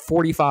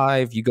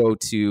 1945, you go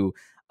to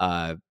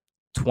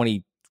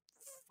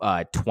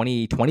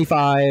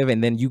 2025,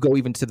 and then you go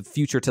even to the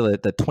future to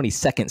the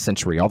 22nd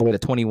century, all the way to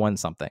 21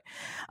 something.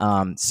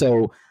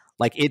 So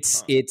like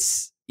it's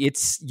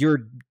you're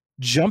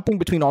jumping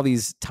between all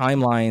these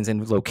timelines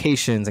and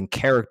locations and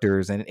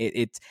characters, and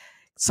it's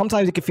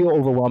sometimes it can feel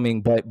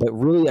overwhelming, but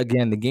really,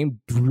 again, the game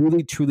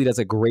really truly does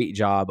a great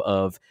job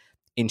of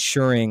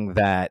ensuring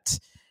that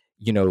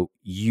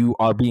you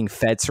are being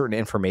fed certain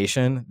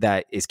information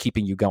that is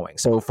keeping you going.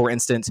 So for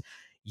instance,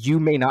 you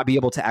may not be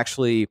able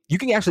to you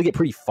can actually get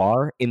pretty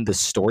far in the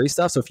story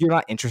stuff. So if you're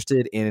not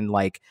interested in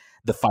like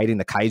the fighting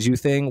the kaiju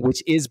thing,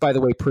 which is, by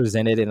the way,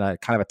 presented in a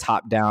kind of a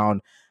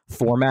top-down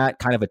format,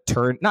 kind of a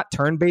not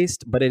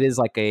turn-based, but it is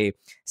like a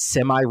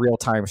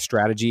semi-real-time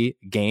strategy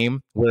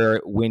game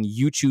where when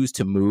you choose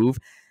to move,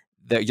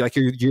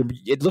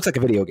 it looks like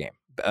a video game,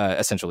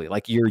 essentially.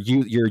 Like you're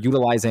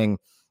utilizing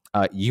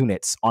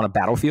units on a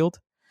battlefield,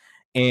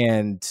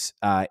 and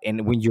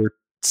when you're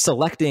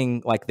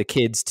selecting like the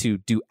kids to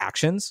do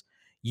actions,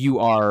 you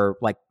are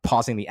like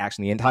pausing the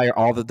action.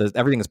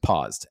 Everything is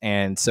paused,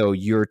 and so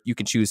you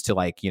can choose to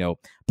like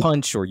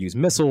punch or use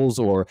missiles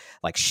or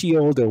like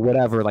shield or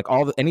whatever. Like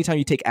anytime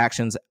you take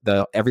actions,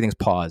 everything's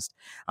paused,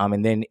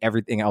 and then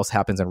everything else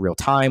happens in real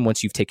time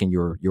once you've taken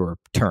your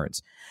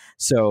turns.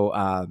 So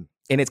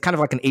and it's kind of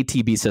like an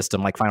ATB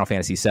system, like Final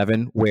Fantasy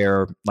VII,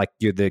 where like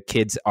the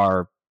kids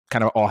are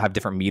kind of all have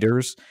different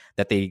meters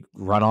that they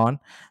run on,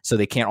 so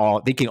they can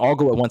all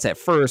go at once at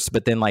first,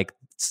 but then like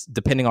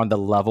depending on the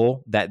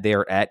level that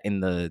they're at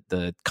in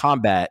the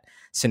combat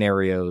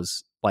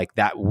scenarios, like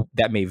that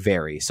may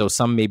vary. So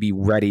some may be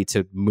ready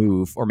to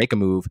move or make a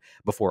move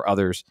before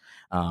others,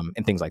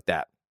 and things like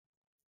that.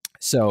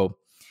 So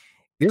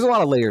there's a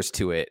lot of layers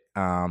to it,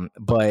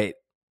 but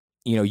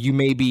you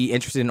may be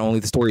interested in only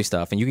the story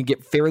stuff, and you can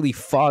get fairly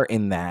far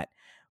in that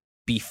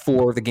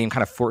before the game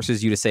kind of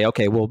forces you to say,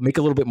 okay, we'll make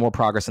a little bit more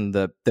progress in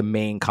the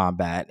main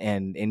combat.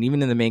 And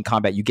even in the main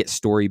combat, you get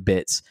story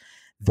bits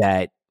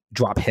that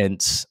drop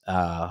hints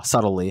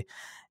subtly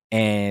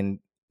and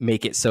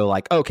make it so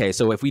like, okay,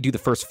 so if we do the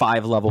first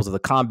 5 levels of the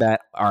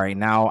combat, all right,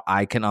 now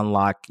I can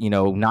unlock,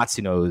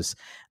 Natsuno's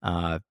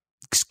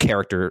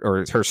character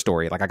or her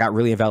story. Like I got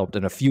really enveloped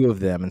in a few of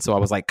them. And so I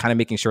was like kind of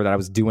making sure that I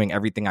was doing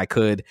everything I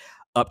could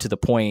up to the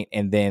point,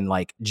 and then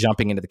like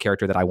jumping into the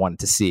character that I wanted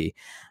to see.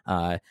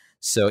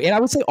 So, and I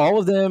would say all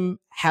of them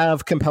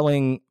have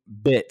compelling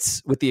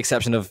bits, with the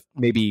exception of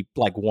maybe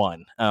like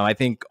one. I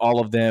think all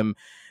of them,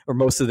 or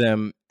most of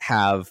them,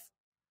 have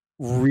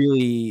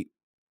really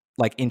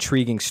like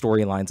intriguing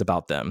storylines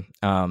about them.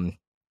 I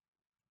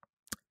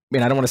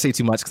mean, I don't want to say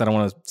too much because I don't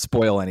want to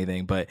spoil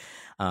anything, but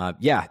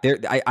yeah,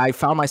 I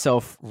found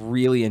myself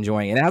really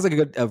enjoying it. It has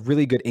like a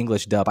really good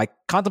English dub. I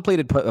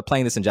contemplated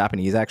playing this in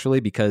Japanese actually,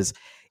 because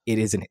it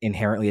is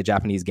inherently a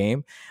Japanese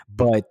game,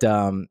 but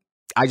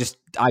I just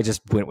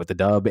went with the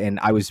dub, and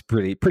I was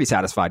pretty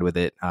satisfied with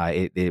it.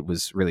 It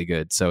was really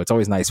good. So it's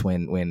always nice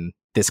when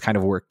this kind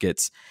of work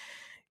gets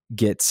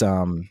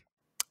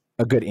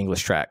a good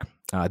English track.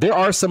 There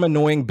are some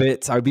annoying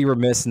bits. I would be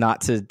remiss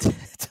not to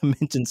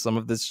mention some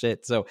of this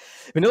shit. So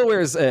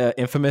Vanillaware is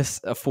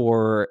infamous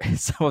for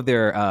some of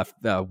their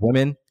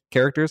women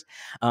characters.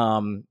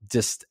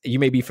 Just, you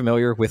may be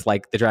familiar with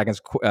like the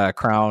Dragon's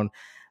Crown.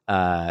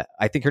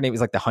 I think her name is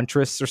like the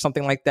Huntress or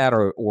something like that,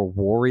 or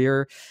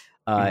Warrior.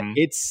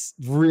 It's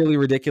really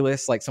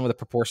ridiculous, like some of the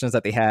proportions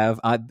that they have.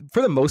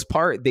 For the most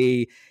part,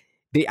 I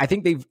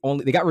think they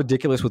got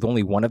ridiculous with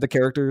only one of the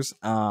characters.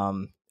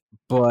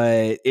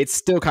 But it's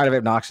still kind of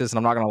obnoxious, and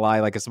I'm not gonna lie.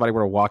 Like if somebody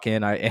were to walk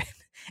in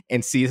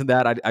and sees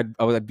that,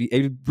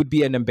 it would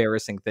be an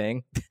embarrassing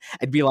thing.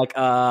 I'd be like,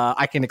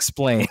 I can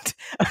explain.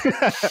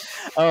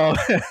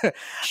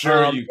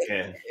 Sure, you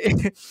can.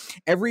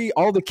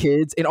 All the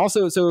kids, and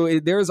also, so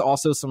there's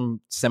also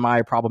some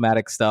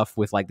semi-problematic stuff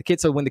with like the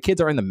kids. So when the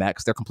kids are in the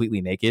mechs, they're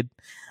completely naked,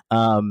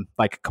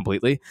 like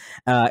completely.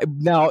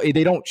 Now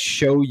they don't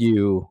show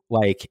you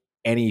like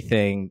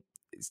anything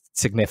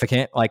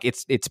significant, like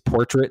it's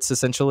portraits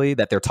essentially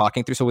that they're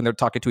talking through. So when they're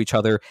talking to each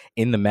other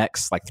in the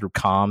mechs, like through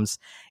comms,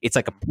 it's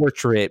like a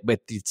portrait,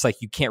 but it's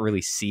like you can't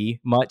really see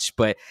much,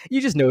 but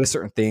you just notice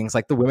certain things.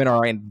 Like the women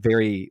are in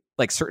very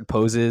like certain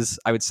poses,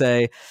 I would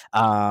say,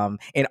 and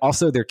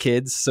also they're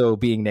kids, so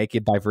being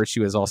naked by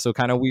virtue is also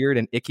kind of weird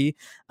and icky.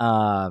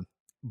 But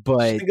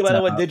think about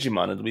it with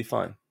Digimon, it'll be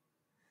fine.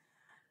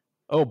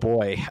 Oh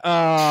boy.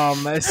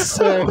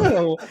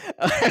 So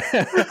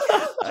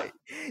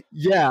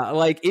yeah,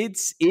 like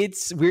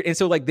it's weird. And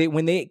so like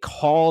when they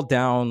call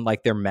down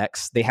like their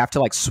mechs, they have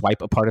to like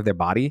swipe a part of their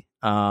body,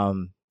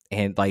 and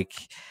like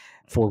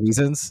for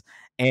reasons.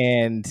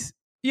 And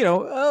you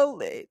know,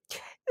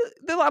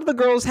 a lot of the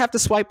girls have to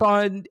swipe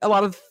on a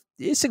lot of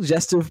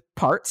suggestive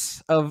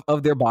parts of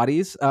their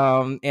bodies.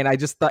 And I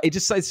just thought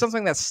it's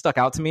something that stuck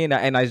out to me, and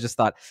I just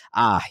thought,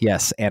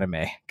 yes,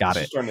 anime, got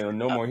it. Starting to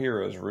No More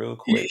Heroes real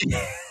quick.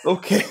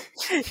 Okay.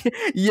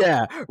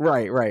 Yeah,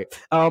 right.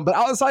 But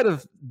outside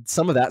of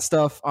some of that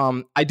stuff,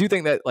 I do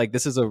think that like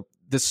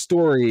the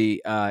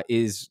story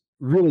is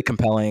really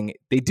compelling.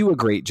 They do a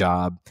great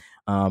job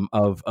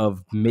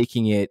of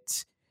making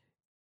it,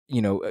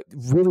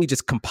 really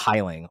just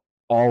compiling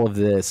all of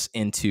this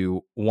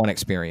into one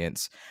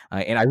experience.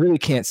 And I really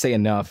can't say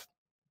enough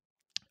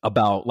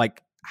about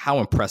like how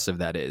impressive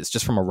that is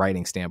just from a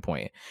writing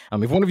standpoint.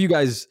 If one of you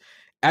guys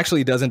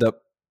actually does end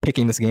up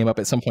picking this game up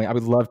at some point, I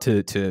would love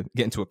to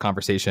get into a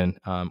conversation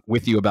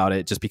with you about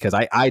it, just because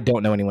I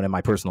don't know anyone in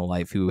my personal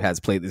life who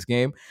has played this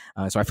game.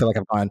 So I feel like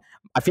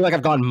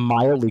I've gone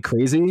mildly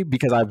crazy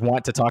because I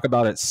want to talk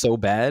about it so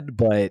bad,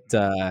 but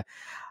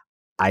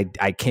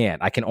I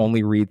can't. I can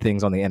only read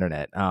things on the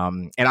internet.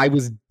 And I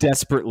was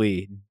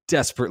desperately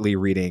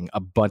reading a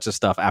bunch of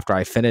stuff after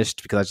I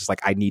finished, because I was just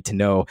like, I need to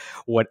know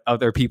what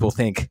other people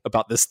think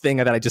about this thing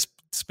that I just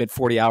spent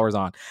 40 hours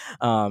on.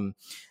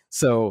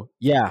 So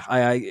yeah,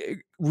 I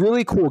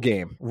really cool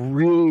game.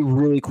 Really,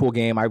 really cool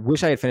game. I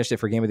wish I had finished it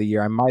for Game of the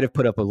Year. I might have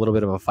put up a little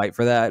bit of a fight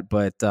for that,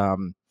 but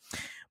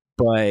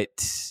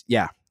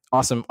yeah,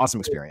 awesome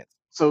experience.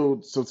 So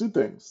two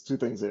things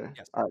there.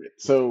 Yes. All right.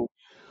 So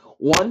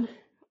one,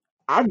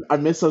 I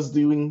miss us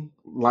doing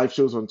live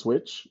shows on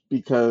Twitch,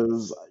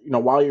 because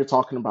while you're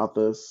talking about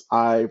this,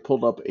 I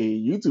pulled up a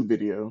YouTube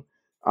video,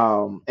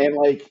 and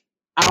like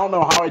I don't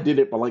know how I did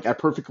it, but like I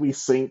perfectly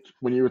synced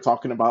when you were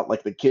talking about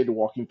like the kid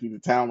walking through the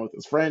town with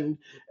his friend,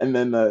 and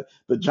then the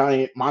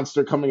giant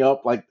monster coming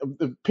up. Like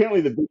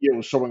apparently the video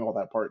was showing all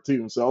that part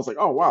too, so I was like,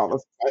 oh wow,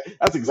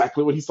 that's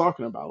exactly what he's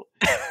talking about.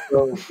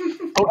 So,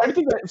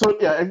 everything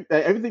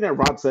that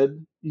Rod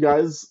said, you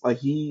guys, like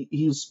he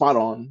was spot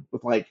on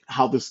with like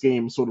how this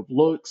game sort of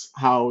looks,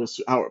 how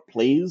it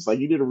plays. Like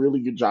you did a really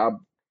good job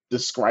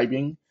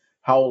describing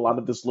how a lot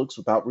of this looks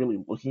without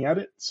really looking at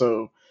it.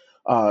 So,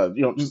 I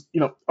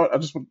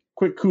just want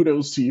quick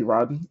kudos to you,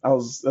 Rod. That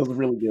was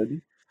really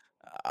good.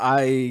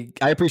 I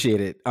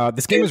appreciate it.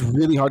 This game is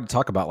really hard to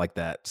talk about like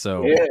that.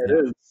 So yeah,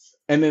 it is.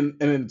 And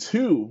then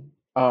two,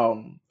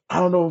 I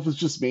don't know if it's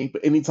just me,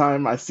 but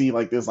anytime I see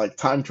like there's like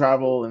time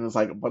travel and there's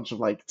like a bunch of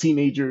like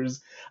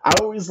teenagers, I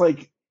always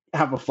like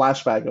have a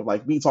flashback of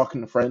like me talking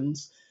to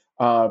friends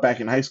back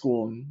in high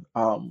school, and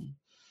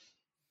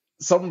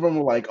some of them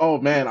were like, "Oh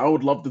man, I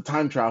would love to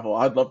time travel.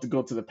 I'd love to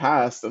go to the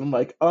past," and I'm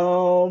like,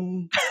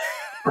 I'm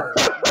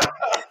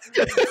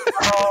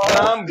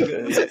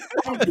good.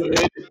 I'm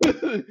good.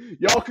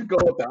 Y'all could go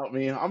without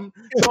me. I was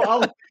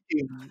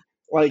thinking,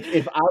 like,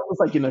 if I was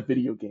like in a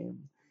video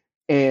game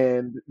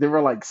and there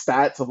were like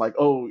stats of like,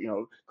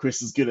 oh,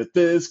 Chris is good at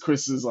this,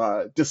 Chris is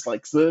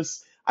dislikes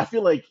this. I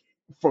feel like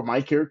for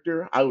my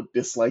character, I would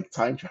dislike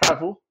time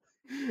travel.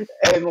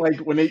 And like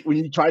when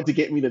you tried to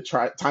get me to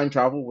try time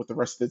travel with the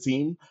rest of the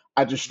team,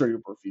 I just straight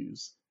up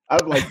refuse.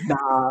 I'm like,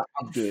 nah,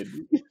 I'm good.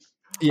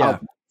 Yeah.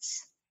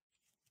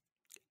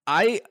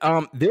 I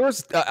want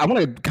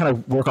to kind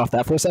of work off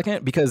that for a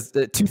second, because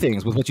two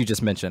things with what you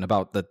just mentioned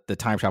about the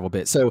time travel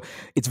bit. So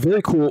it's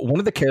very cool. One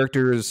of the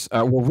characters,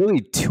 well,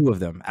 really two of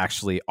them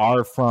actually,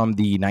 are from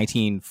the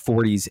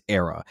 1940s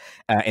era,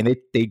 and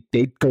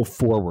they go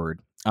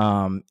forward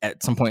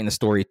at some point in the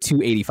story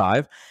to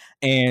 85.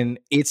 And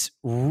it's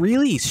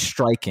really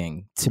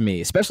striking to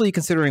me, especially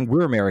considering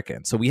we're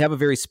American. So we have a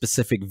very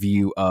specific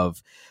view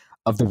of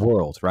the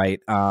world, right?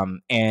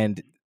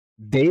 And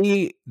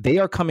they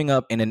are coming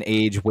up in an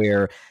age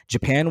where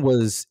Japan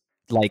was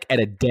like at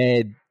a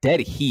dead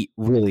heat,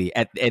 really,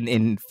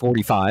 in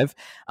 45,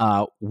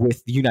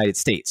 with the United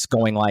States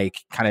going like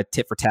kind of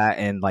tit for tat,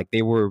 and like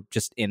they were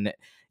just in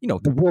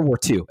the World War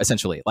II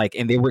essentially, like,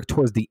 and they were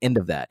towards the end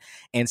of that.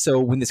 And so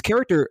when this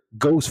character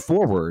goes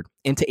forward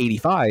into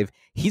 85,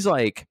 he's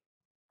like,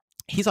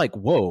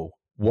 whoa,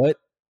 what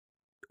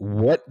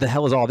the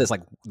hell is all this?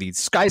 Like these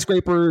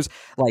skyscrapers,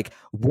 like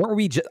weren't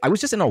we I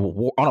was just on a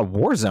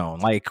war zone.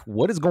 Like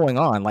what is going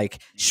on?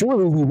 Like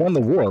surely we won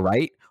the war,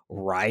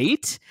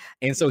 right?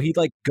 And so he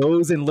like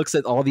goes and looks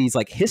at all these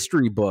like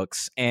history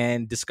books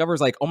and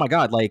discovers like, oh my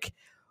God, like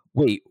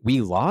wait,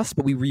 we lost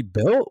but we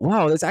rebuilt?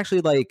 Wow, that's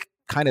actually like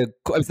kind of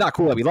it's not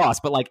cool that we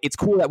lost, but like it's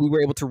cool that we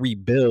were able to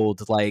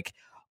rebuild like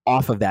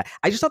off of that.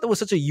 I just thought that was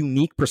such a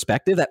unique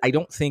perspective that I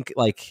don't think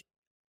like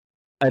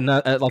an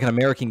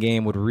American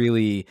game would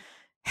really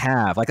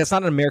have. Like that's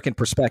not an American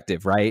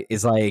perspective, right?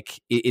 Is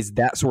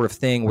that sort of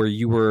thing where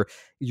you're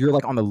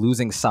like on the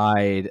losing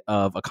side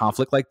of a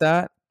conflict like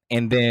that,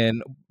 and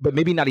then but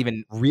maybe not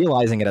even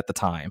realizing it at the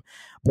time,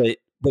 but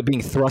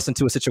being thrust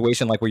into a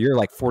situation like where you're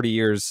like 40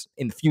 years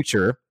in the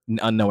future,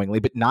 unknowingly,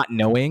 but not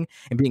knowing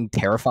and being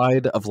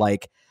terrified of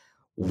like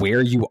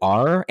where you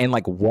are and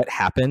like what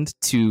happened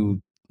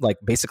to like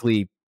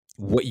basically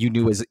what you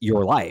knew as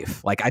your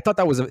life. Like I thought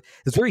that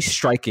it's very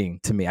striking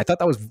to me. I thought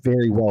that was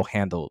very well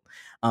handled.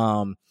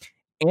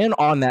 And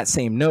on that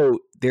same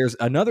note, there's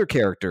another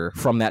character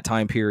from that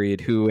time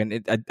period who,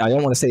 and I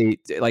don't want to say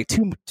like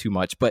too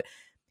much, but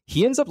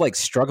he ends up like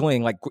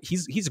struggling, like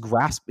he's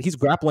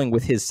grappling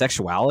with his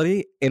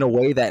sexuality in a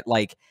way that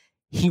like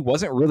he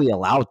wasn't really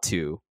allowed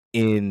to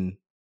in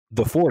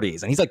the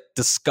 40s, and he's like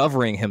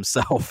discovering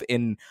himself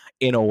in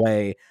a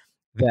way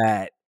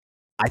that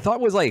I thought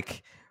was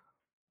like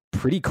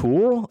pretty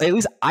cool. At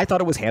least I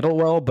thought it was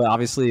handled well, but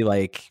obviously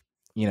like,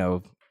 you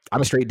know,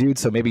 I'm a straight dude,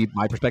 so maybe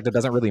my perspective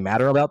doesn't really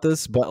matter about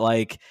this, but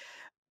like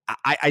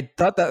I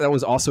thought that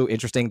was also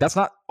interesting. That's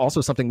not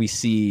also something we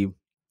see, or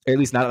at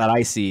least not that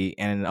I see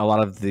in a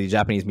lot of the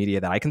Japanese media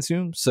that I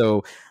consume.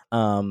 So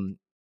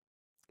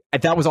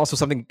that was also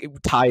something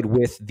tied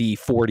with the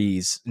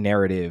 40s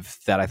narrative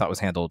that I thought was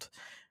handled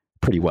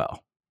pretty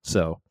well.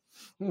 So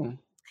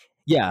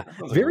yeah,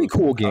 very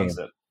cool game.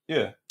 Concept.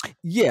 Yeah.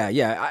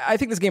 I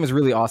think this game is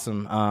really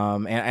awesome.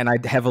 And I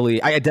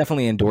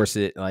definitely endorse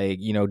it. Like,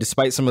 you know,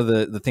 despite some of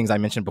the things I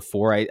mentioned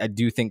before, I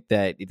do think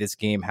that this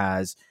game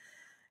has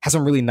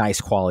some really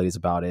nice qualities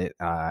about it.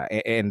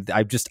 And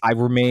I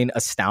remain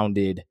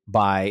astounded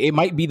by, it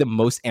might be the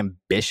most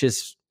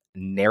ambitious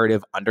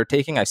narrative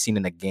undertaking I've seen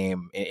in a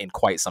game in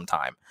quite some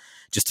time,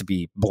 just to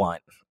be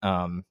blunt.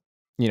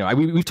 You know,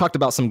 we've talked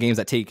about some games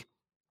that take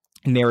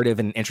narrative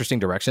in interesting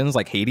directions,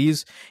 like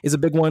Hades is a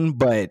big one,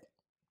 but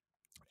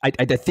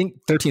I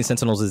think 13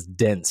 Sentinels is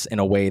dense in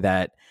a way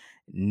that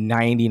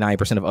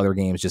 99% of other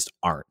games just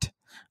aren't.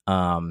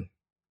 And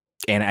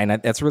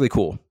that's really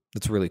cool.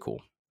 That's really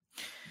cool.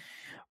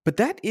 But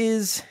that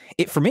is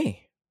it for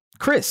me.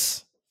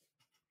 Chris,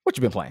 what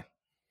you been playing?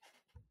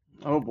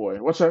 Oh boy,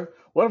 what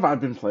have I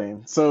been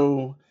playing?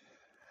 So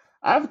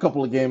I have a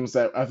couple of games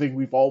that I think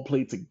we've all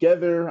played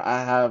together.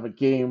 I have a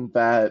game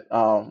that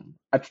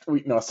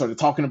I started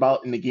talking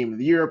about in the Game of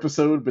the Year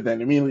episode, but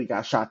then immediately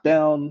got shot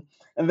down.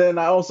 And then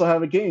I also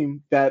have a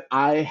game that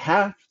I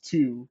have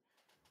to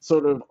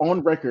sort of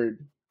on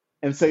record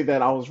and say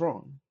that I was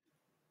wrong.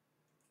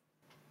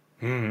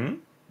 Mm-hmm.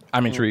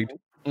 I'm intrigued.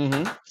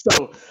 Mm-hmm.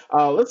 So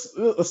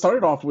let's start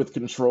it off with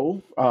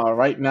Control.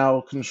 Right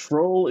now,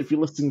 Control, if you're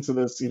listening to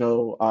this,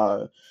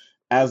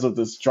 as of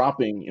this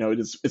dropping,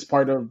 it's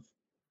part of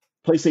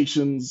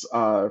PlayStation's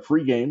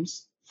free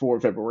games for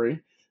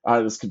February.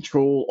 This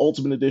Control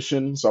Ultimate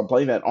Edition, so I'm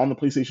playing that on the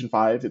PlayStation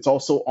 5. It's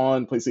also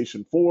on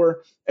PlayStation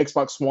 4,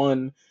 Xbox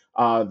One,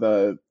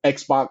 the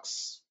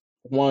Xbox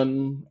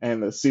One,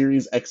 and the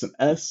Series X and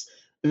S.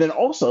 And then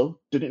also,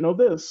 didn't know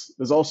this,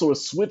 there's also a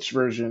Switch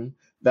version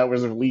that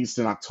was released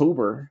in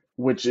October,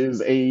 which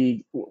is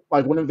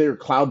one of their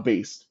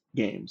cloud-based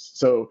games.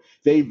 So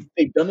they've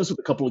done this with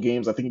a couple of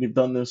games. I think they've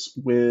done this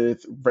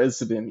with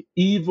Resident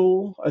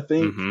Evil, I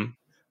think.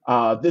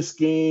 Mm-hmm. This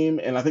game,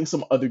 and I think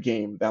some other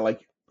game that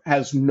like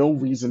has no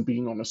reason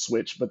being on a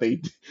Switch, but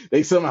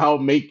they somehow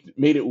made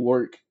it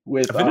work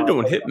with. I think they're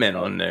doing Hitman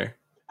on there.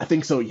 I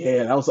think so.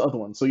 Yeah, that was the other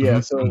one. So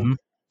yeah,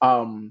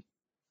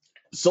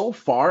 so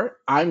far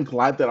I'm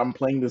glad that I'm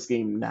playing this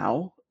game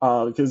now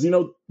because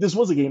this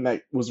was a game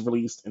that was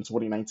released in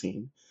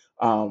 2019.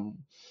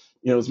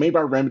 It was made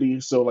by Remedy,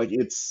 so like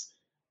it.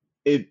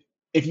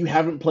 If you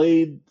haven't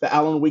played the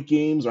Alan Wake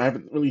games or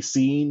haven't really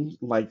seen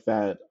like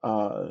that,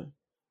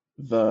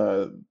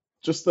 the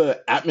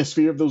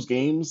atmosphere of those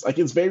games, like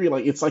it's very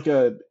like it's like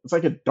a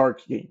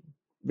dark game,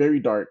 very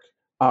dark.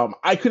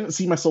 I couldn't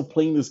see myself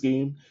playing this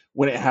game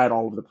when it had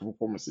all of the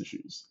performance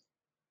issues.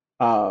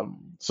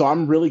 So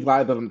I'm really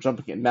glad that I'm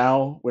jumping in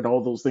now when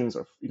all those things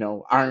are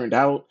ironed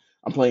out.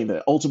 I'm playing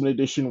the Ultimate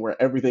Edition where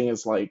everything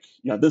is like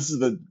this is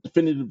the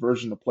definitive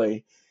version to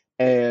play,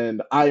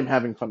 and I am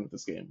having fun with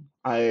this game.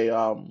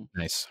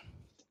 Nice.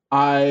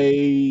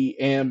 I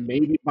am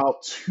maybe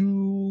about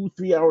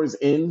 2-3 hours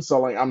in, so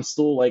like I'm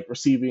still like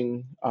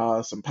receiving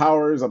some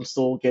powers. I'm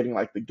still getting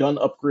like the gun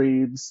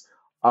upgrades.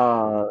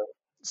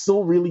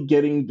 Still really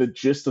getting the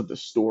gist of the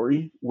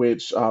story.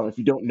 Which, if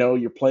you don't know,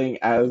 you're playing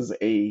as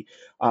a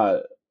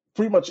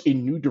pretty much a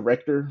new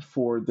director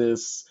for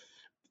this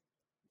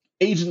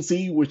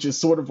agency, which is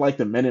sort of like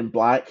the Men in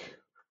Black,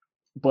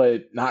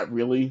 but not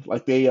really.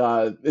 Like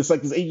it's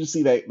like this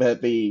agency that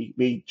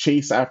they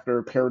chase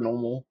after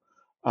paranormal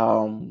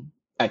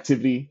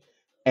activity,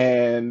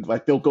 and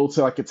like they'll go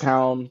to like a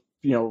town,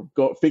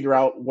 go figure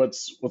out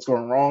what's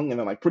going wrong, and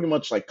then like pretty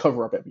much like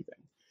cover up everything.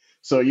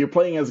 So you're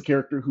playing as a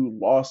character who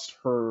lost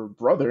her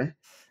brother,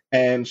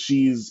 and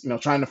she's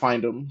trying to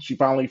find him. She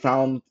finally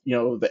found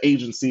the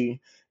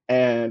agency,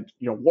 and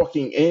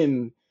walking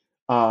in,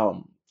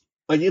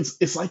 like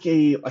it's like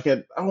a I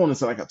don't want to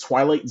say like a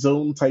Twilight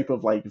Zone type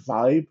of like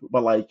vibe,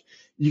 but like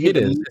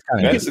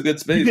it's a good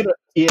space.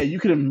 You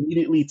could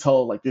immediately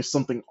tell like there's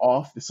something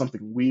off, there's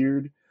something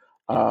weird.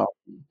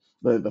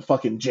 The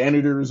fucking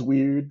janitor is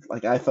weird.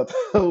 Like I thought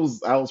that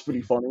was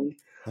pretty funny.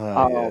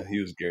 Yeah, he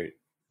was great.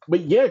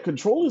 But yeah,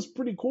 Control is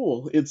pretty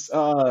cool. It's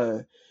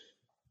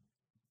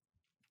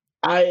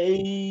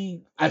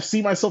I've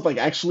seen myself like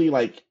actually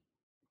like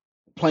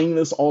playing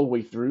this all the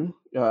way through.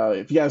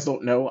 If you guys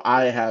don't know,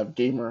 I have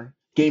gaming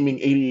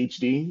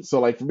ADHD. So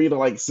like for me to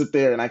like sit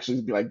there and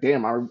actually be like,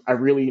 damn, I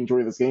really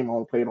enjoy this game. I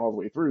want to play it all the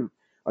way through.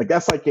 Like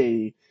that's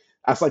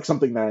like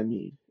something that I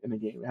need in a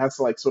game. It has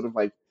to like sort of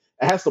like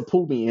it has to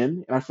pull me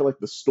in, and I feel like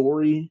the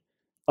story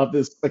of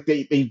this like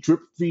they drip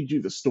feed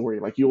you the story.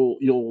 Like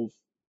you'll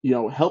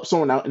help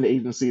someone out in the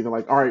agency. They're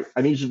like, all right,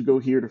 I need you to go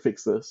here to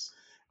fix this.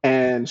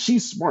 And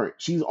she's smart.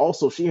 She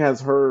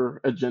has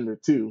her agenda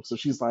too. So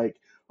she's like,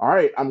 all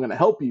right, I'm going to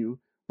help you,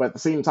 but at the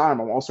same time,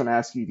 I'm also going to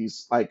ask you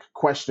these like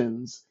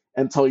questions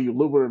and tell you a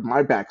little bit of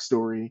my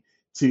backstory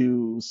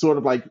to sort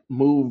of like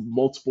move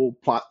multiple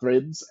plot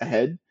threads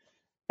ahead.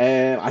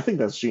 And I think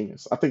that's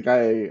genius. I think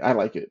I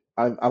like it.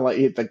 I like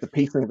it. Like the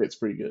pacing of it's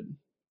pretty good.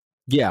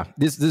 Yeah,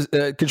 this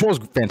Control is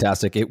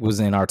fantastic. It was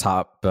in our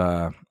top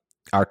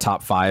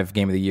 5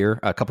 game of the year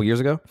a couple years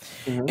ago,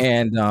 Mhm.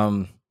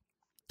 and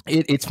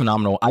it's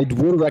phenomenal. I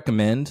would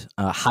recommend,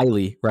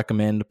 highly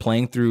recommend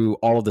playing through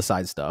all of the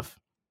side stuff.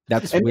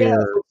 That's And yeah, where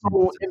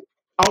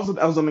I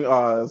was going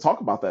to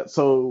talk about that.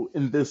 So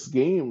in this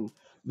game,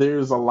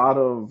 there's a lot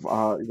of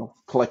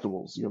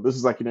collectibles. This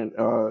is like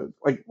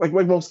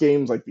like most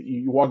games, like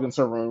you walk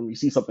into a room, you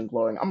see something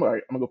glowing. I'm all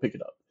right. I'm gonna go pick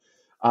it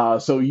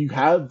up. So you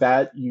have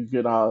that. You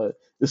could.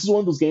 This is one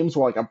of those games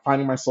where like I'm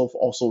finding myself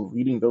also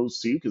reading those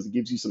too because it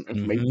gives you some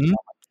information Mhm, on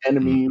like,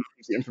 enemies,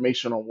 gives you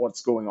information on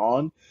what's going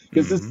on.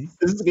 Because mhm.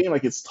 this is a game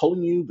like it's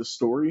telling you the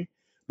story,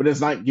 but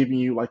it's not giving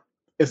you like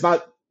it's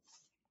not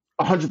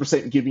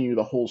 100% giving you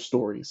the whole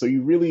story. So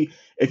you really,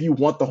 if you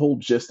want the whole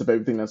gist of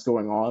everything that's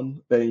going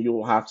on, then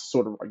you'll have to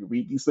sort of like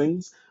read these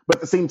things. But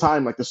at the same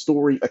time, like the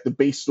story, like the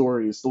base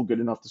story is still good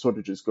enough to sort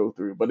of just go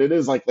through. But it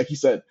is like you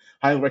said,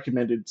 highly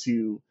recommended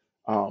to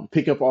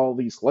pick up all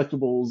these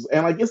collectibles.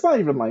 And like it's not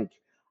even like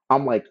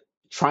I'm like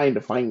trying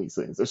to find these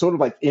things. They're sort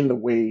of like in the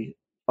way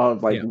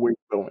of like Yeah, where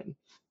you're going.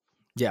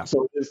 yeah.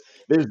 So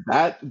there's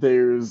that.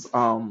 There's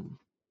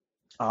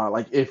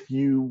like if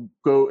you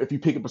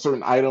pick up a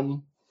certain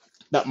item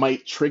that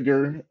might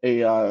trigger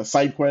a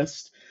side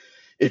quest.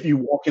 If you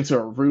walk into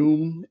a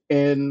room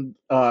and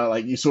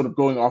like you're sort of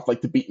going off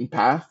like the beaten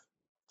path,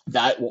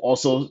 that will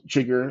also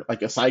trigger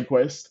like a side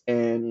quest,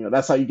 and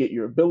that's how you get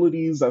your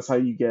abilities. That's how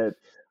you get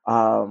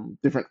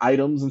different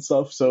items and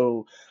stuff.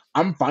 So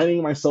I'm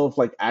finding myself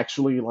like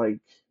actually like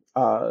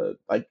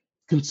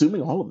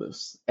consuming all of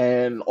this,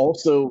 and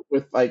also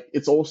with like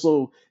it sort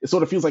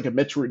of feels like a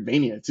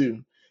Metroidvania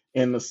too,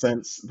 in the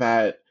sense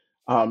that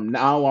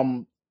now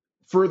I'm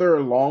further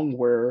along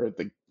where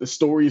the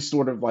story is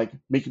sort of like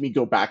making me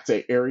go back to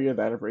an area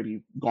that I've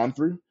already gone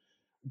through,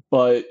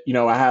 but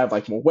I have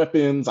like more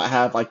weapons. I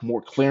have like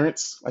more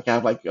clearance. Like I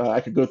have like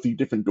I could go through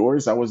different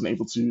doors I wasn't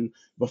able to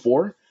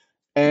before,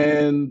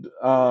 and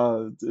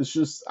it's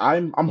just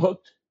I'm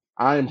hooked.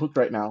 I am hooked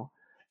right now.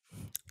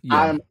 Yeah.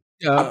 I'm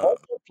Uh,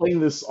 also playing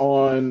this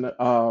on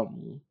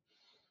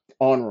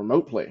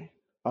remote play.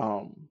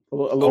 A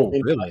little oh,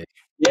 really?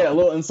 yeah, a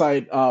little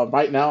insight.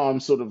 Right now, I'm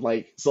sort of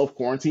like self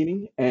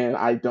quarantining, and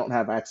I don't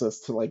have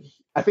access to like.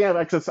 I think I have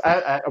access.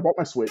 I bought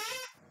my Switch,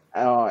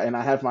 and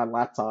I have my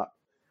laptop.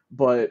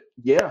 But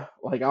yeah,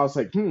 like I was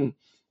like,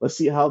 let's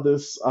see how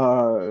this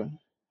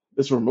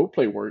remote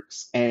play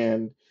works.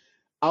 And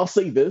I'll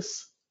say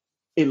this: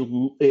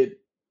 it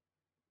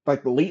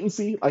like the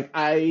latency. Like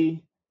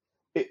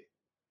it,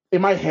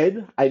 in my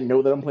head, I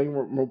know that I'm playing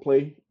remote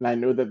play, and I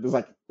know that there's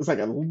like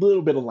a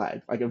little bit of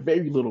lag, like a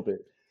very little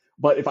bit.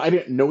 But if I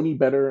didn't know any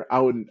better, I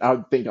would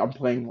think I'm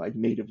playing like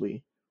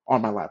natively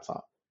on my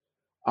laptop.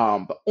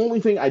 The only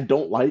thing I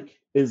don't like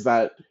is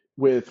that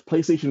with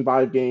PlayStation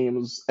 5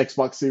 games,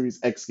 Xbox Series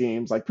X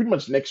games, like pretty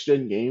much next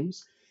gen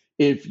games,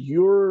 if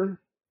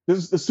you're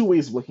there's two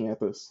ways of looking at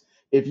this.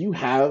 If you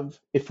have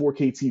a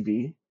 4K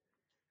TV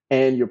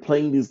and you're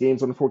playing these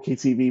games on a 4K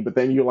TV, but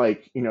then you're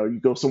like, you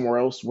go somewhere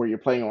else where you're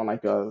playing on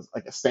like a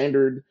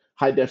standard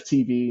high def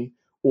TV,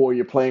 or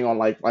you're playing on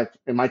like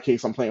in my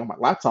case, I'm playing on my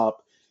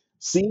laptop.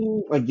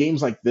 Seeing like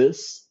games like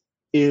this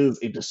is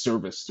a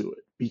disservice to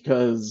it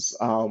because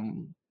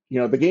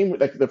the game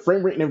like the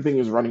frame rate and everything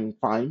is running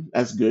fine,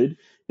 that's good.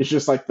 It's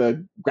just like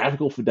the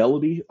graphical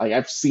fidelity. Like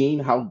I've seen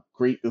how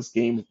great this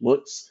game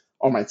looks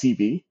on my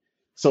TV,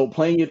 so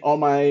playing it on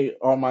my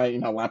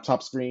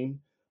laptop screen.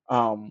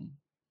 Um,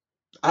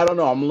 I don't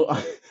know.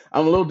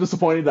 I'm a little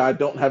disappointed that I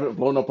don't have it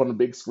blown up on a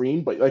big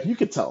screen, but like you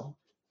could tell,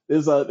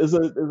 there's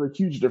a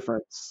huge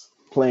difference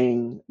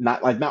playing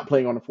not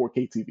playing on a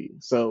 4K TV.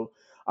 So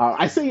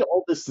I say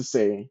all this to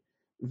say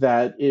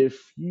that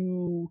if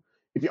you're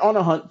on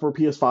a hunt for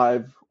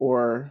PS5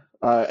 or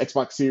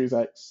Xbox Series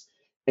X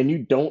and you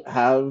don't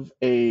have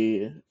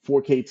a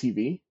 4K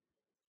TV,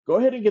 go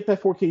ahead and get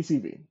that 4K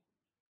TV.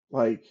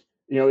 Like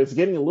it's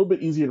getting a little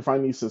bit easier to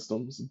find these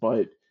systems,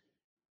 but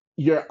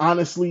you're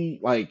honestly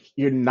like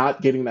you're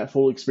not getting that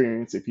full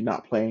experience if you're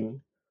not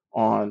playing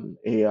on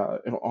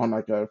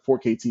like a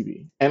 4K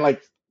TV. And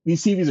like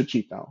these TVs are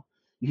cheap now.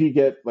 You can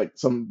get like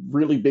some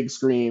really big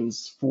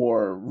screens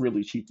for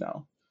really cheap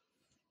now.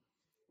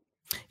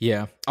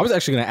 Yeah, I was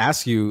actually going to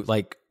ask you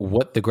like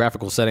what the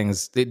graphical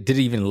settings did it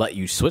even let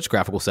you switch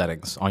graphical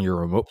settings on your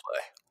remote play?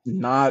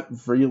 Not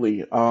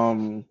really.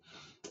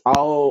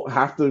 I'll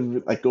have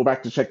to like go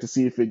back to check to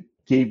see if it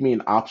gave me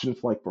an option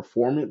for like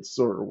performance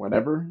or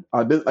whatever.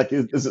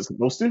 Is it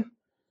supposed to?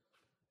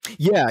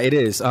 Yeah, it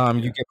is. Yeah.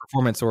 You get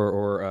performance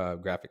or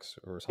graphics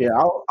or Yeah,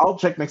 something. I'll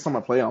check next time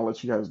I play. And I'll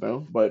let you guys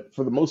know. But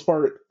for the most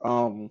part,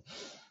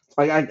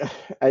 like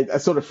I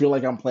sort of feel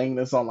like I'm playing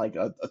this on like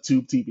a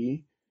tube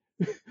TV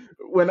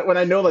when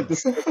I know like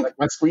this like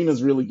my screen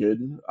is really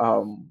good.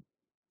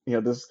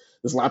 This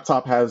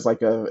laptop has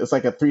like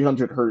a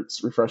 300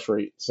 hertz refresh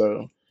rate,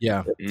 so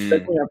Yeah. it's Mm.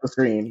 definitely not the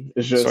screen.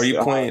 It's So are just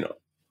you playing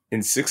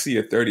in 60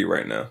 or 30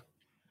 right now?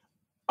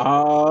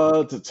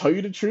 to tell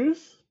you the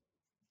truth,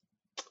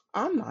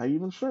 I'm not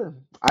even sure.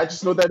 I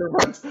just know that it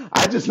runs.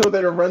 I just know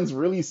that it runs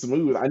really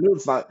smooth. I know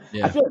it's not. I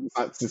Yeah. feel like it's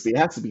not 60. It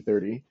has to be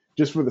 30,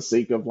 just for the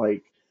sake of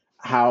like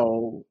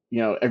how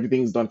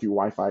everything's done through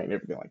Wi-Fi and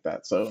everything like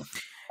that. So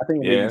I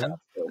think it may be Yeah. time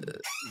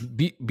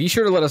still. Be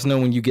sure to let us know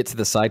when you get to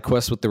the side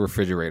quest with the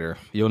refrigerator.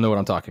 You'll know what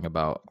I'm talking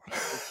about.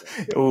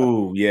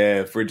 Oh,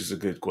 yeah. Fridge is a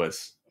good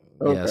quest.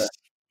 Okay. Yes.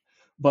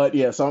 But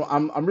yeah, so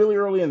I'm really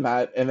early in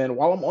that, and then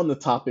while I'm on the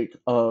topic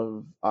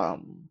of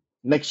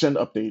next gen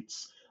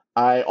updates,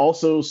 I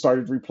also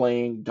started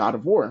replaying God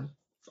of War,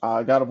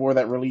 God of War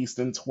that released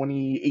in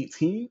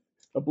 2018,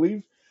 I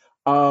believe.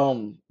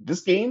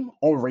 This game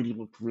already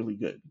looked really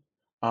good.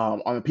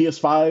 On the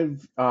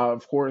PS5,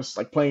 of course,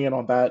 like playing it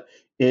on that,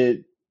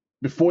 it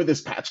before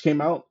this patch came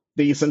out,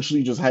 they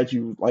essentially just had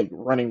you like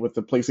running with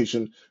the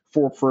PlayStation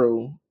 4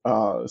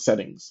 Pro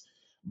settings.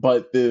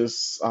 But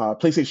this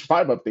PlayStation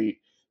 5 update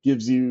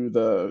gives you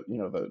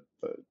the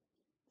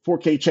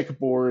 4K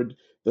checkerboard,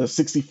 the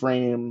 60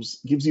 frames,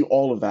 gives you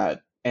all of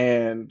that.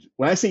 And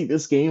when I say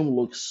this game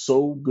looks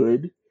so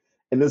good,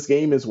 and this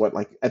game is what,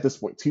 like at this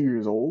point 2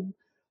 years old,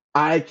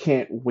 I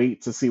can't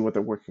wait to see what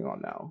they're working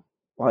on now.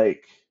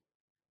 Like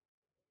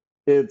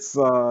it's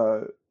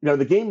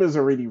the game is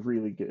already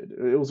really good.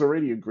 It was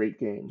already a great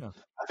game. Yeah.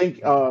 I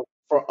think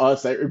for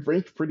us it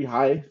ranked pretty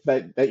high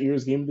that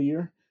year's game of the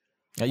year.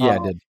 Yeah,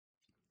 I did.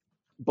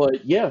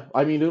 But yeah,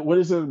 I mean, what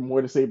is there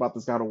more to say about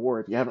this God of War?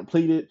 If you haven't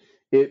played it,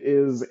 it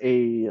is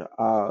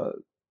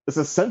it's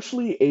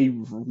essentially a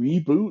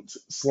reboot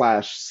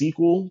slash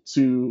sequel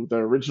to the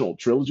original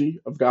trilogy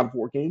of God of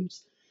War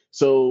games.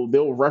 So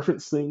they'll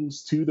reference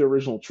things to the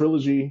original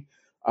trilogy,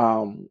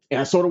 and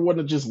I sort of want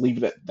to just leave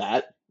it at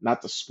that,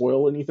 not to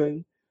spoil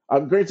anything.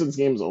 Granted, this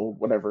game's old,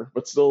 whatever,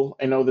 but still,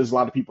 I know there's a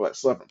lot of people that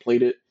still haven't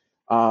played it.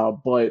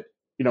 But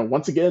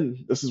once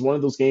again, this is one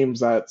of those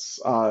games that's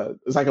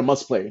it's like a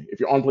must play. If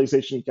you're on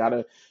PlayStation, you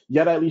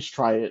gotta at least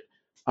try it.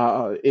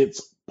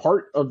 It's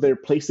part of their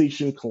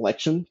PlayStation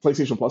collection,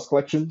 PlayStation Plus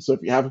collection. So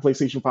if you have a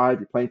PlayStation 5,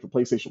 you're playing for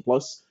PlayStation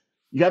Plus,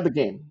 you have the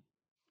game.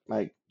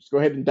 Like, just go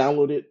ahead and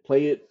download it,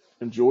 play it,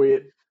 enjoy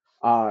it.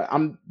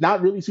 I'm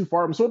not really too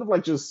far. I'm sort of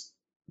like just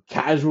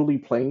casually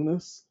playing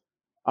this.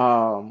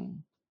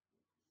 Um,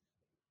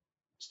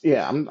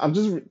 yeah, I'm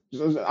just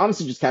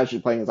honestly just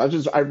casually playing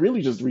this. I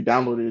really just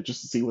re-downloaded it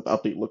just to see what the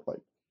update looked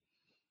like,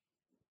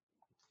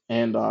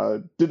 and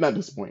did not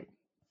disappoint.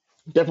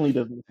 Definitely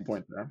doesn't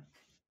disappoint there.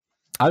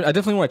 I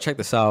definitely want to check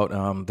this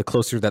out. The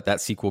closer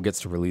that sequel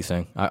gets to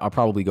releasing, I'll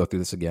probably go through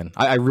this again.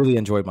 I really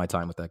enjoyed my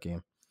time with that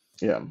game.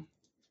 Yeah,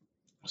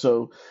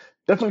 so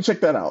definitely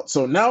check that out.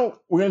 So now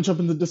we're gonna jump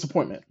into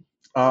disappointment.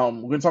 We're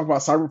gonna talk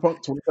about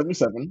Cyberpunk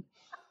 2077.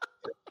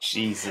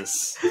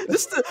 Jesus.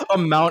 Just the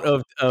amount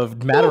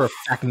of matter of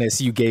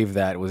factness you gave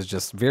that was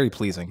just very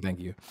pleasing. Thank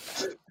you.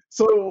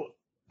 So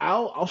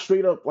I'll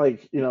straight up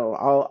like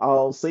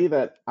I'll say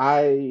that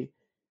I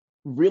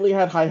really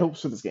had high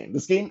hopes for this game.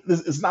 This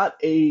is not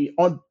a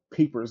on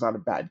paper is not a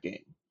bad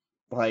game.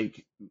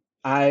 Like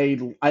I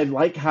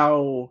like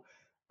how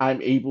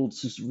I'm able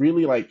to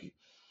really like.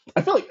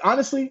 I feel like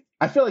honestly,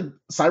 I feel like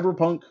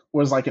Cyberpunk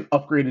was like an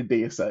upgraded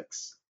Deus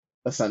Ex.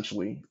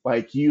 Essentially,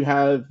 like you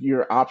have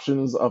your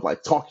options of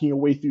like talking your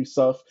way through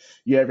stuff.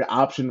 You have your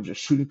option of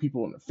just shooting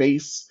people in the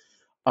face.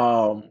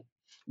 Um,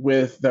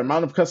 with the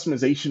amount of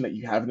customization that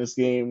you have in this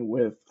game,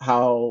 with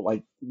how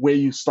like where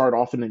you start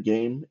off in the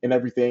game and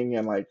everything,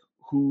 and like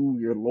who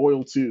you're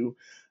loyal to,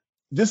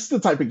 this is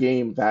the type of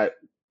game that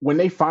when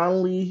they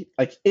finally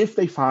like if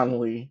they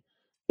finally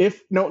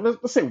if no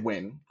let's say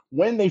when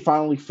they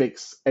finally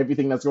fix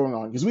everything that's going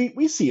on, because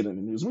we see it in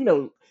the news. We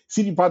know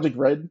CD Project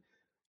Red,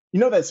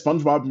 that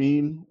SpongeBob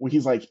meme where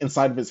he's like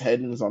inside of his head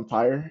and is on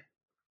fire.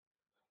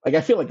 Like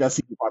I feel like that's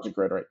CD Project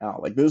Red right now.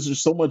 Like there's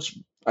just so much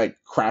like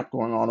crap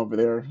going on over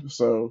there.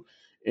 So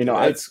Yeah,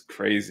 I that's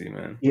crazy,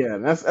 man. yeah,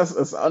 that's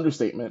an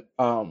understatement.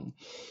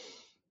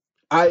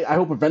 I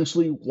hope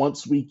eventually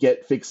once we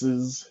get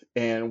fixes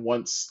and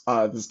once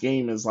this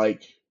game is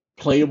like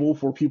playable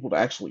for people to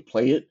actually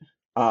play it,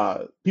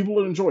 people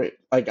will enjoy it.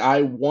 Like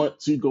I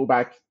want to go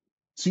back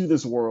to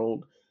this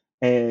world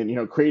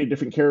and create a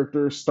different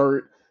character.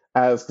 Start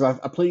as because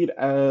I played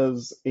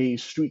as a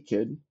street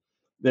kid.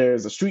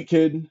 There's a street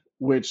kid,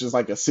 which is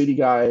like a city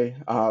guy,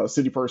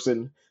 city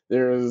person.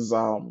 There's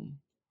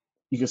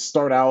you can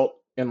start out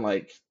in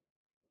like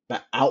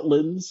the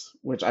Outlands,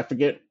 which I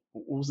forget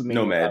what was the name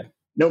of that.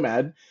 Nomad.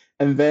 Nomad.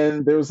 And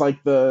then there was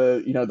like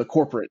the the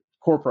corporo,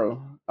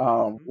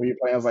 where you're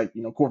playing as like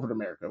corporate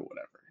America or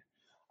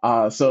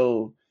whatever.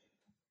 So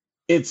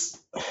it's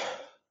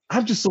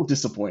I'm just so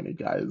disappointed,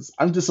 guys.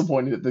 I'm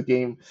disappointed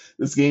that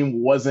this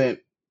game wasn't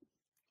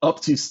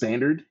up to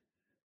standard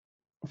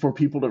for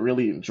people to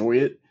really enjoy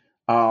it.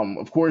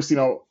 Of course,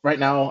 right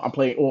now I'm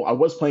playing. Well, I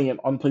was playing it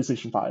on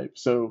PlayStation 5.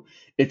 So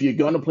if you're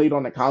gonna play it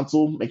on a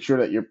console, make sure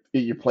that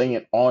you're playing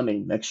it on a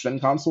next gen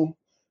console,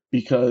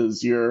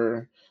 because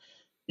you'll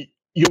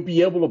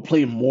be able to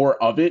play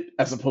more of it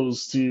as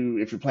opposed to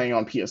if you're playing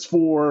on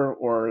PS4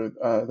 or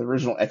the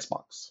original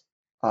Xbox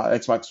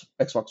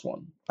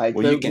One. Like,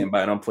 Well, you can't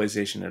buy it on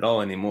PlayStation at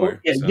all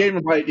anymore. yeah, so. you can't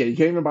even buy it. Yeah, you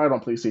can't even buy it on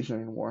PlayStation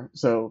anymore.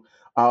 So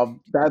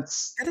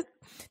that's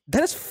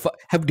That is.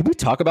 Did we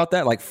talk about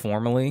that like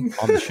formally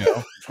on the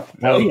show?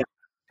 No. yeah.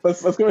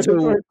 Let's go ahead.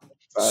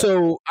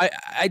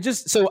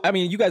 I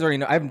mean, you guys already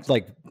know. I'm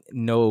like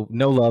no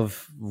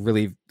love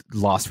really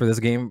lost for this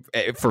game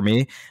for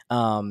me.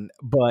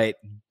 But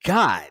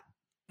god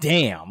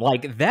damn,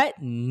 like that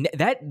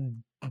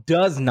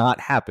does not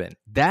happen.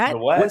 That The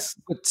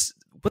last-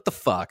 what the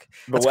fuck?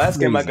 The That's last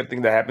game I crazy. could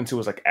think that happened to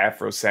was like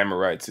Afro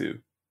Samurai 2.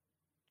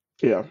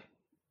 Yeah.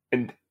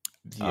 And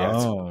yeah,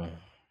 Oh,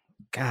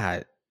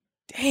 god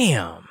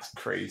damn. it's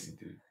crazy,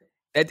 dude.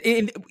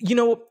 And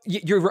you're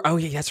oh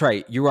yeah, that's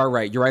right. You are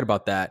right. You're right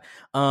about that.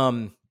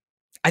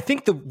 I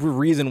think the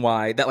reason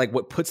why that like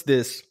what puts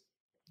this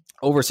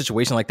over a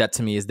situation like that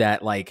to me is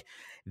that like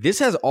this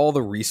has all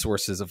the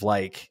resources of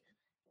like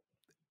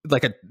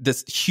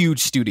this huge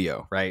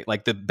studio, right?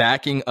 Like the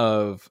backing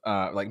of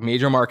like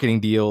major marketing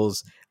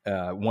deals.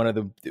 One of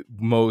the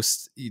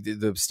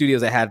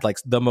studios that had like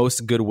the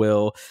most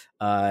goodwill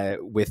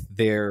with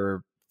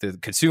the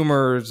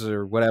consumers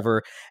or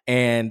whatever,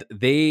 and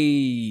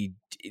to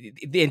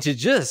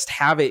just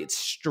have it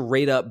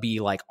straight up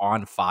be like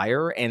on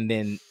fire, and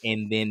then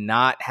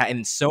not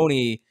and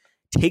Sony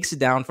takes it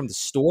down from the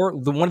store,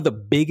 one of the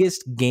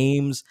biggest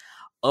games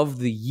of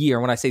the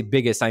year. When I say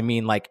biggest, I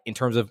mean like in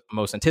terms of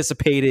most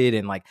anticipated,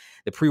 and like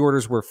the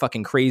pre-orders were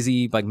fucking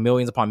crazy, like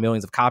millions upon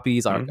millions of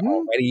copies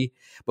already.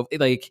 But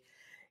that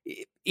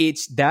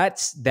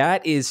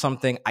is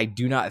something I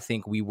do not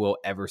think we will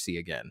ever see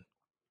again.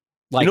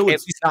 Like at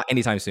least not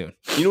anytime soon.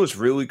 You know what's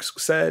really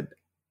sad?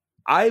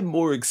 I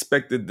more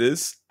expected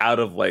this out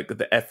of like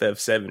the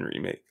FF7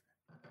 remake,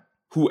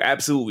 who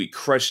absolutely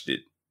crushed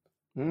it.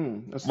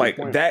 That's like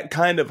that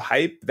kind of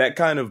hype, that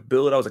kind of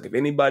build. I was like, if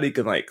anybody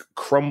can like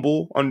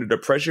crumble under the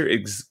pressure,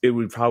 it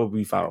would probably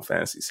be Final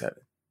Fantasy VII.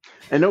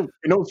 And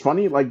what's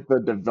funny? Like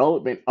the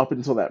development up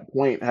until that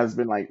point has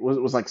been like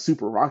was like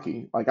super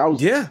rocky. Like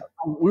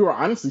we were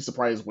honestly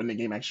surprised when the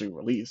game actually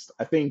released.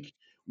 I think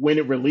when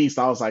it released,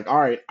 I was like, all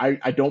right,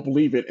 I don't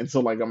believe it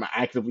until like I'm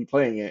actively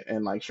playing it,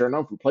 and like sure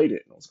enough, we played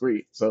it and it was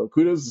great. So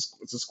kudos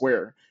to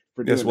Square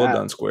for doing that. Yes, well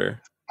done,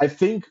 Square. I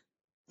think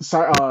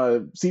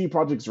CD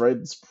Projekt's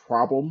Red's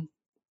problem,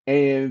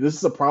 and this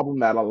is a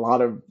problem that a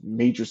lot of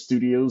major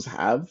studios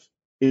have,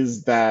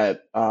 is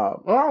that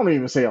well, I don't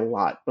even say a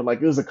lot, but like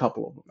there's a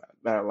couple of them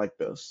that are like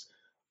this.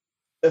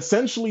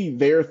 Essentially,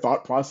 their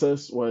thought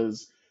process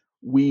was,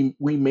 we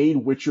made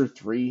Witcher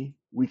 3,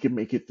 we can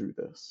make it through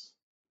this.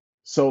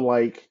 So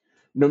like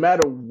no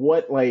matter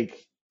what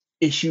like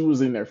issue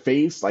was in their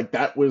face, like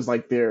that was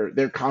like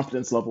their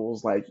confidence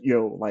levels, like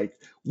like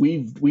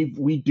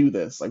we do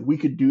this, like we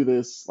could do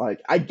this.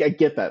 Like I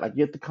get that, I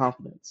get the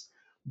confidence,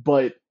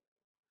 but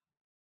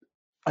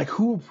like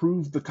who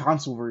approved the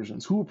console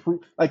versions? Who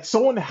approved? Like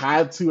someone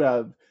had to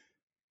have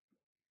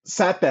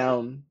sat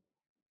down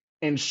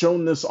and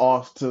shown this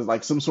off to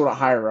like some sort of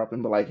higher up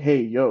and be like,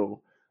 hey,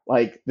 yo,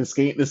 like this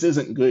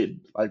isn't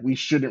good, like we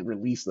shouldn't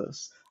release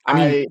this.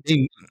 I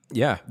mean,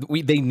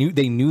 they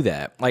knew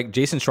that. Like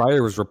Jason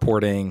Schreier was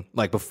reporting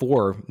like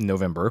before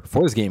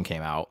this game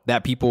came out,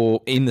 that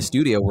people in the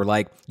studio were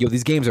like, yo,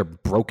 these games are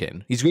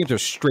broken. These games are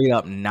straight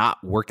up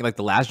not working. Like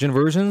the last gen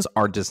versions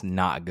are just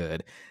not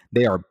good.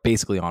 They are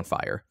basically on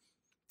fire.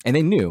 And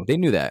they knew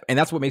that. And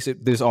that's what makes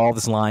it, there's all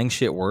this lying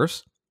shit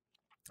worse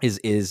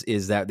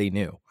is that they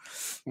knew.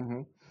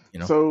 Mm-hmm.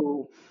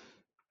 So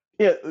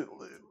yeah,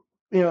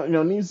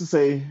 needs to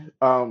say,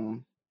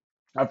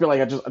 I feel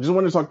like I just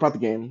wanted to talk about the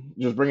game,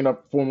 just bring it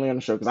up formally on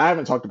the show, because I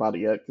haven't talked about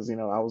it yet, because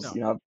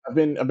I've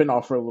been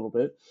off for a little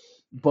bit,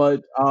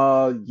 but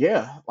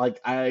yeah,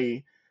 like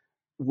the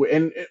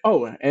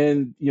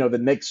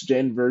next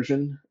gen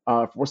version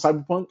for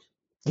Cyberpunk,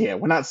 yeah,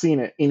 we're not seeing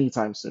it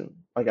anytime soon.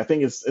 Like I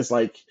think it's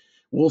like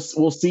we'll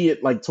see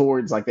it like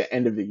towards like the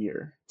end of the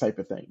year type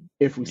of thing,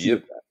 if we see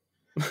it,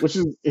 which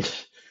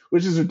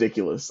is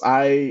ridiculous.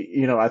 I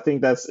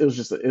think it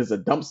was a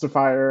dumpster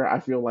fire. I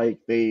feel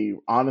like they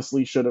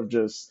honestly should have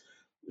just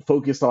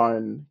focused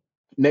on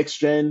next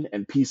gen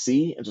and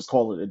PC and just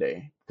call it a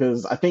day.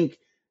 Because I think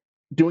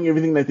doing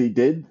everything that they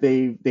did,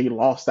 they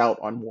lost out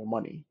on more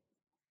money.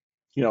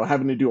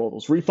 Having to do all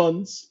those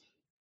refunds,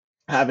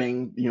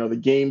 having the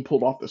game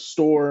pulled off the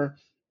store,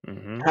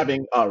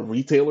 having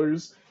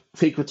retailers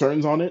take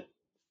returns on it,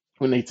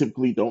 when they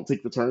typically don't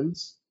take the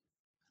turns.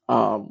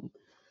 Um,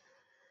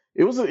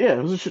 it was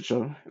a shit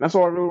show. And that's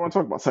all I really want to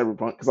talk about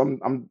Cyberpunk because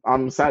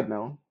I'm sad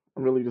now.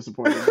 I'm really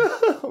disappointed.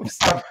 I'm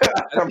sorry.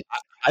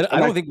 I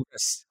don't think.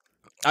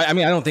 I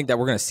mean, I don't think that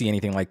we're going to see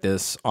anything like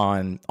this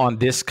on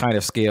this kind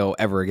of scale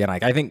ever again.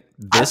 Like, I think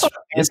this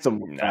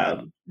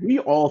Anthem. We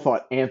all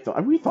thought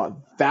Anthem. We thought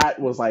that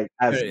was like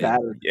as bad.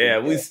 Yeah,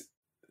 at least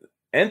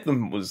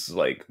Anthem was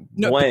like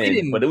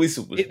bland, but at least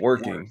it was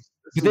working.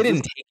 But they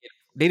didn't take it.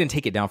 They didn't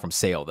take it down from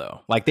sale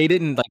though. Like they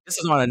didn't like this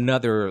is on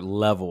another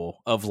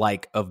level of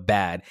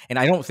bad. And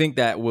I don't think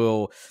that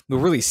we'll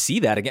really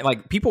see that again.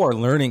 Like people are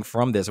learning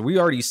from this. We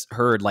already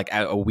heard like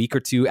a week or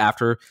two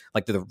after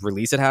like the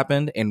release had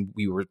happened and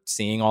we were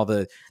seeing all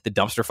the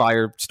dumpster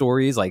fire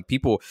stories. Like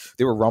people,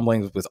 they were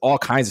rumbling with all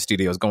kinds of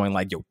studios going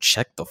like, yo,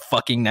 check the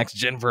fucking next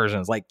gen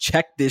versions. Like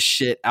check this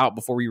shit out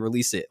before we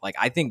release it. Like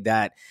I think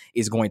that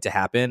is going to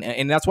happen.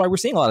 And that's why we're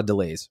seeing a lot of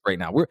delays right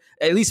now. We're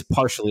at least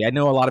partially. I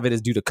know a lot of it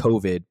is due to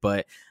COVID,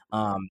 but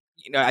I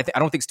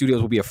don't think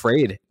studios will be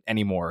afraid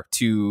anymore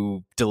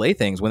to delay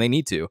things when they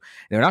need to.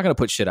 They're not going to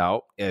put shit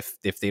out if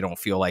they don't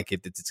feel like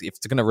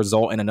it's going to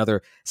result in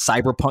another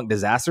cyberpunk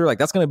disaster. Like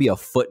that's going to be a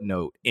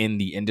footnote in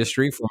the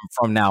industry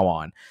from now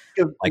on.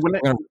 Like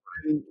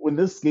when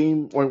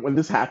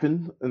this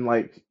happened, and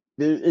like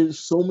there is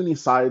so many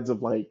sides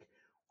of like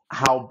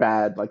how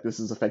bad like this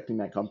is affecting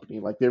that company.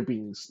 Like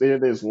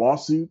there's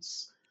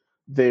lawsuits.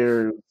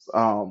 There's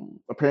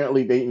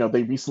apparently they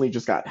recently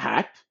just got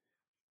hacked.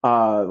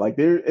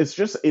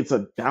 It's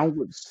a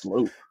downward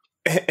slope,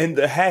 and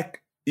the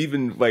hack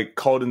even like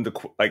called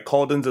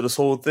into this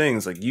whole thing.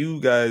 It's like you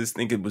guys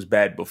think it was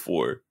bad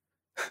before,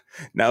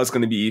 now it's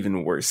going to be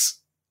even worse.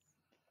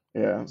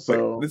 Yeah,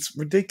 so like, it's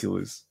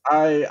ridiculous.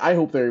 I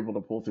hope they're able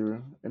to pull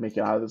through and make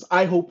it out of this.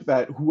 I hope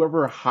that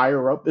whoever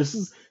higher up I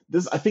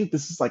think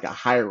this is like a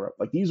higher up.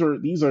 Like these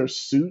are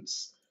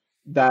suits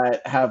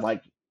that have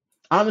like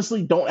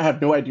honestly don't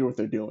have no idea what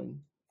they're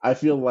doing. I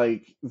feel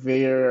like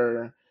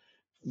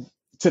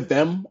to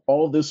them,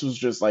 all of this was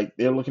just like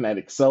they're looking at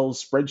Excel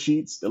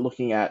spreadsheets. They're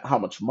looking at how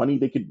much money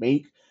they could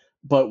make.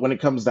 But when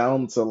it comes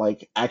down to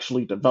like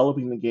actually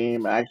developing the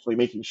game, actually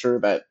making sure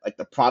that like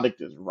the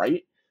product is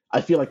right,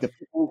 I feel like the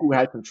people who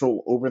had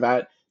control over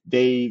that,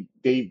 they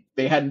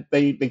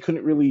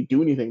couldn't really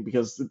do anything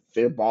because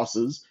their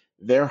bosses,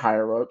 their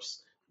higher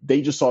ups,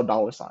 they just saw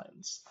dollar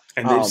signs.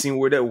 And they've seen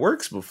where that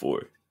works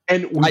before.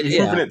 And we've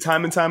proven it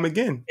time and time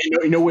again.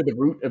 You know where the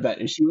root of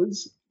that issue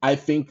is? I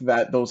think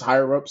that those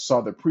higher ups saw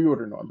the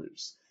pre-order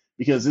numbers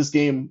because this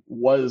game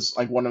was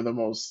like one of the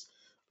most.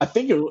 I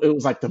think it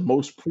was like the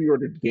most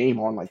pre-ordered game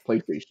on like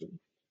PlayStation.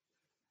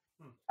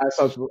 I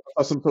saw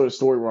some sort of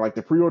story where like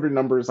the pre-order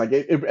numbers, like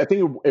I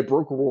think it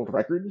broke a world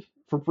record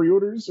for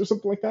pre-orders or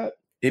something like that.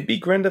 It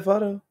beat Grand Theft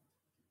Auto.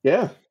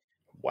 Yeah.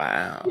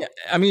 Wow. Yeah.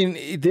 I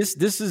mean, this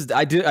is.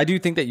 I do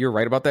think that you're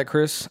right about that,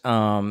 Chris.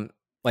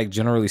 Like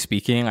generally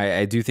speaking,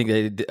 I do think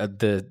that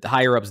the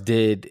higher ups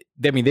did.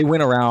 I mean, they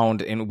went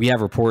around and we have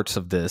reports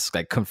of this,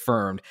 like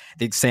confirmed.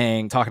 They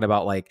talking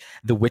about like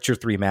the Witcher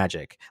 3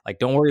 magic. Like,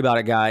 don't worry about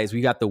it, guys. We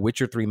got the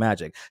Witcher 3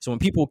 magic. So when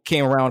people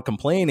came around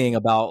complaining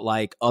about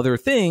like other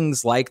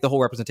things, like the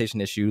whole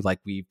representation issue, like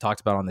we talked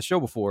about on the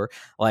show before,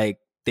 like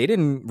they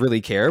didn't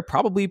really care.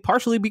 Probably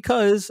partially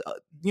because of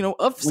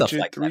stuff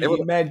like that. Witcher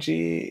 3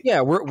 magic.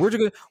 Yeah, we're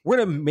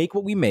gonna make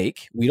what we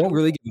make. We don't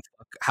really give a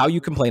fuck how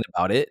you complain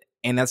about it.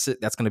 And that's it.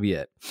 That's going to be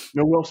it.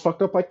 You know who else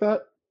fucked up like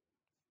that?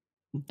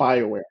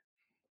 BioWare.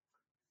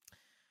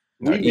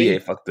 EA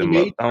fucked them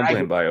up. I don't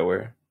blame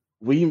BioWare.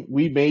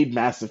 We made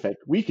Mass Effect.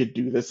 We could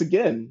do this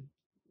again.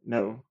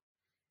 No.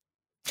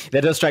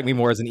 That does strike me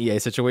more as an EA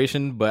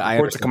situation, but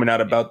reports are coming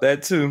out about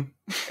that too.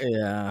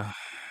 Yeah.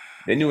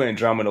 They knew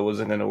Andromeda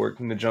wasn't going to work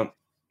from the jump.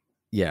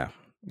 Yeah.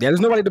 Yeah,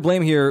 there's nobody to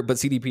blame here but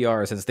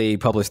CDPR since they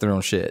published their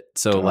own shit.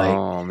 So like,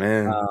 oh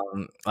man,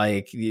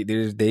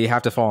 they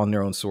have to fall on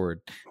their own sword.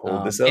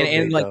 Hold this up,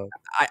 and like,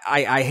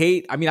 I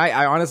hate. I mean,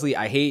 I honestly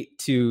I hate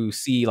to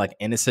see like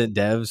innocent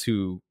devs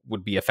who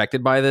would be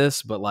affected by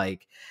this, but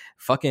like,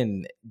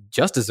 fucking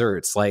Just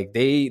Desserts, like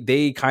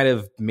they kind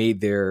of made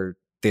their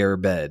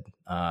bed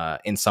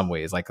in some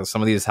ways, like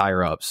some of these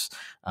higher ups.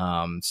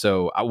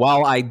 So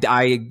while I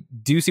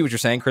do see what you're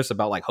saying, Chris,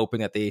 about like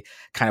hoping that they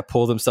kind of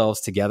pull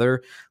themselves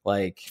together,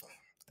 like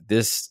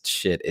this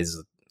shit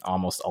is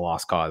almost a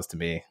lost cause to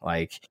me.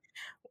 Like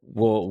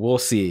we'll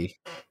see.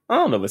 I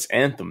don't know if it's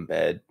Anthem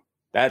bad.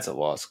 That's a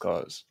lost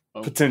cause.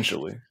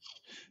 Potentially.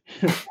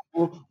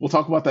 We'll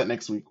talk about that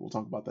next week.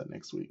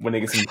 When they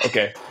get some,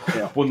 okay.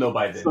 Yeah. We'll know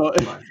by then. So,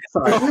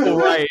 sorry.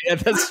 Right. Yeah,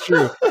 that's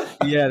true.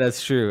 Yeah,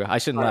 that's true. I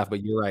shouldn't laugh,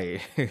 but you're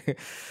right.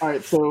 All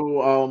right.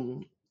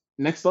 So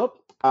next up,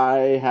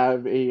 I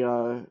have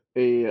a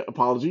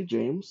apology,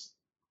 James.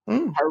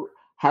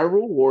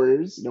 Hyrule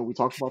Warriors. We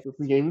talked about this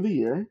in Game of the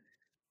Year.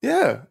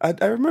 Yeah,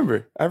 I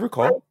remember. I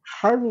recall.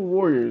 Hyrule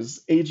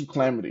Warriors: Age of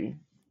Calamity.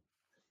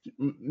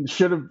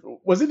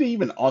 Was it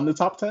even on the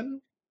top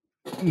 10?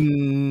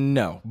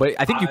 No, but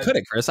I think you cut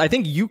it, Chris. I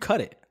think you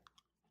cut it.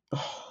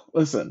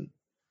 Listen,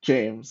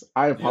 James,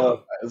 I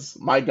apologize.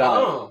 My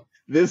God,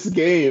 this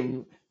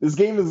game This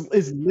game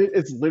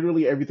it's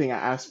literally everything I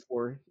asked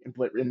for in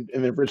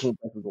the original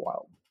Breath of the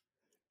Wild.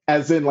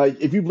 As in, like,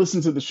 if you've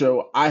listened to the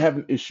show, I have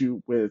an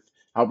issue with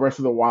how Breath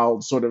of the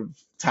Wild sort of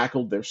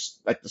tackled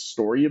like the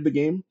story of the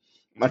game.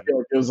 I feel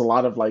like there was a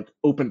lot of like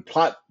open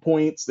plot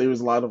points. There was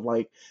a lot of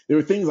like there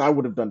were things I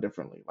would have done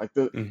differently. Like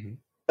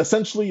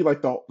essentially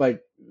like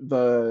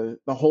the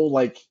whole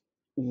like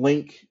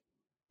Link,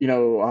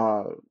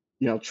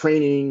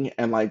 training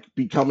and like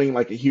becoming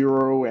like a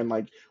hero and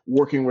like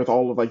working with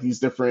all of like these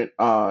different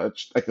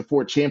like the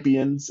four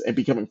champions and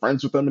becoming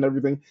friends with them and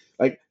everything.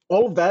 Like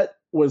all of that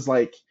was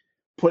like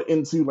put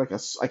into like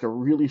a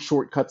really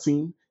short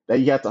cutscene that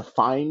you had to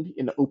find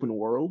in the open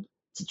world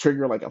to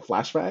trigger like a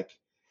flashback.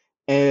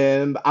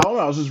 And I don't know,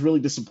 I was just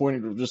really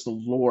disappointed with just the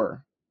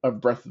lore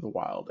of Breath of the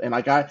Wild. And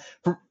like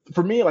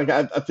for me, like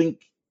I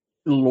think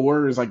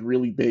lore is like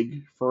really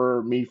big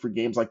for me for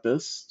games like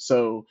this.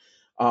 So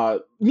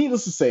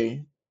needless to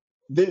say,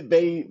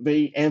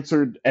 they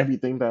answered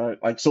everything that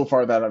like so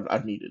far that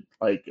I've needed.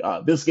 Like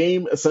this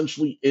game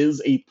essentially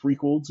is a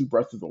prequel to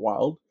Breath of the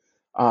Wild.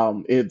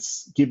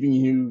 It's giving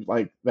you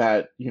like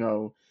that,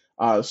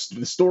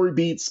 the story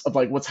beats of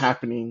like what's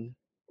happening,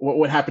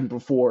 what happened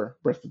before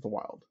Breath of the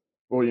Wild,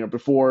 or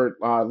before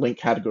Link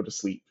had to go to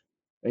sleep,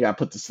 and got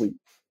put to sleep.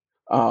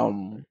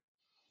 Um,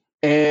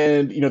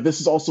 and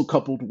this is also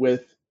coupled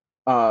with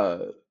uh,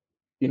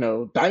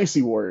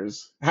 Dynasty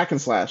Warriors hack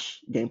and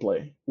slash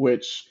gameplay,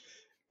 which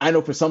I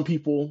know for some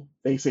people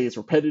they say it's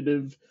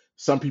repetitive.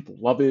 Some people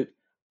love it.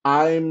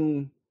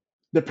 I'm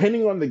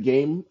depending on the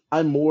game.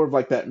 I'm more of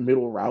like that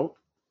middle route.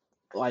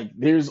 Like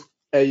there's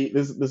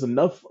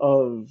enough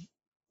of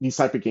these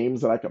type of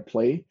games that I could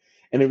play,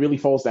 and it really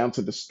falls down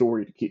to the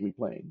story to keep me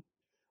playing.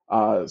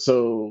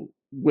 So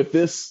with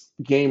this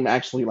game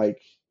actually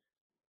like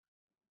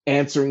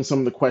answering some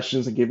of the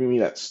questions and giving me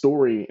that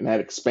story and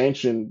that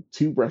expansion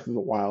to Breath of the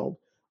Wild,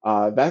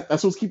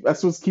 that's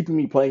what's keeping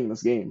me playing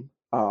this game.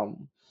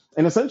 And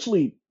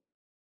essentially,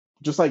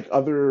 just like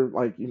other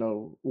like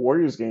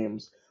Warriors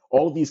games,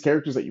 all of these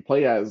characters that you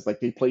play as like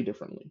they play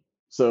differently.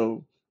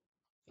 So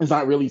it's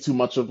not really too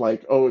much of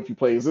like, oh, if you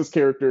play as this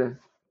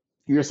character,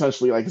 you're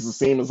essentially like it's the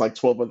same as like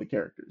 12 other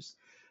characters.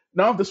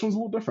 No, this one's a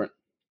little different.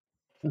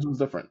 This one's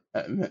different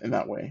in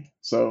that way.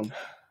 So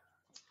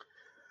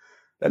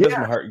that does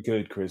my heart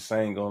good, Chris.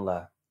 I ain't gonna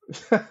lie.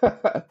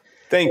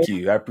 Thank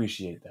you. I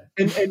appreciate that.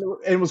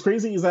 And what's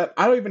crazy is that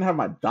I don't even have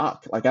my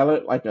dock. Like I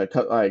let like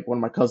one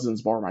of my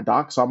cousins borrow my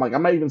dock, so I'm like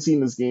I'm not even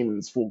seeing this game in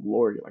its full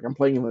glory. Like I'm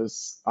playing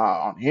this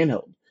on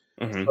handheld.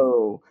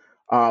 So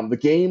the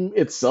game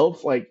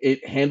itself, like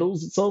it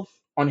handles itself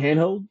on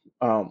handheld.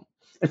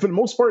 And for the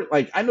most part,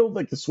 like I know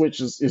like the Switch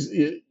is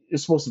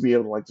supposed to be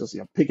able to like just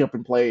pick up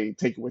and play,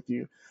 take it with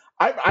you.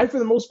 I for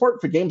the most part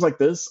for games like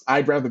this,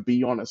 I'd rather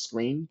be on a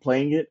screen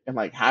playing it and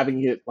like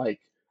having it like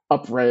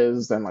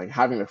up-res and like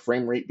having the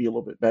frame rate be a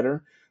little bit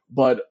better.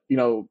 But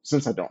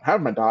since I don't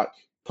have my dock,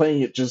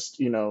 playing it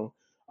just in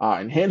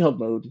handheld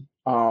mode,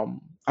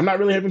 I'm not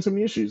really having too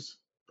many issues.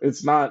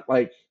 It's not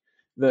like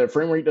the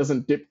frame rate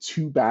doesn't dip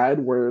too bad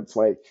where it's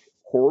like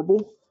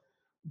horrible,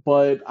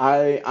 but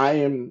I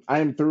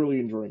am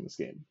thoroughly enjoying this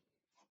game.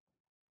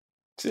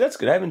 See, that's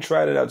good. I haven't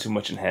tried it out too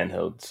much in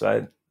handheld, so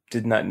I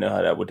did not know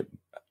how that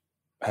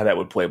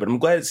would play. But I'm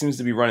glad it seems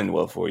to be running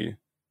well for you.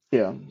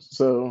 Yeah.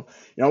 So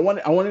I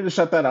wanted to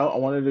shut that out. I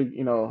wanted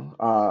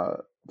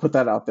to put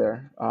that out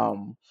there.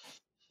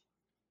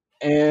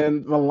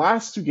 And the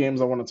last two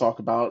games I want to talk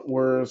about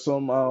were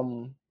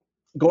some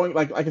going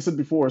like I said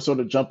before, sort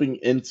of jumping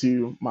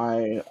into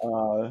my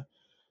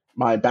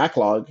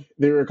backlog.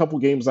 There were a couple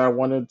games that I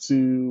wanted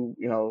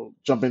to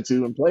jump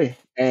into and play,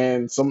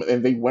 and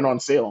they went on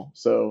sale.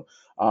 So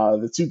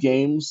the two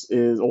games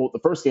the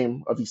first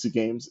game of these two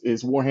games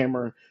is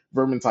Warhammer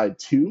Vermintide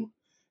 2.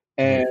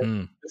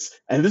 And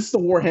this is the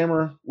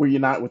Warhammer where you're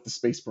not with the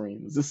Space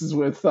Marines. This is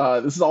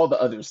this is all the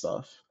other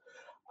stuff.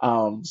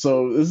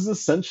 So this is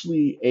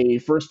essentially a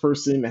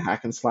first-person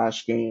hack and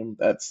slash game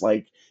that's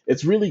like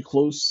it's really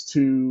close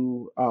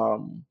to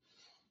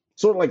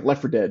sort of like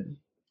Left 4 Dead,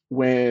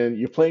 when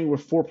you're playing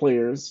with 4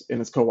 players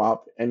and it's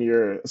co-op, and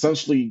you're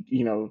essentially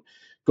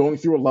going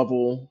through a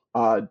level,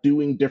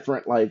 doing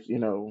different like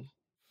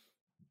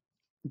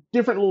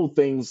different little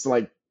things to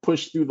like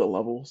push through the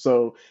level.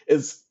 So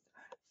it's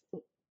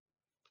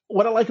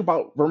what I like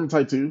about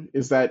Vermintide 2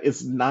 is that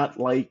it's not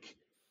like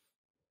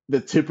the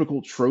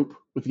typical trope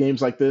with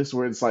games like this,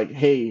 where it's like,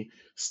 hey,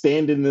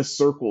 stand in this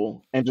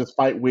circle and just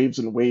fight waves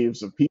and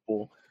waves of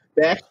people.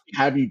 They actually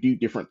have you do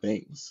different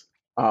things.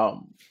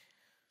 And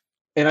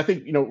I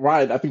think,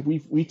 Ryan, I think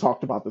we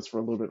talked about this for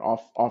a little bit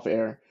off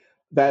air,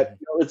 that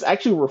it's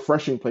actually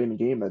refreshing playing a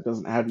game that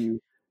doesn't have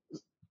you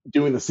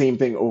doing the same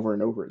thing over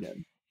and over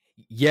again.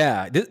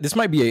 Yeah, this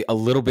might be a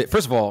little bit.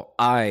 First of all,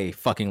 I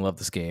fucking love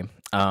this game.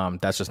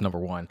 That's just number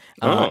one.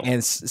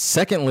 And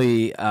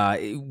secondly,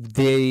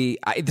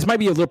 this might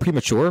be a little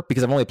premature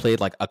because I've only played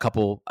like a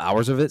couple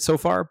hours of it so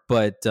far.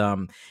 But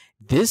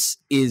this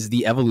is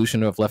the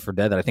evolution of Left 4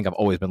 Dead that I think I've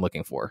always been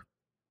looking for.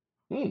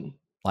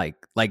 Like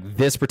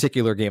this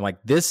particular game, like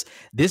this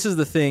is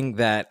the thing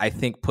that I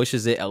think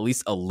pushes it at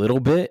least a little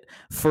bit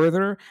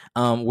further.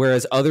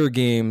 Whereas other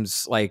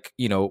games like,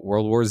 you know,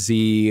 World War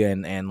Z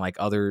and like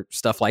other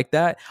stuff like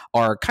that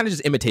are kind of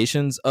just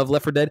imitations of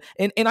Left 4 Dead.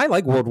 And I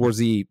like World War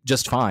Z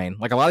just fine.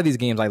 Like a lot of these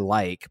games I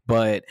like,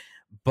 but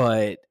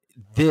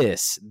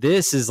this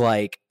is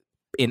like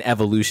an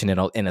evolution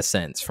in a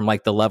sense from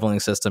like the leveling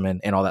system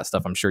and all that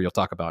stuff I'm sure you'll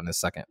talk about in a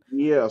second.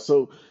 Yeah,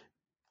 so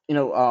you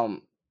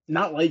know,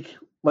 not like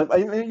I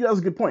think that was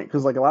a good point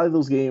because like a lot of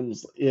those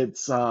games,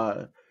 it's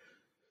like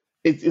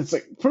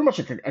pretty much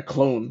like a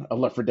clone of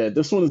Left 4 Dead.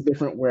 This one is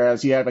different,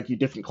 whereas you have like your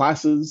different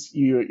classes,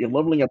 you're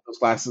leveling up those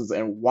classes,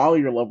 and while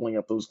you're leveling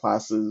up those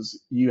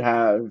classes, you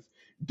have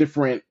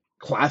different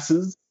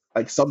classes,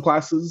 like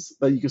subclasses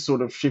that you can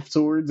sort of shift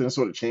towards and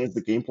sort of change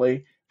the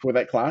gameplay for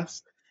that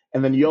class.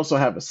 And then you also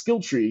have a skill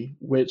tree,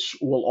 which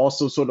will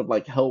also sort of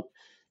like help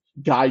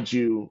guide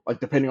you, like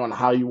depending on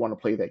how you want to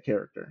play that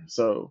character.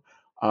 So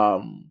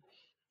um,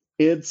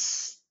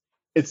 it's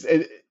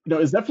you know,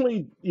 it's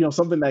definitely, you know,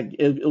 something that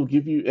it'll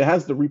give you. It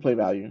has the replay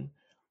value.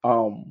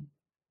 Um,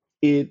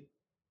 it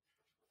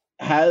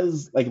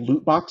has like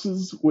loot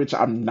boxes, which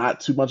I'm not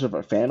too much of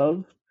a fan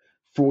of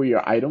for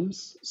your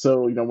items.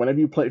 So, you know, whenever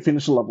you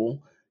finish a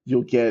level,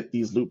 you'll get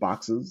these loot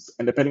boxes,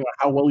 and depending on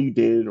how well you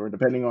did, or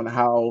depending on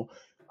how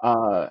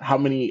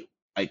many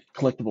like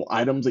collectible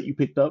items that you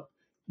picked up,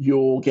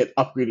 you'll get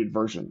upgraded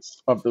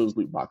versions of those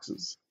loot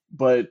boxes.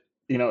 But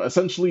you know,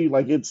 essentially,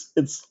 like it's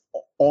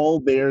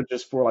all there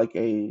just for like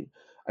a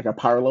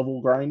power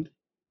level grind,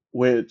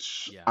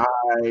 which Yeah.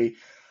 I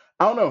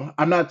don't know.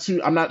 I'm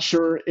not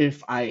sure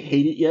if I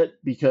hate it yet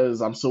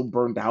because I'm so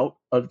burned out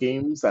of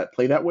games that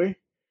play that way.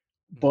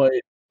 But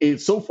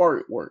so far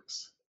it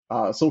works.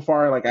 So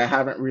far, like I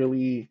haven't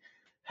really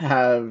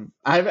I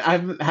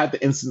haven't had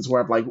the instance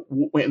where I've like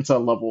went into a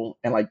level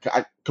and like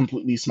I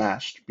completely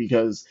smashed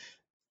because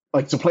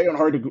like to play on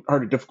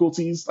harder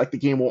difficulties, like the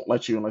game won't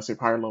let you unless you're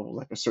higher level,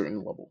 like a certain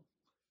level.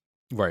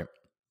 Right.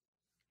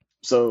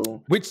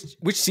 So Which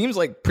seems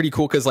like pretty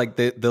cool because like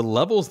the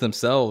levels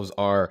themselves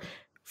are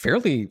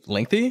fairly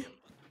lengthy.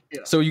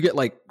 Yeah. So you get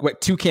like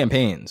what 2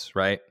 campaigns,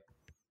 right?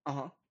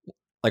 uh-huh.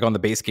 Like on the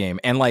base game.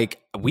 And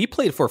like we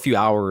played for a few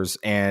hours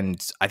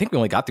and I think we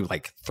only got through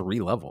like 3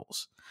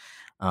 levels.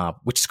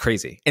 Which is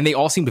crazy. And they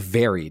all seemed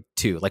varied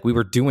too. Like we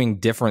were doing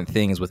different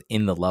things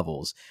within the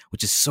levels,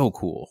 which is so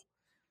cool.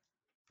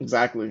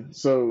 Exactly.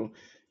 So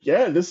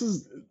yeah, this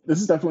is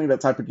definitely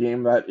that type of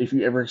game that if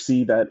you ever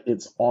see that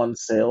it's on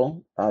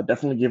sale,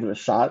 definitely give it a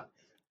shot.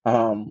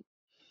 Um,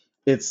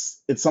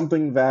 it's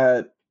something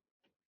that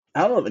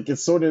I don't know, like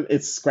it's sort of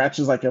it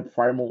scratches like a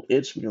primal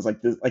itch because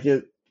like this like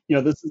it you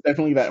know, this is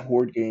definitely that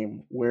horde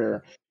game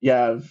where you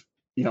have,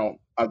 you know,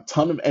 a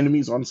ton of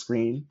enemies on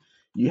screen.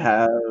 You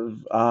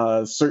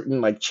have certain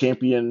like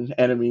champion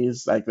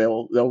enemies, like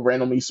they'll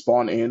randomly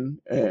spawn in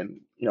and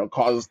you know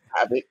cause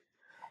havoc.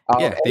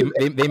 Yeah, And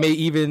they may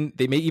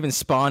even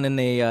spawn in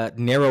a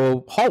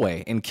narrow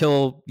hallway and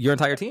kill your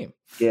entire team.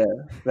 yeah,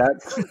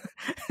 that's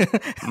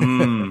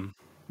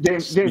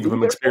James. Speak Were you from there for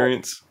that?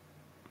 experience.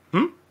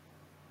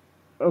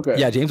 Okay.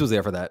 Yeah, James was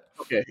there for that.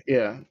 Okay.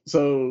 Yeah.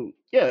 So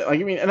yeah, like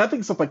I mean, and I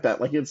think stuff like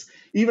that, like it's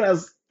even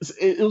as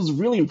it was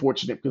really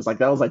unfortunate because like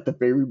that was like the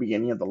very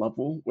beginning of the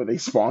level where they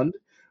spawned,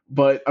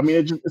 but I mean,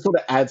 it sort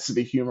of adds to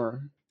the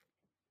humor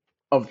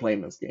of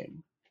playing this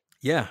game.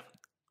 Yeah,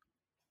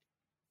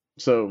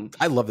 So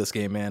I love this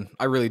game, man.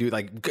 I really do.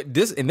 Like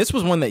this, and this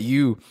was one that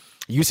you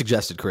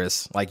suggested,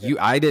 Chris. Like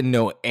I didn't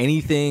know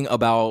anything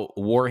about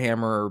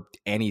Warhammer,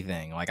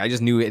 anything. Like I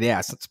just knew it.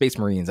 Yeah, Space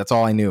Marines. That's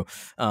all I knew.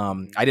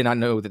 I did not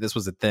know that this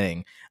was a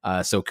thing.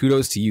 So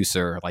kudos to you,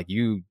 sir. Like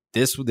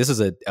this is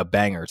a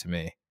banger to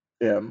me.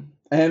 yeah,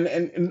 and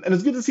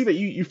it's good to see that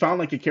you found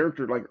like a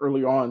character like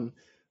early on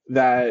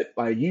that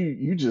like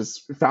you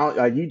just found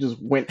like you just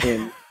went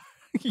in.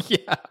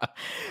 Yeah.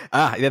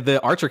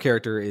 The Archer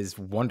character is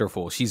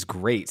wonderful. She's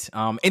great.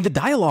 And the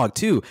dialogue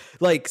too.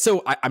 Like,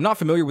 so I'm not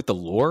familiar with the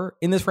lore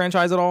in this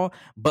franchise at all,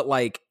 but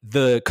like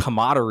the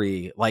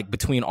camaraderie, like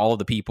between all of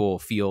the people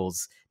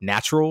feels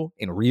natural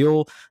and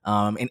real,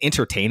 and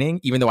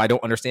entertaining, even though I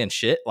don't understand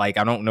shit. Like,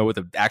 I don't know what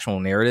the actual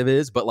narrative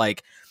is, but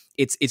like,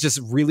 it's just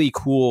really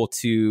cool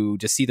to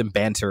just see them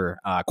banter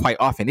quite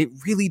often. It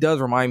really does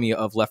remind me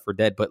of Left 4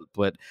 Dead,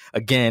 but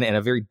again, in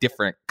a very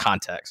different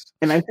context.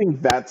 And I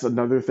think that's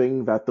another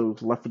thing that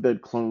those Left 4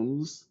 Dead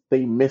clones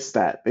they missed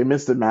that they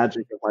missed the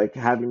magic of like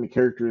having the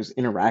characters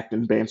interact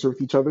and banter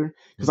with each other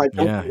because I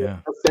don't think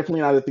that's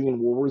definitely not a thing in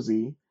World War Z.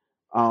 You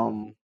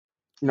know,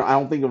 I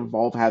don't think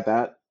Evolve had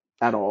that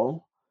at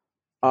all.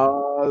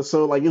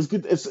 So like it's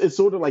good. It's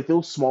sort of like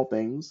those small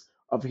things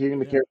of hearing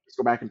the characters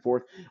go back and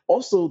forth.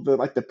 Also,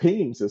 the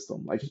pinging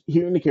system, like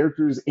hearing the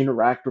characters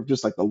interact with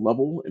just like the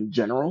level in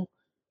general,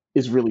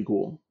 is really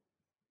cool.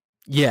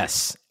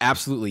 Yes,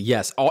 absolutely.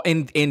 Yes.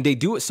 And they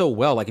do it so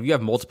well. Like if you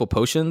have multiple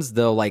potions,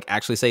 they'll like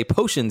actually say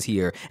potions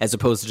here as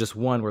opposed to just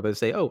one where they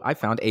say, "Oh, I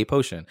found a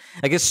potion."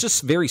 Like it's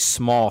just very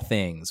small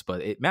things,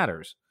 but it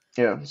matters.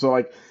 Yeah. So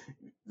like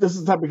this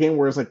is the type of game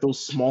where it's like those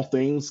small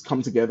things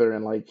come together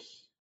and like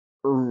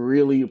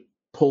really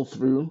pull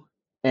through.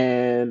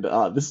 And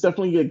this is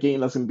definitely a game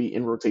that's going to be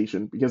in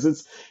rotation because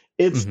it's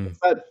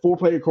that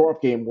 4-player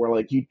co-op game where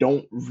like you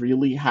don't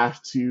really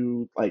have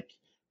to like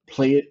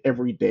play it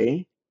every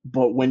day,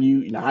 but when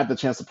you have the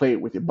chance to play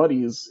it with your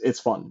buddies, it's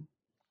fun.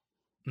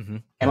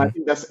 And I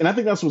think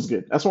that's what's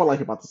good. That's what I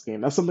like about this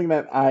game. That's something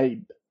that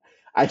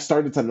I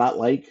started to not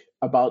like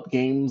about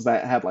games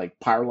that had like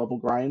power level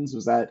grinds,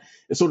 was that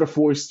it sort of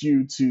forced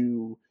you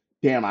to,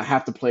 damn, I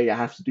have to play, I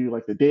have to do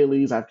like the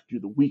dailies, I have to do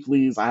the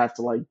weeklies, I have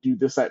to like do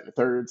this, that, and the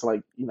third to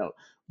like,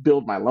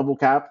 build my level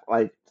cap.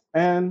 Like,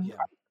 and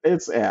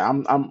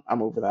I'm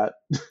over that.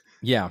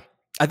 Yeah.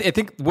 I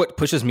think what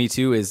pushes me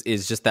too is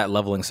just that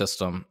leveling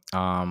system.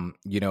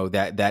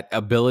 That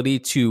ability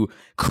to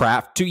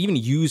craft, to even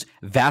use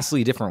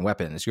vastly different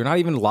weapons. You're not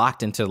even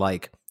locked into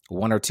like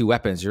one or two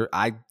weapons.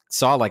 I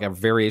saw like a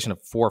variation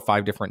of 4 or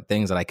 5 different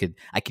things that I could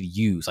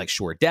use, like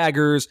short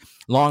daggers,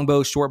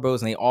 longbows, short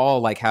bows, and they all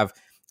like have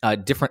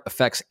different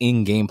effects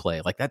in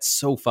gameplay. Like that's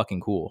so fucking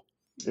cool.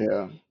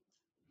 Yeah.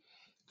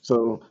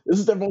 So this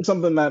is definitely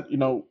something that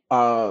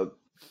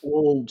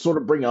we'll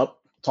sort of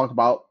talk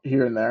about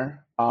here and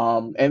there.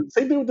 And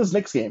same thing with this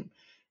next game,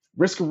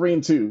 Risk of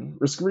Rain 2.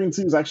 Risk of Rain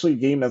 2 is actually a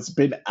game that's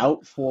been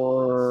out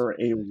for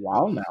a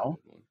while now.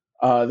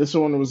 This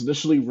one was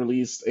initially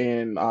released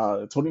in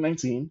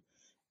 2019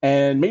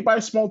 and made by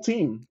a small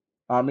team,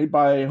 made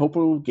by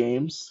Hopo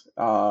Games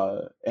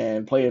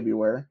and Play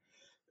Everywhere.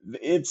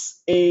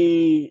 It's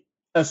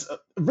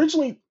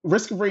originally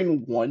Risk of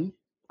Rain 1.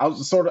 I'll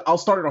start it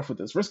off with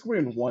this. Risk of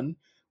Rain 1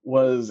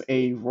 was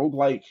a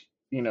roguelike,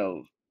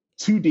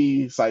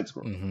 2D side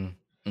scroll.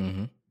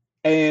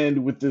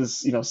 And with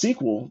this,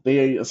 sequel,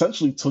 they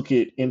essentially took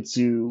it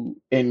into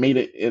and made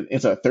it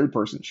into a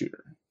third-person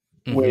shooter,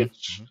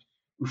 which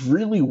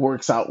really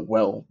works out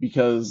well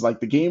because like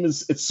the game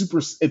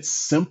it's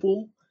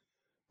simple,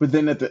 but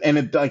then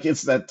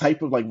it's that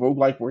type of like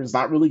roguelike where it's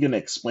not really going to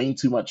explain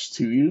too much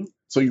to you,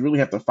 so you really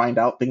have to find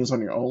out things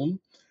on your own.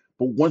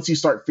 But once you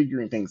start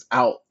figuring things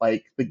out,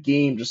 like the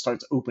game just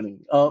starts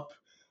opening up.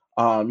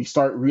 You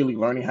start really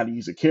learning how to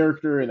use a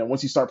character, and then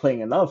once you start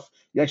playing enough,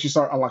 you actually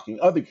start unlocking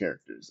other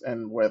characters.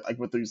 And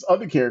with these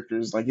other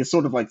characters, like it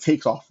sort of like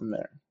takes off from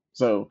there.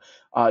 So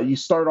you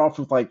start off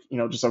with like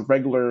just a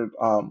regular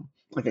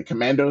like a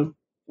commando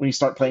when you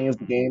start playing as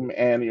the game,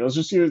 and it's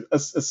just your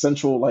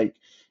essential like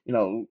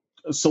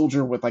a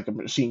soldier with like a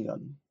machine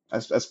gun.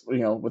 That's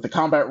with a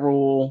combat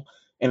roll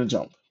and a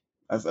jump.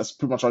 That's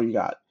pretty much all you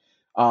got.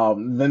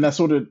 Then that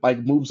sort of like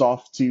moves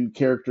off to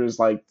characters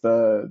like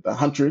the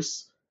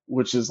Huntress,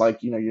 which is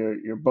like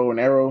your bow and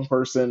arrow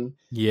person.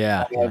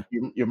 Yeah.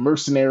 Your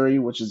mercenary,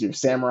 which is your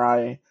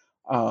samurai.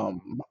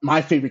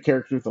 My favorite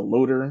character, the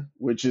Loader,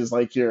 which is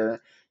like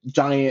your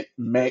giant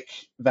mech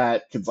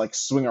that could like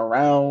swing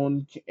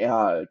around,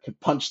 could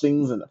punch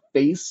things in the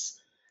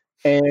face.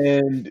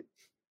 And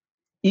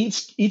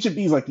each of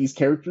these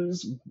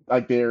characters,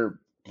 like their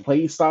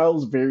play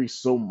styles vary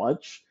so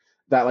much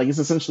that like it's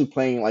essentially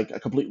playing like a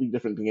completely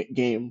different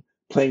game,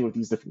 playing with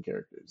these different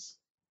characters.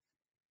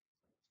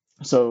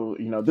 So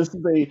this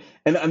is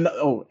and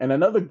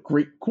another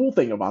great cool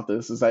thing about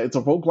this is that it's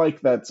a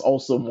roguelike that's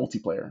also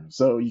multiplayer,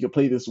 so you can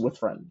play this with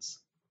friends.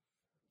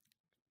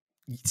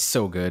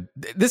 So good.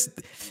 This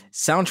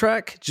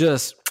soundtrack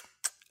just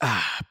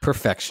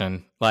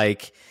perfection.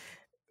 Like,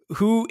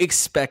 who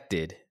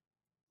expected?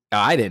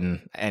 I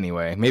didn't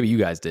anyway. Maybe you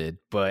guys did,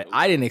 but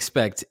I didn't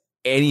expect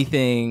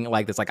anything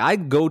like this. Like, I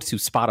go to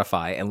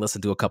Spotify and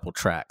listen to a couple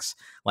tracks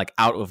like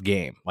out of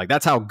game. Like,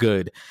 that's how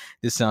good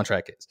this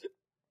soundtrack is.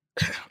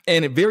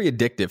 And it very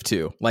addictive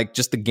too. Like,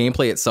 just the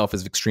gameplay itself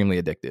is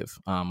extremely addictive.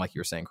 Like you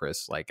were saying,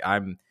 Chris. Like,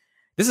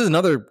 this is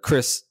another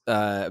Chris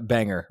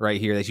banger right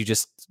here that you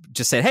just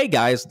said, "Hey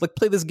guys, let's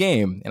play this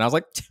game." And I was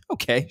like,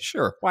 "Okay,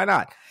 sure, why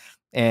not?"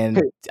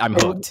 And I'm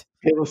hooked.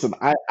 Hey, listen,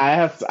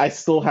 I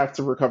still have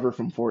to recover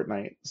from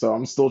Fortnite, so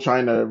I'm still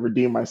trying to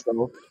redeem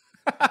myself.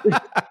 I'm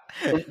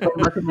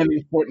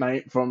recommending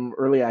Fortnite from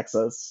early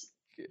access.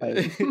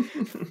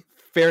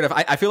 Fair enough.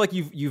 I feel like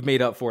you've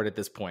made up for it at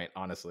this point,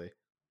 honestly.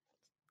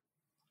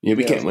 Yeah,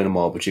 we can't win them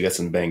all, but you got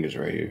some bangers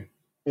right here.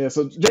 Yeah,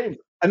 so James,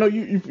 I know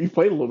you've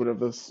played a little bit of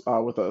this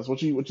with us.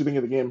 What you think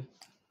of the game?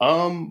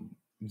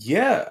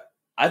 Yeah,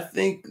 I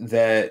think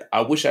that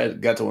I wish I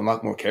got to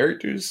unlock more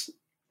characters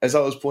as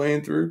I was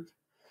playing through,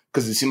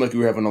 because it seemed like we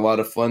were having a lot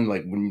of fun.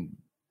 Like when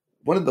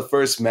one of the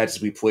first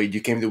matches we played,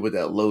 you came through with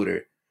that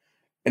Loader,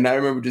 and I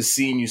remember just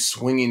seeing you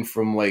swinging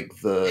from like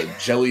the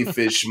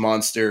jellyfish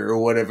monster or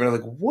whatever. And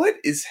I'm like, what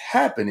is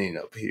happening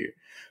up here?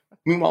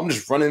 Meanwhile, I'm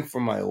just running for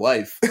my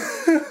life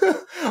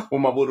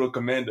with my little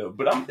commando.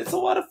 But it's a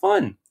lot of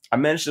fun. I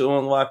managed to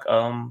unlock,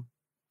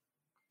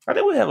 I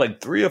think we had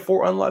like 3 or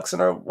 4 unlocks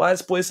in our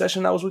last play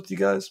session I was with you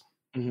guys.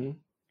 Mm-hmm.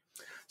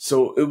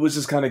 So it was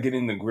just kind of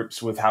getting the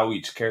grips with how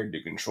each character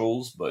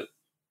controls. But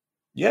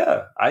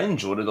yeah, I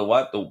enjoyed it a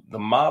lot. The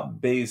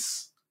mob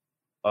base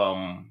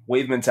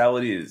wave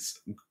mentality is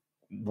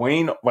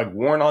worn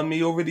on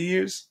me over the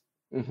years.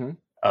 Mm-hmm.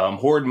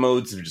 Horde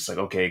modes are just like,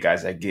 okay,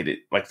 guys, I get it.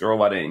 Like, throw a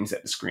lot of enemies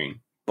at the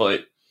screen.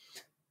 But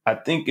I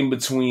think in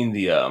between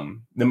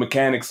the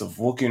mechanics of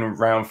looking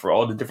around for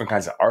all the different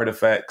kinds of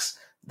artifacts,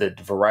 the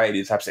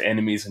variety of types of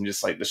enemies, and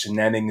just like the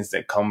shenanigans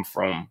that come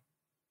from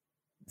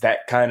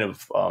that kind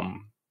of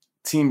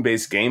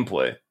team-based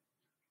gameplay,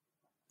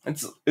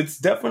 it's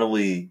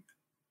definitely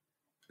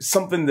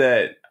something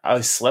that I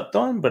slept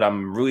on, but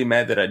I'm really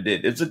mad that I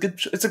did. It's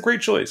a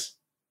great choice.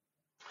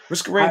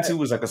 Risk of Rain 2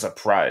 was like a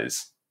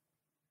surprise.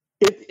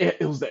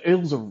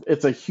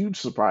 It's a huge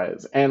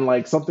surprise, and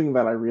like something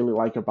that I really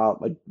like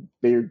about like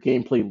their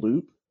gameplay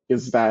loop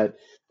is that,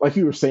 like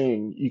you were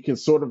saying, you can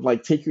sort of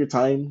like take your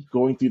time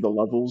going through the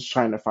levels,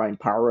 trying to find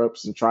power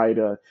ups and try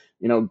to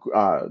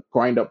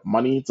grind up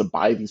money to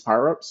buy these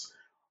power ups,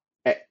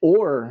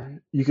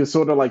 or you can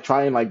sort of like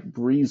try and like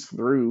breeze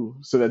through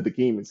so that the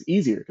game is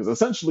easier. Because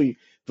essentially,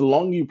 the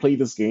longer you play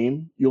this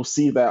game, you'll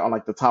see that on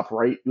like the top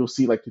right, you'll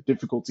see like the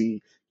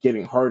difficulty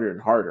getting harder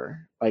and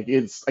harder. Like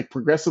it's like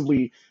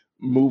progressively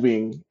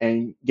moving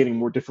and getting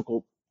more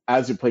difficult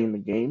as you're playing the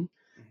game.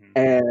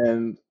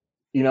 And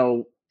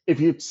if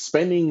you're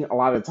spending a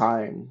lot of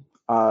time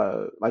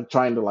like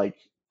trying to like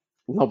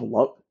level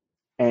up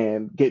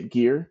and get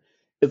gear,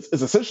 it's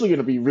essentially going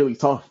to be really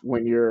tough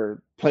when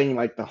you're playing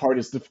like the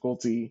hardest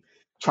difficulty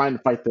trying to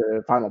fight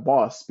the final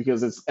boss,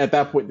 because it's at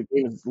that point the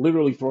game is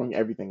literally throwing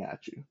everything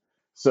at you.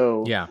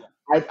 So Yeah.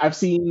 I've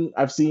seen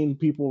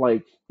people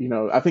like,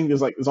 I think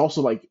there's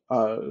also like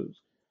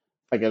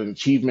an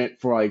achievement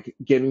for like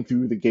getting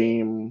through the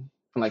game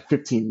in like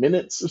 15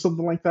 minutes or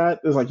something like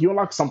that. There's like you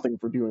unlock something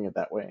for doing it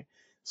that way.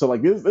 So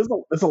like there's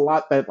a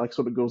lot that like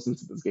sort of goes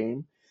into this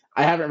game.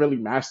 I haven't really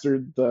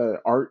mastered the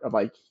art of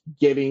like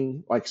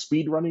getting like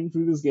speed running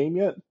through this game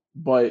yet,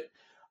 but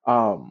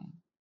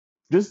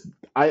just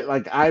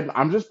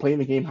I'm just playing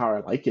the game how I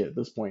like it at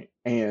this point.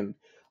 And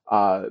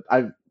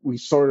we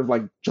sort of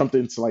like jumped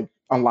into like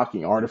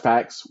unlocking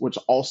artifacts, which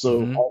also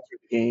alter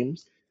the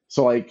games.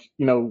 So like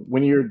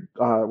when you're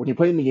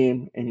playing the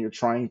game and you're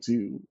trying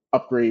to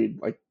upgrade,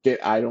 like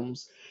get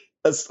items,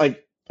 it's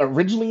like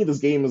originally this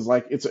game is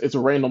like it's a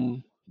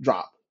random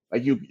drop.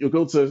 Like you'll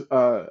go to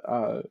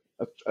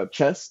a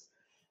chest,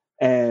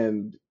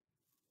 and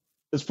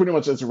it's pretty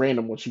much it's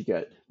random what you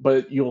get.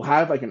 But you'll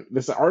have like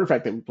this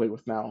artifact that we play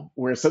with now,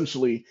 where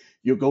essentially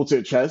you'll go to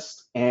a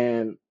chest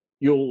and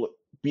you'll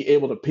be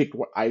able to pick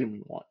what item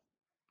you want.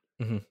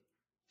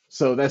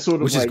 So that's sort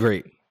of which is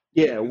great.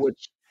 Yeah,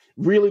 which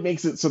really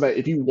makes it so that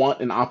if you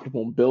want an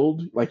optimal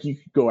build, like you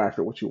could go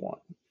after what you want.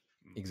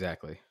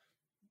 Exactly.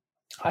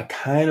 I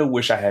kind of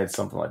wish I had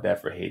something like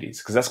that for Hades,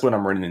 because that's what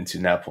I'm running into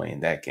now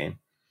playing that game.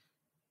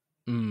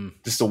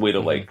 Just a way to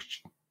like,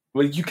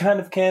 well, you kind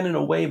of can in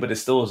a way, but it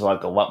still is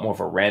like a lot more of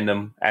a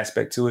random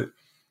aspect to it.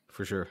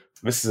 For sure.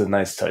 This is a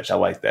nice touch. I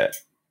like that.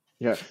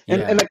 Yeah,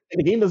 and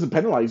the game doesn't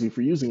penalize you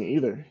for using it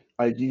either.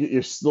 Like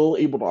you're still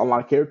able to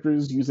unlock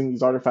characters using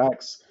these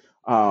artifacts.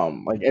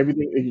 Like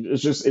everything,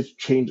 it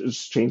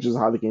changes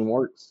how the game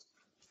works.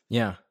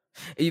 Yeah.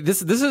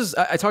 This is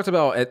I talked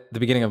about at the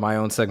beginning of my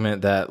own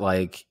segment that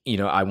like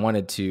I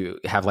wanted to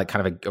have like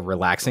kind of a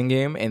relaxing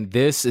game, and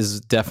this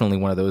is definitely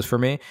one of those for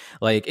me.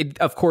 Like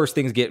of course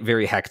things get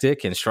very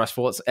hectic and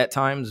stressful at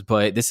times,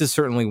 but this is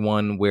certainly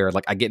one where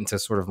like I get into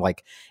sort of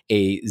like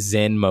a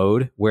zen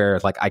mode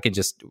where like I can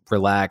just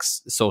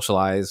relax,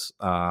 socialize,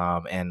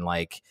 and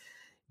like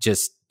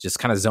just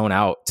kind of zone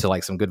out to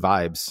like some good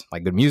vibes,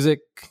 like good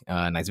music,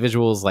 nice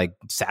visuals, like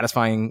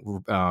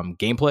satisfying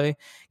gameplay,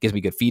 gives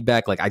me good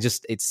feedback. Like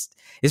it's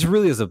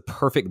really is a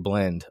perfect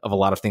blend of a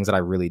lot of things that I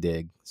really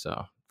dig.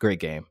 So great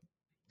game.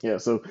 Yeah,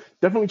 so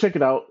definitely check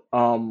it out.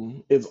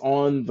 It's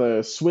on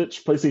the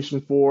Switch,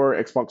 PlayStation 4,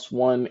 Xbox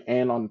One,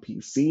 and on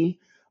PC.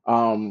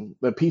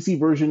 The PC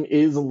version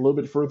is a little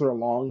bit further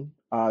along.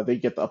 They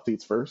get the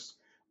updates first,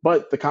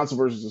 but the console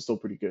versions are still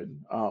pretty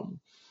good.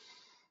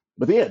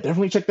 But yeah,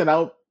 definitely check that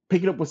out.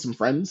 Pick it up with some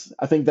friends.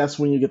 I think that's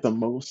when you get the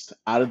most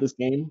out of this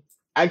game.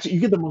 Actually, you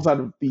get the most out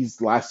of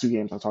these last two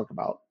games I talked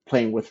about,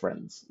 playing with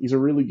friends. These are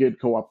really good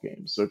co-op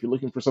games. So if you're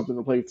looking for something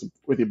to play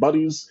with your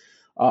buddies,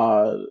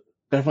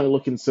 definitely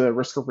look into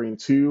Risk of Rain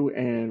 2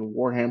 and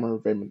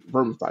Warhammer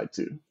Vermintide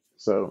 2.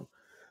 So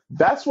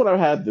that's what I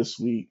had this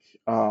week.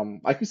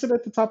 Like we said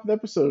at the top of the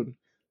episode,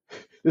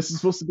 this is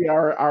supposed to be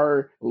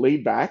our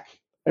laid back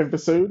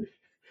episode.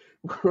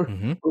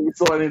 We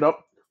still ended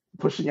up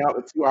pushing out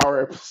a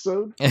 2-hour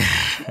episode.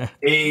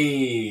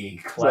 Hey,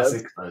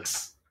 classic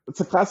us.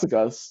 It's a classic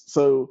us.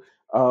 So,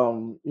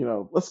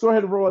 let's go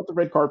ahead and roll out the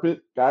red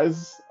carpet,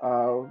 guys.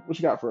 What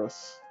you got for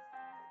us?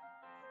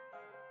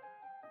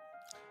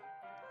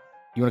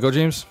 You want to go,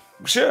 James?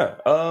 Sure.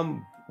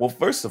 Well,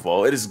 first of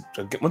all, it is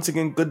once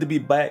again good to be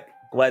back.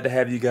 Glad to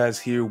have you guys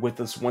here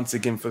with us once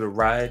again for the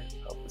ride.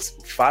 It's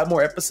 5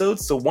 more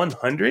episodes to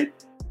 100.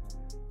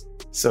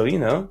 So,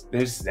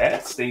 there's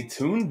that. Stay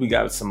tuned. We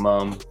got some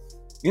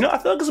I feel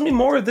like there's gonna be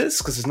more of this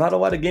because there's not a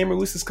lot of game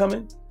releases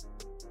coming.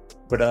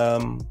 But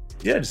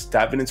just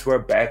diving into our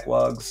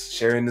backlogs,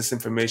 sharing this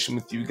information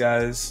with you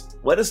guys.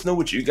 Let us know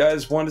what you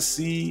guys want to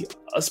see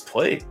us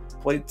play.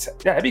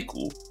 That'd be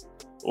cool.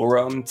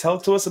 Or tell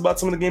to us about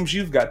some of the games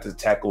you've got to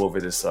tackle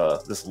over this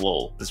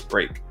lull, this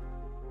break.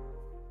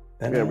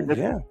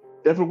 Yeah.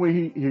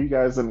 Definitely hear you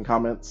guys in the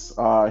comments.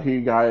 Hear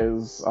you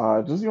guys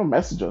just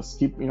message us.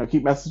 Keep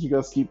messaging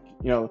us. Keep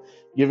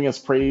giving us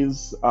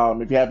praise.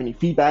 If you have any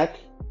feedback,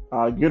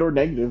 good or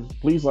negative,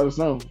 please let us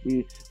know.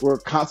 We're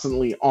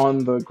constantly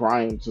on the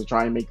grind to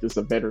try and make this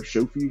a better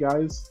show for you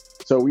guys.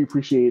 So we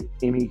appreciate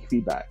any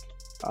feedback.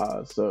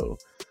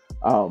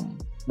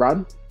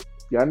 Ron,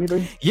 you got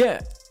anything? Yeah.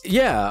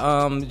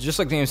 Just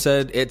like James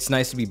said, it's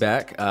nice to be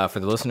back for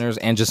the listeners,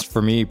 and just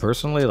for me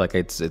personally, like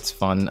it's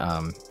fun,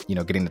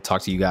 getting to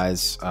talk to you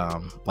guys,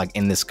 like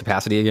in this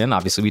capacity again.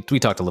 Obviously, we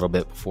talked a little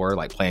bit before,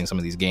 like playing some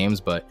of these games,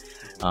 but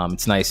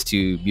it's nice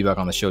to be back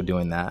on the show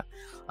doing that.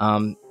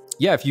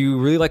 If you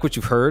really like what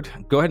you've heard,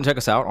 go ahead and check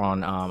us out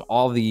on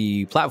all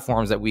the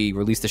platforms that we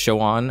release the show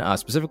on.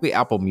 Specifically,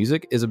 Apple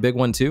Music is a big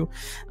one too.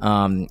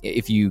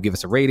 If you give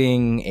us a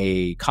rating,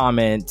 a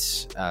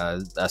comment,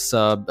 a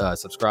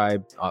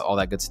subscribe, all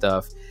that good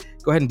stuff,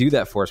 go ahead and do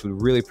that for us. We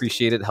really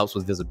appreciate it. It helps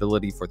with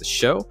visibility for the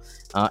show.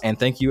 And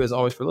thank you as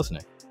always for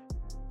listening.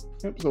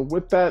 Yep, so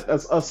with that,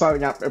 that's us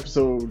signing out for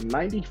episode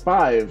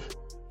 95.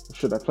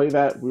 Should I play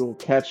that? We will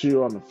catch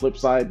you on the flip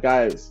side.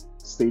 Guys,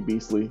 stay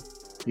beastly.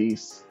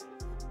 Peace.